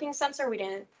had a working sensor, we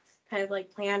didn't kind of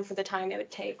like plan for the time it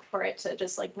would take for it to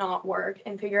just like not work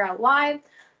and figure out why.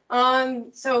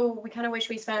 So we kind of wish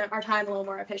we spent our time a little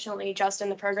more efficiently just in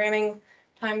the programming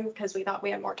time because we thought we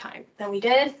had more time than we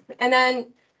did. And then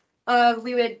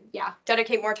we would,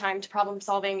 dedicate more time to problem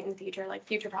solving in the future, like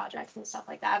future projects and stuff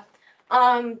like that.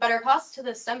 But our cost to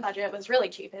the STEM budget was really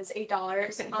cheap, it's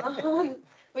 $8.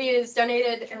 We used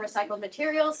donated and recycled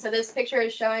materials. So this picture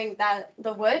is showing that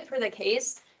the wood for the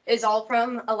case is all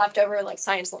from a leftover like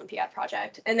Science Olympiad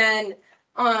project. And then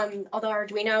although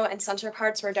Arduino and sensor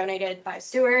parts were donated by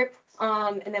Stuart,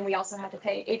 and then we also had to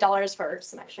pay $8 for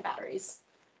some extra batteries.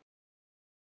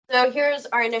 So here's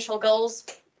our initial goals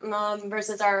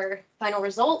versus our final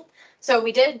result. So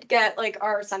we did get like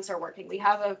our sensor working. We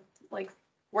have a like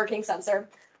working sensor.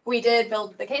 We did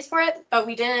build the case for it, but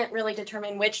we didn't really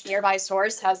determine which nearby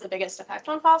source has the biggest effect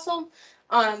on fossil.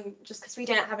 Just because we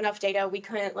didn't have enough data, we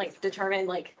couldn't like determine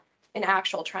like an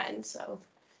actual trend. So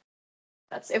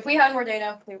that's, if we had more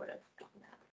data, we would have gotten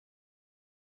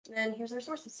that. And then here's our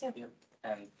sources too. Yeah.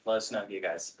 And let us know if you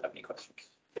guys have any questions.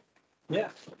 Yeah.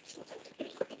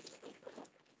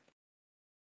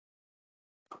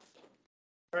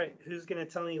 All right, who's gonna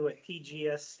tell me what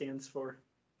TGS stands for?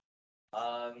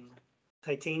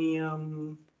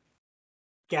 Titanium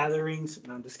gatherings.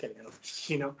 No, I'm just kidding. I don't,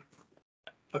 you know.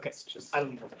 Okay, I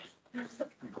don't know.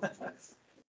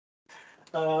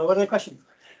 What other question?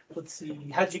 Let's see.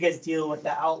 How did you guys deal with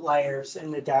the outliers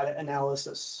in the data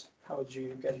analysis? How would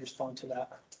you guys respond to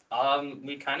that?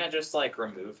 We kind of just like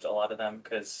removed a lot of them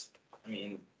because I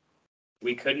mean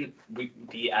we couldn't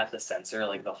be at the sensor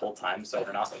like the whole time, so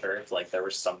we're not sure if like there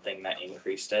was something that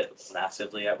increased it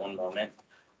massively at one moment.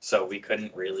 So we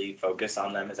couldn't really focus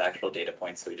on them as actual data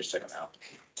points, so we just took them out.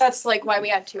 That's like why we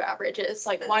had two averages,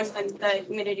 like one when the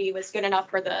humidity was good enough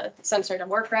for the sensor to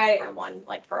work right, and one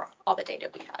like for all the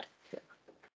data we had.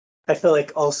 I feel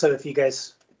like also if you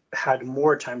guys had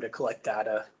more time to collect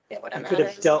data, you could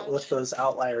have dealt with those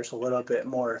outliers a little bit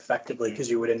more effectively because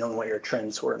you would have known what your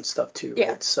trends were and stuff too.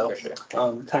 Yeah, right? So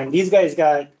these guys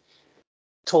got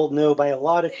told no by a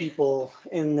lot of people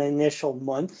in the initial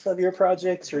month of your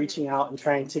projects, reaching out and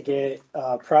trying to get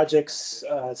projects,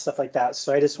 stuff like that.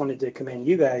 So I just wanted to commend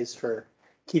you guys for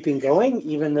keeping going,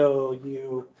 even though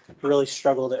you really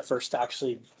struggled at first to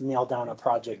actually nail down a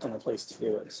project and a place to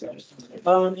do it. So,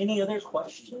 any other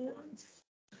questions?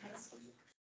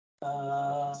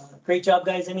 Great job,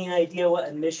 guys. Any idea what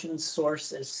emission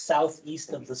source is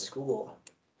southeast of the school?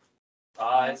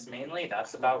 It's mainly,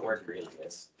 that's about where Greeley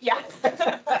is. Yeah.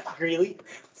 Greeley?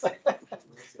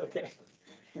 Okay.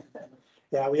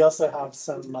 Yeah, we also have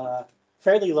some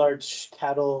fairly large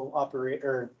cattle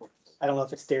operator, I don't know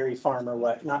if it's dairy farm or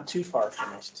what, not too far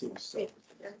from us too, so.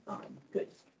 Good.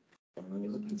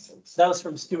 That was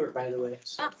from Stuart, by the way.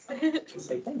 So.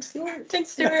 Say thanks, Stuart. Thanks,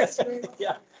 Stuart.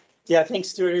 Yeah. Yeah, thanks,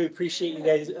 Stuart. We appreciate you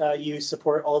guys, you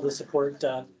support, all the support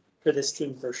for this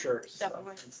team for sure. So,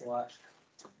 thanks a lot.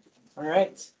 All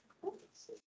right.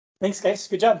 Thanks, guys.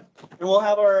 Good job. And we'll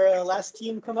have our last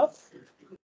team come up.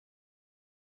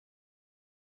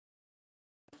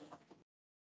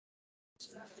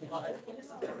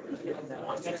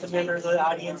 Get some members of the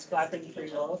audience clapping for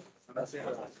you all.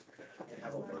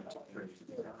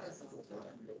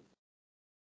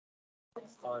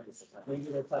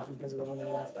 Maybe they're clapping because we're on the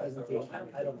last presentation.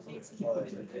 I don't think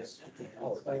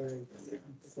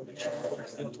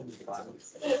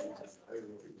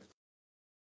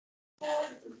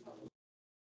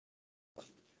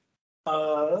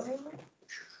Oh,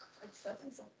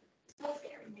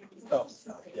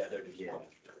 yeah, they're yeah.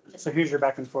 So here's your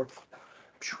back and forth.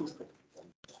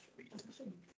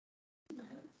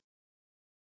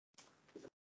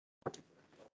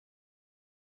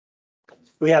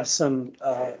 We have some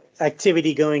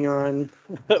activity going on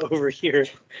over here,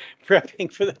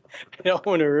 prepping for the. I don't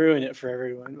want to ruin it for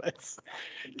everyone, but it's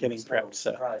getting prepped.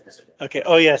 So, okay.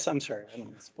 Oh yes, I'm sorry. I don't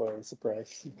want to spoil the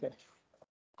surprise. Okay.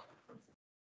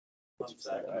 I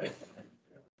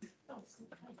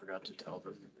forgot to tell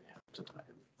them they have to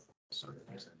start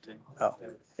presenting. Oh,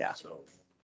 yeah. So.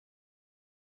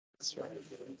 That's right.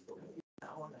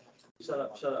 Shut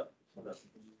up, shut up, shut up.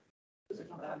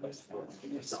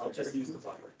 I'll just use the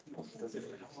buffer.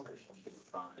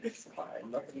 It's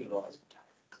fine, nothing at all.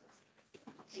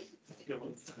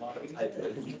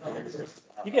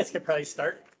 You guys could probably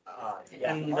start.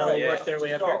 And they'll work their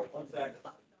way up here.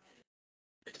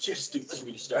 It's just stupid for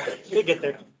me to start. You'll get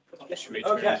there.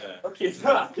 Okay, okay,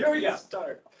 here we go.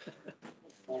 Start.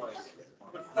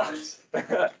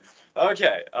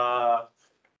 Okay,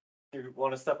 you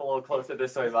want to step a little closer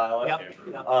this way, Violet? Yep.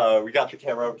 We got the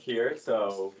camera over here,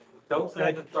 so don't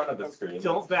stand in front of the screen.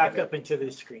 Don't back up into the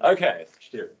screen. Okay,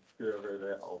 here, you're over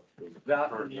there. I'll move that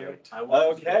for you.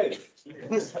 Okay.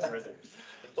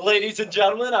 Ladies and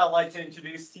gentlemen, I'd like to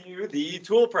introduce to you the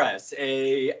tool press,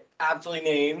 a aptly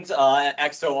named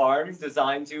Exoarm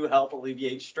designed to help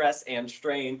alleviate stress and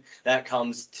strain that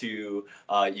comes to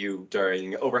you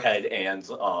during overhead and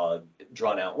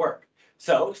drawn out work.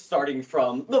 So starting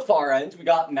from the far end, we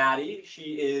got Maddie.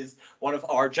 She is one of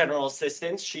our general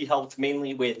assistants. She helped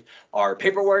mainly with our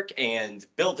paperwork and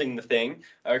building the thing,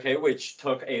 okay, which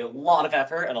took a lot of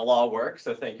effort and a lot of work.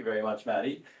 So thank you very much,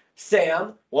 Maddie.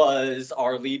 Sam was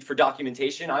our lead for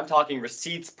documentation. I'm talking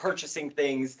receipts, purchasing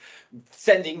things,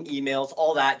 sending emails,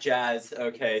 all that jazz,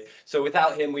 okay? So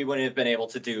without him, we wouldn't have been able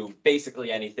to do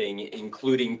basically anything,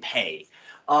 including pay.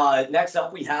 Next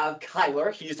up, we have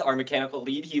Kyler. He's our mechanical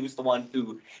lead. He was the one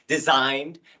who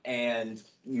designed and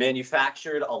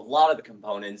manufactured a lot of the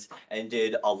components and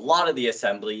did a lot of the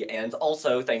assembly. And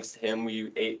also, thanks to him,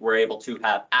 we were able to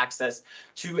have access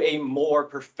to a more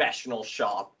professional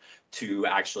shop to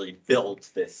actually build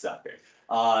this sucker.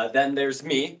 Then there's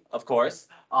me, of course.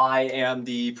 I am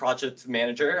the project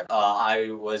manager.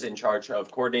 I was in charge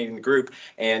of coordinating the group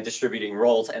and distributing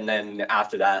roles, and then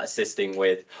after that, assisting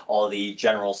with all the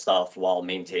general stuff while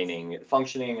maintaining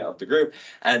functioning of the group.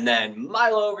 And then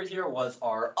Milo over here was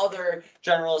our other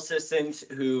general assistant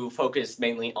who focused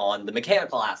mainly on the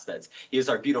mechanical aspects. He is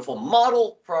our beautiful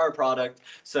model for our product,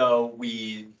 so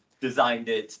we designed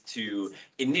it to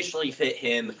initially fit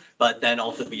him, but then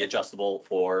also be adjustable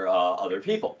for other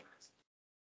people.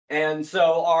 And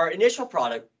so our initial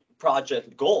project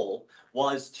goal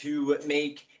was to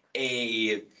make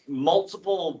a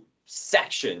multiple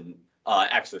section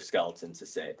exoskeleton, to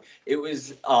say. It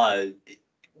was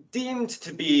deemed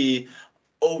to be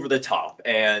over the top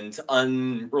and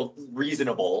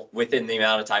unreasonable within the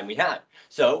amount of time we had.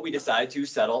 So we decided to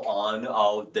settle on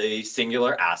the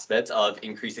singular aspect of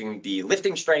increasing the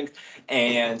lifting strength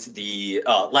and the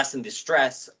lessen the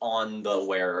stress on the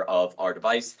wearer of our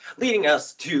device, leading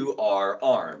us to our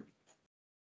arm.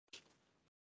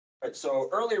 Right, so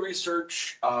early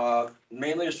research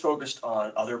mainly is focused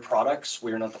on other products.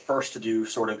 We are not the first to do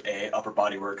sort of a upper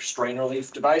body work strain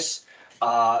relief device.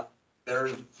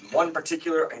 There's one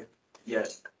particular,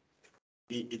 it's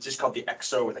just called the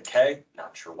Exo with a K,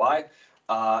 not sure why.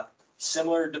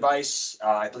 Similar device,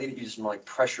 I believe it uses more like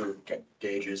pressure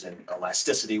gauges and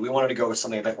elasticity. We wanted to go with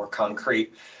something a bit more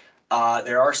concrete.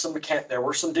 There were some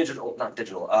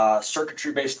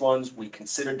circuitry-based ones. We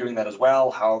considered doing that as well.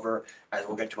 However, as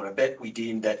we'll get to in a bit, we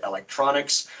deemed that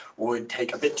electronics would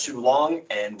take a bit too long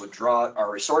and would draw our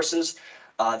resources.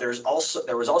 There was also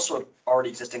an already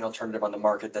existing alternative on the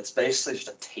market that's basically just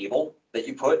a table that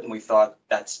you put, and we thought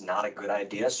that's not a good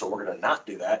idea, so we're going to not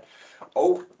do that.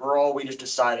 Overall, we just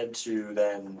decided to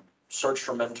then search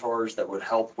for mentors that would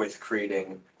help with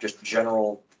creating just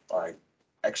general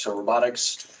exo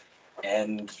robotics.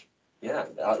 And yeah,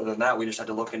 other than that, we just had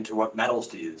to look into what metals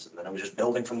to use, and then I was just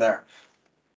building from there.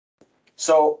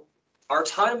 So our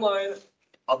timeline,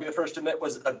 I'll be the first to admit,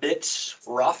 was a bit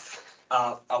rough.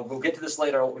 We'll get to this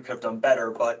later, what we could have done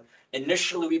better, but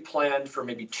Initially, we planned for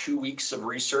maybe 2 weeks of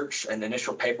research and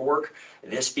initial paperwork.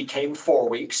 This became 4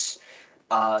 weeks.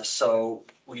 So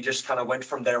we just kind of went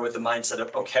from there with the mindset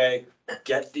of, okay,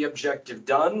 get the objective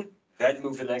done, then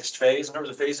move to the next phase. In terms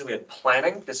of phases, we had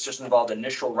planning. This just involved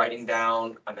initial writing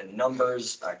down,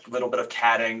 numbers, a little bit of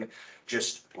CADing,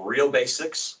 just real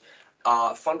basics.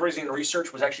 Fundraising and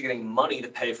research was actually getting money to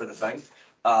pay for the thing.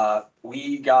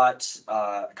 We got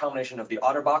a combination of the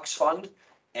OtterBox fund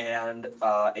and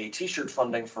a t-shirt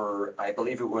funding for, I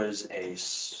believe it was a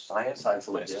Science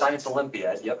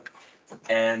Olympiad, yep.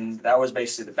 And that was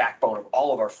basically the backbone of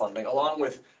all of our funding, along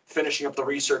with finishing up the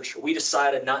research. We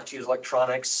decided not to use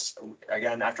electronics,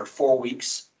 again, after 4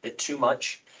 weeks, bit too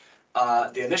much.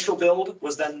 The initial build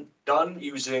was then done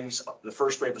using the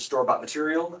first wave of store-bought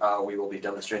material. We will be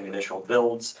demonstrating the initial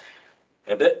builds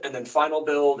in a bit, and then final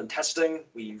build and testing.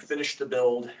 We finished the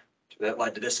build that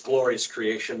led to this glorious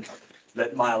creation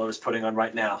that Milo is putting on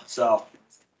right now. So.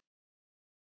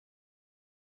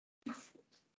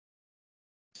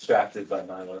 Distracted by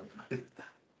Milo.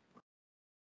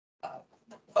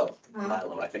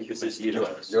 Milo, I think this is you.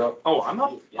 Oh, I'm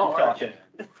up? Oh, Okay.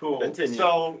 Cool. Continue.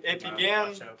 So it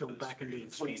began.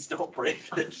 Please don't break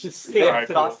this. All right,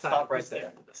 cool. Stop right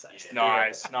there.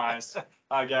 Nice, nice.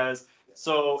 Hi, guys.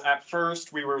 So at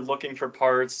first, we were looking for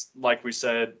parts. Like we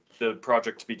said, the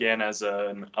project began as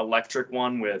an electric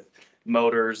one with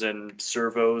motors and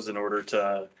servos in order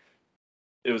to,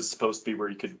 it was supposed to be where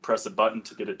you could press a button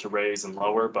to get it to raise and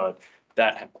lower, but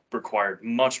that required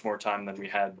much more time than we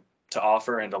had to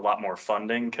offer and a lot more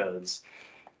funding, because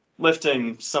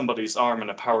lifting somebody's arm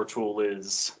in a power tool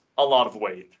is a lot of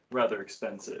weight, rather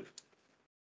expensive.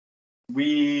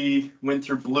 We went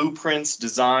through blueprints,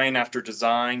 design after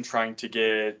design, trying to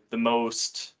get the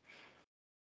most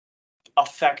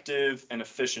effective and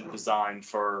efficient design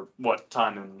for what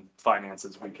time and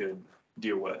finances we could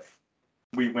deal with.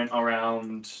 We went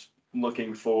around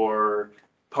looking for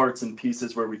parts and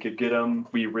pieces where we could get them.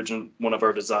 One of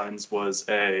our designs was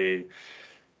a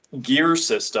gear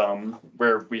system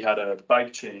where we had a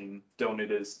bike chain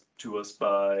donated to us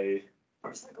by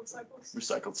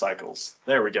Recycled Cycles.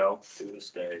 There we go. To this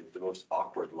day, the most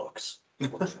awkward looks.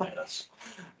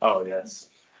 Oh, yes.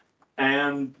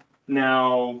 And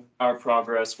now our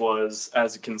progress was,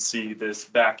 as you can see, this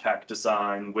backpack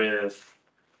design with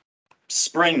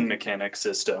spring mechanic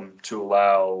system to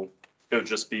allow, it would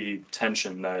just be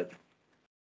tension that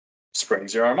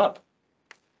springs your arm up.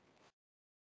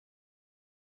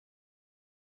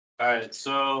 All right,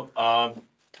 so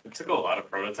it took a lot of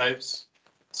prototypes.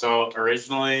 So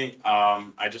originally,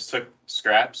 I just took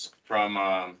scraps from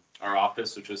our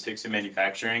office, which was Hixie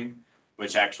Manufacturing,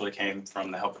 which actually came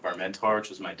from the help of our mentor, which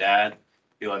was my dad.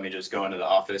 He let me just go into the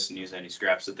office and use any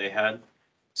scraps that they had.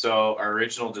 So our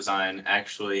original design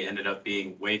actually ended up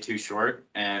being way too short,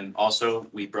 and also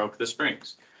we broke the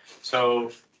springs.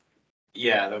 So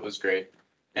yeah, that was great.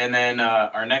 And then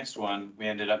our next one we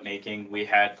ended up making, we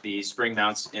had the spring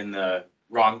mounts in the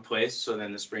wrong place, so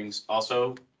then the springs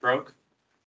also broke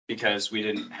because we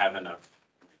didn't have enough.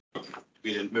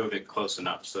 We didn't move it close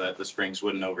enough so that the springs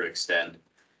wouldn't overextend.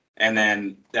 And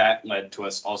then that led to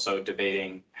us also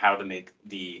debating how to make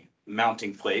the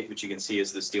mounting plate, which you can see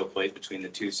is the steel plate between the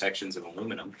two sections of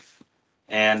aluminum.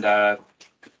 And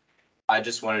I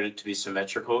just wanted it to be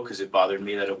symmetrical because it bothered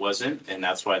me that it wasn't, and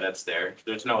that's why that's there.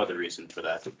 There's no other reason for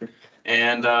that.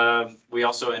 And we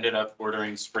also ended up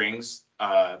ordering springs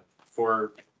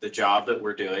for the job that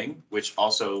we're doing, which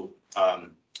also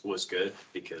was good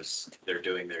because they're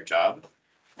doing their job.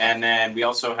 And then we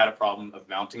also had a problem of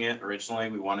mounting it. Originally,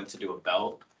 we wanted to do a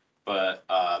belt, but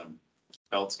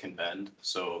belts can bend,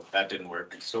 so that didn't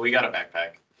work. So we got a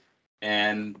backpack,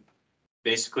 and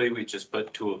basically we just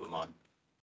put two of them on.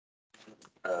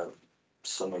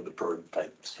 Some of the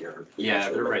prototypes here. Yeah,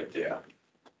 they're right there.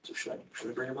 So should I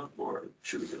bring them up, or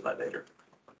should we do that later?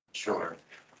 Sure.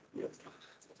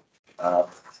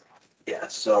 Yeah,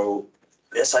 so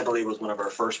this, I believe, was one of our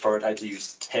first prototypes to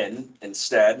use tin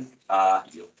instead.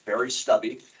 Very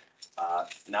stubby,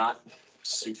 not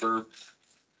super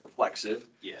reflexive.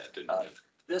 Yeah, it didn't.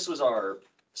 This was our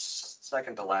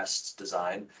second to last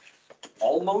design.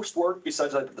 Almost worked,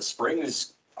 besides that the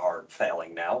springs are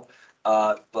failing now.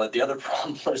 But the other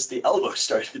problem was the elbow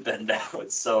started to bend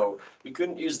out, so we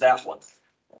couldn't use that one.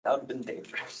 That would have been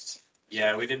dangerous.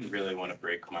 Yeah, we didn't really want to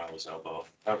break Milo's elbow.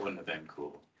 That wouldn't have been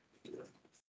cool.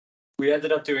 We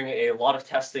ended up doing a lot of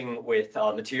testing with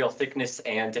material thickness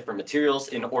and different materials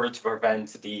in order to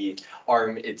prevent the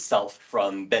arm itself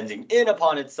from bending in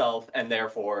upon itself and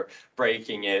therefore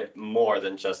breaking it more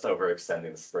than just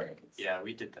overextending the springs. Yeah,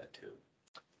 we did that too.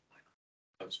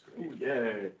 That was great.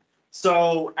 Yay.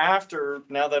 So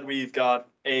now that we've got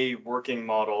a working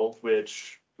model,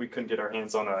 which we couldn't get our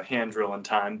hands on a hand drill in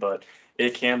time, but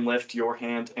it can lift your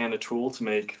hand and a tool to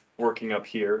make working up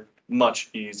here much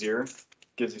easier.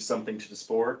 Gives you something to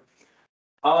sport.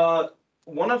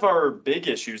 One of our big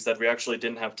issues that we actually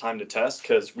didn't have time to test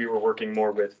because we were working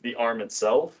more with the arm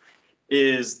itself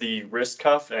is the wrist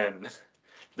cuff and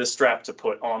the strap to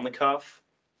put on the cuff.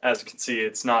 As you can see,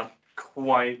 it's not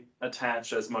quite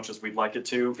attached as much as we'd like it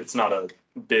to. It's not a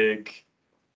big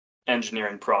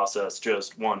engineering process,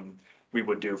 just one we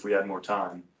would do if we had more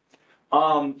time.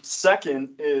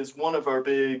 Second is one of our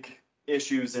big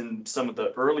issues in some of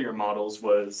the earlier models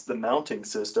was the mounting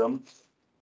system.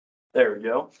 There we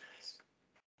go.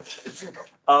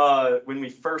 When we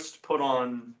first put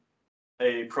on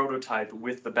a prototype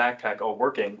with the backpack all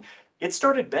working, it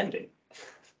started bending.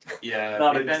 Yeah,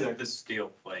 Not we bent exactly. the steel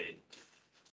plate,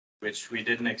 which we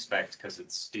didn't expect because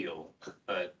it's steel,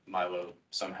 but Milo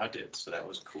somehow did, so that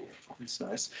was cool. That's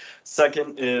nice.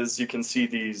 Second is you can see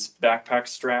these backpack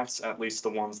straps, at least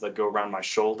the ones that go around my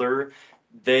shoulder.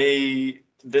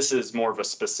 This is more of a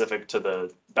specific to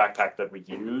the backpack that we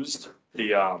used,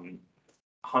 the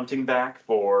hunting back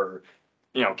for,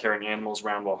 carrying animals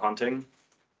around while hunting.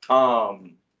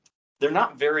 They're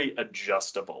not very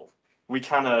adjustable. We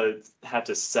kind of had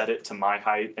to set it to my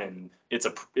height, and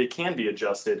it can be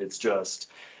adjusted. It's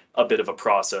just a bit of a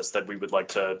process that we would like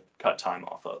to cut time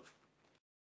off of.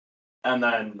 And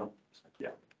then, yeah.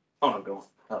 Oh, no, go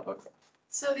on. Okay.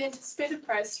 So the anticipated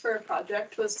price for a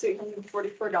project was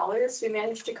 $344. We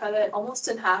managed to cut it almost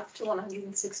in half to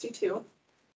 $162.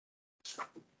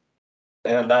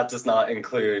 And that does not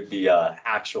include the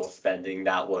actual spending.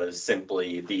 That was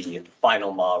simply the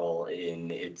final model in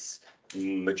its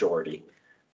majority.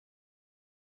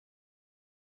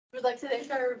 We'd like to thank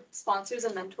our sponsors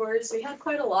and mentors. We had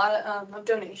quite a lot of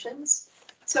donations.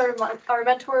 So our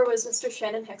mentor was Mr.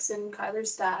 Shannon Hickson,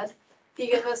 Kyler's dad. He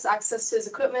gave us access to his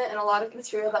equipment and a lot of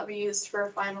material that we used for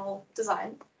our final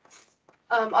design.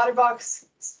 Otterbox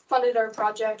funded our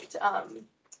project.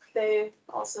 They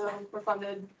also were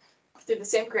funded through the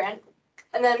same grant.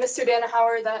 And then Mr.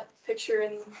 Danahauer, that picture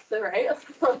in the right.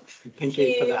 Thank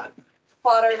you for he that.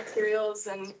 bought our materials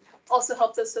and also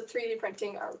helped us with 3D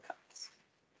printing our cups.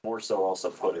 More so also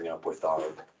putting up with our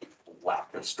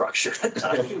lack of structure.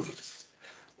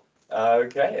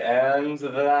 Okay, and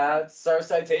that's our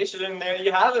citation, and there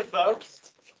you have it,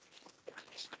 folks.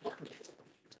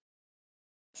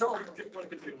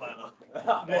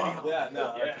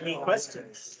 Any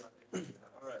questions?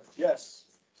 Yes.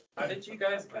 How did you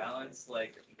guys balance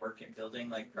work in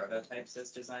building prototypes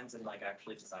as designs and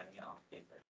actually designing it on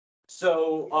paper?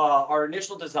 So our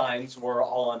initial designs were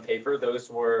all on paper. Those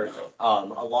were a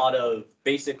lot of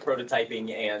basic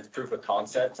prototyping and proof of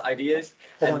concept ideas.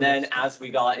 And then as we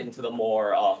got into the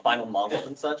more final models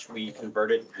and such, we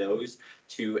converted those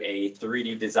to a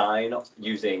 3D design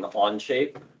using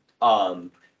Onshape.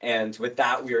 And with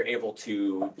that, we were able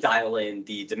to dial in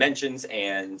the dimensions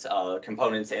and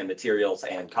components and materials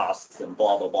and costs and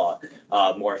blah, blah,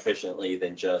 blah more efficiently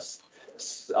than just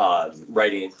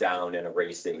writing it down and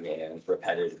erasing and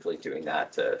repetitively doing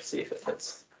that to see if it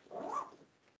fits.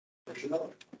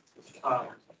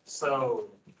 So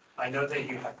I know that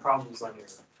you had problems on your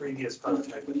previous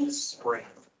prototype with the spring.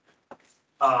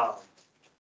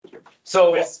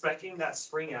 So with speccing that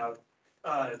spring out,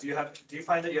 do you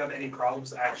find that you have any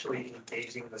problems actually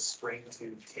engaging the spring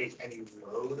to take any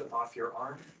load off your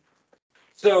arm?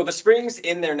 So the springs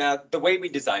in there now, the way we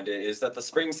designed it is that the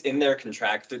springs in their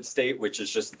contracted state, which is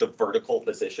just the vertical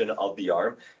position of the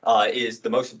arm, is the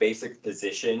most basic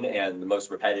position and the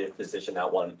most repetitive position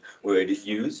that one would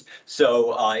use.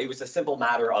 So it was a simple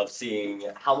matter of seeing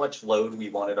how much load we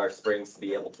wanted our springs to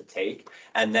be able to take,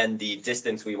 and then the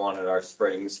distance we wanted our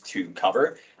springs to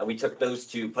cover. And we took those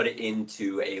two, put it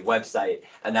into a website,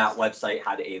 and that website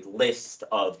had a list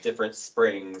of different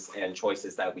springs and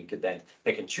choices that we could then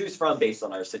pick and choose from based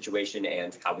on our situation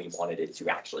and how we wanted it to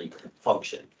actually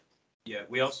function. Yeah,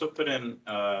 we also put in,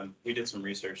 we did some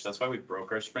research. That's why we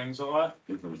broke our springs a lot.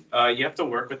 You have to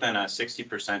work within a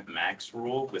 60% max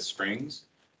rule with springs.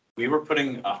 We were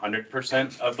putting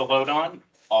 100% of the load on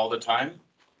all the time.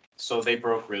 So they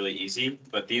broke really easy,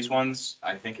 but these ones,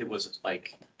 I think it was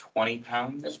 20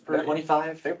 pounds per.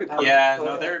 25? Yeah,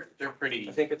 no, they're pretty.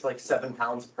 I think it's 7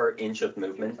 pounds per inch of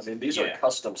movement. I mean, these are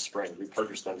custom springs. We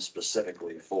purchased them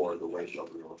specifically for the weight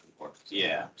that we were looking for.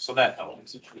 Yeah, so that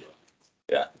helps.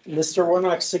 Yeah. Mr.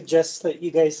 Warnock suggests that you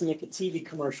guys make a TV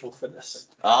commercial for this.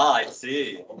 Ah, I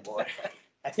see. Oh, boy.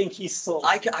 I think he's sold.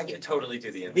 I can totally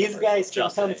do the. These guys can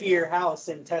Just come saying. to your house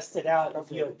and test it out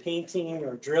if you have painting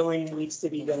or drilling needs to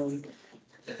be done.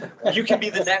 You can be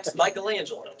the next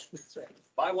Michelangelo.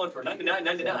 Buy one for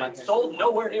 $99.99. Sold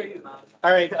nowhere near you.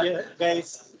 All right, yeah,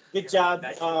 guys, good job.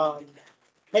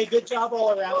 Hey, good job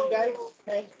all around, guys.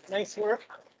 Hey, nice work.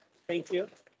 Thank you.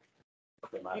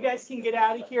 You guys can get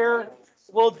out of here.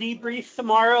 We'll debrief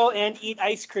tomorrow and eat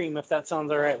ice cream if that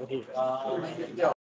sounds all right with you.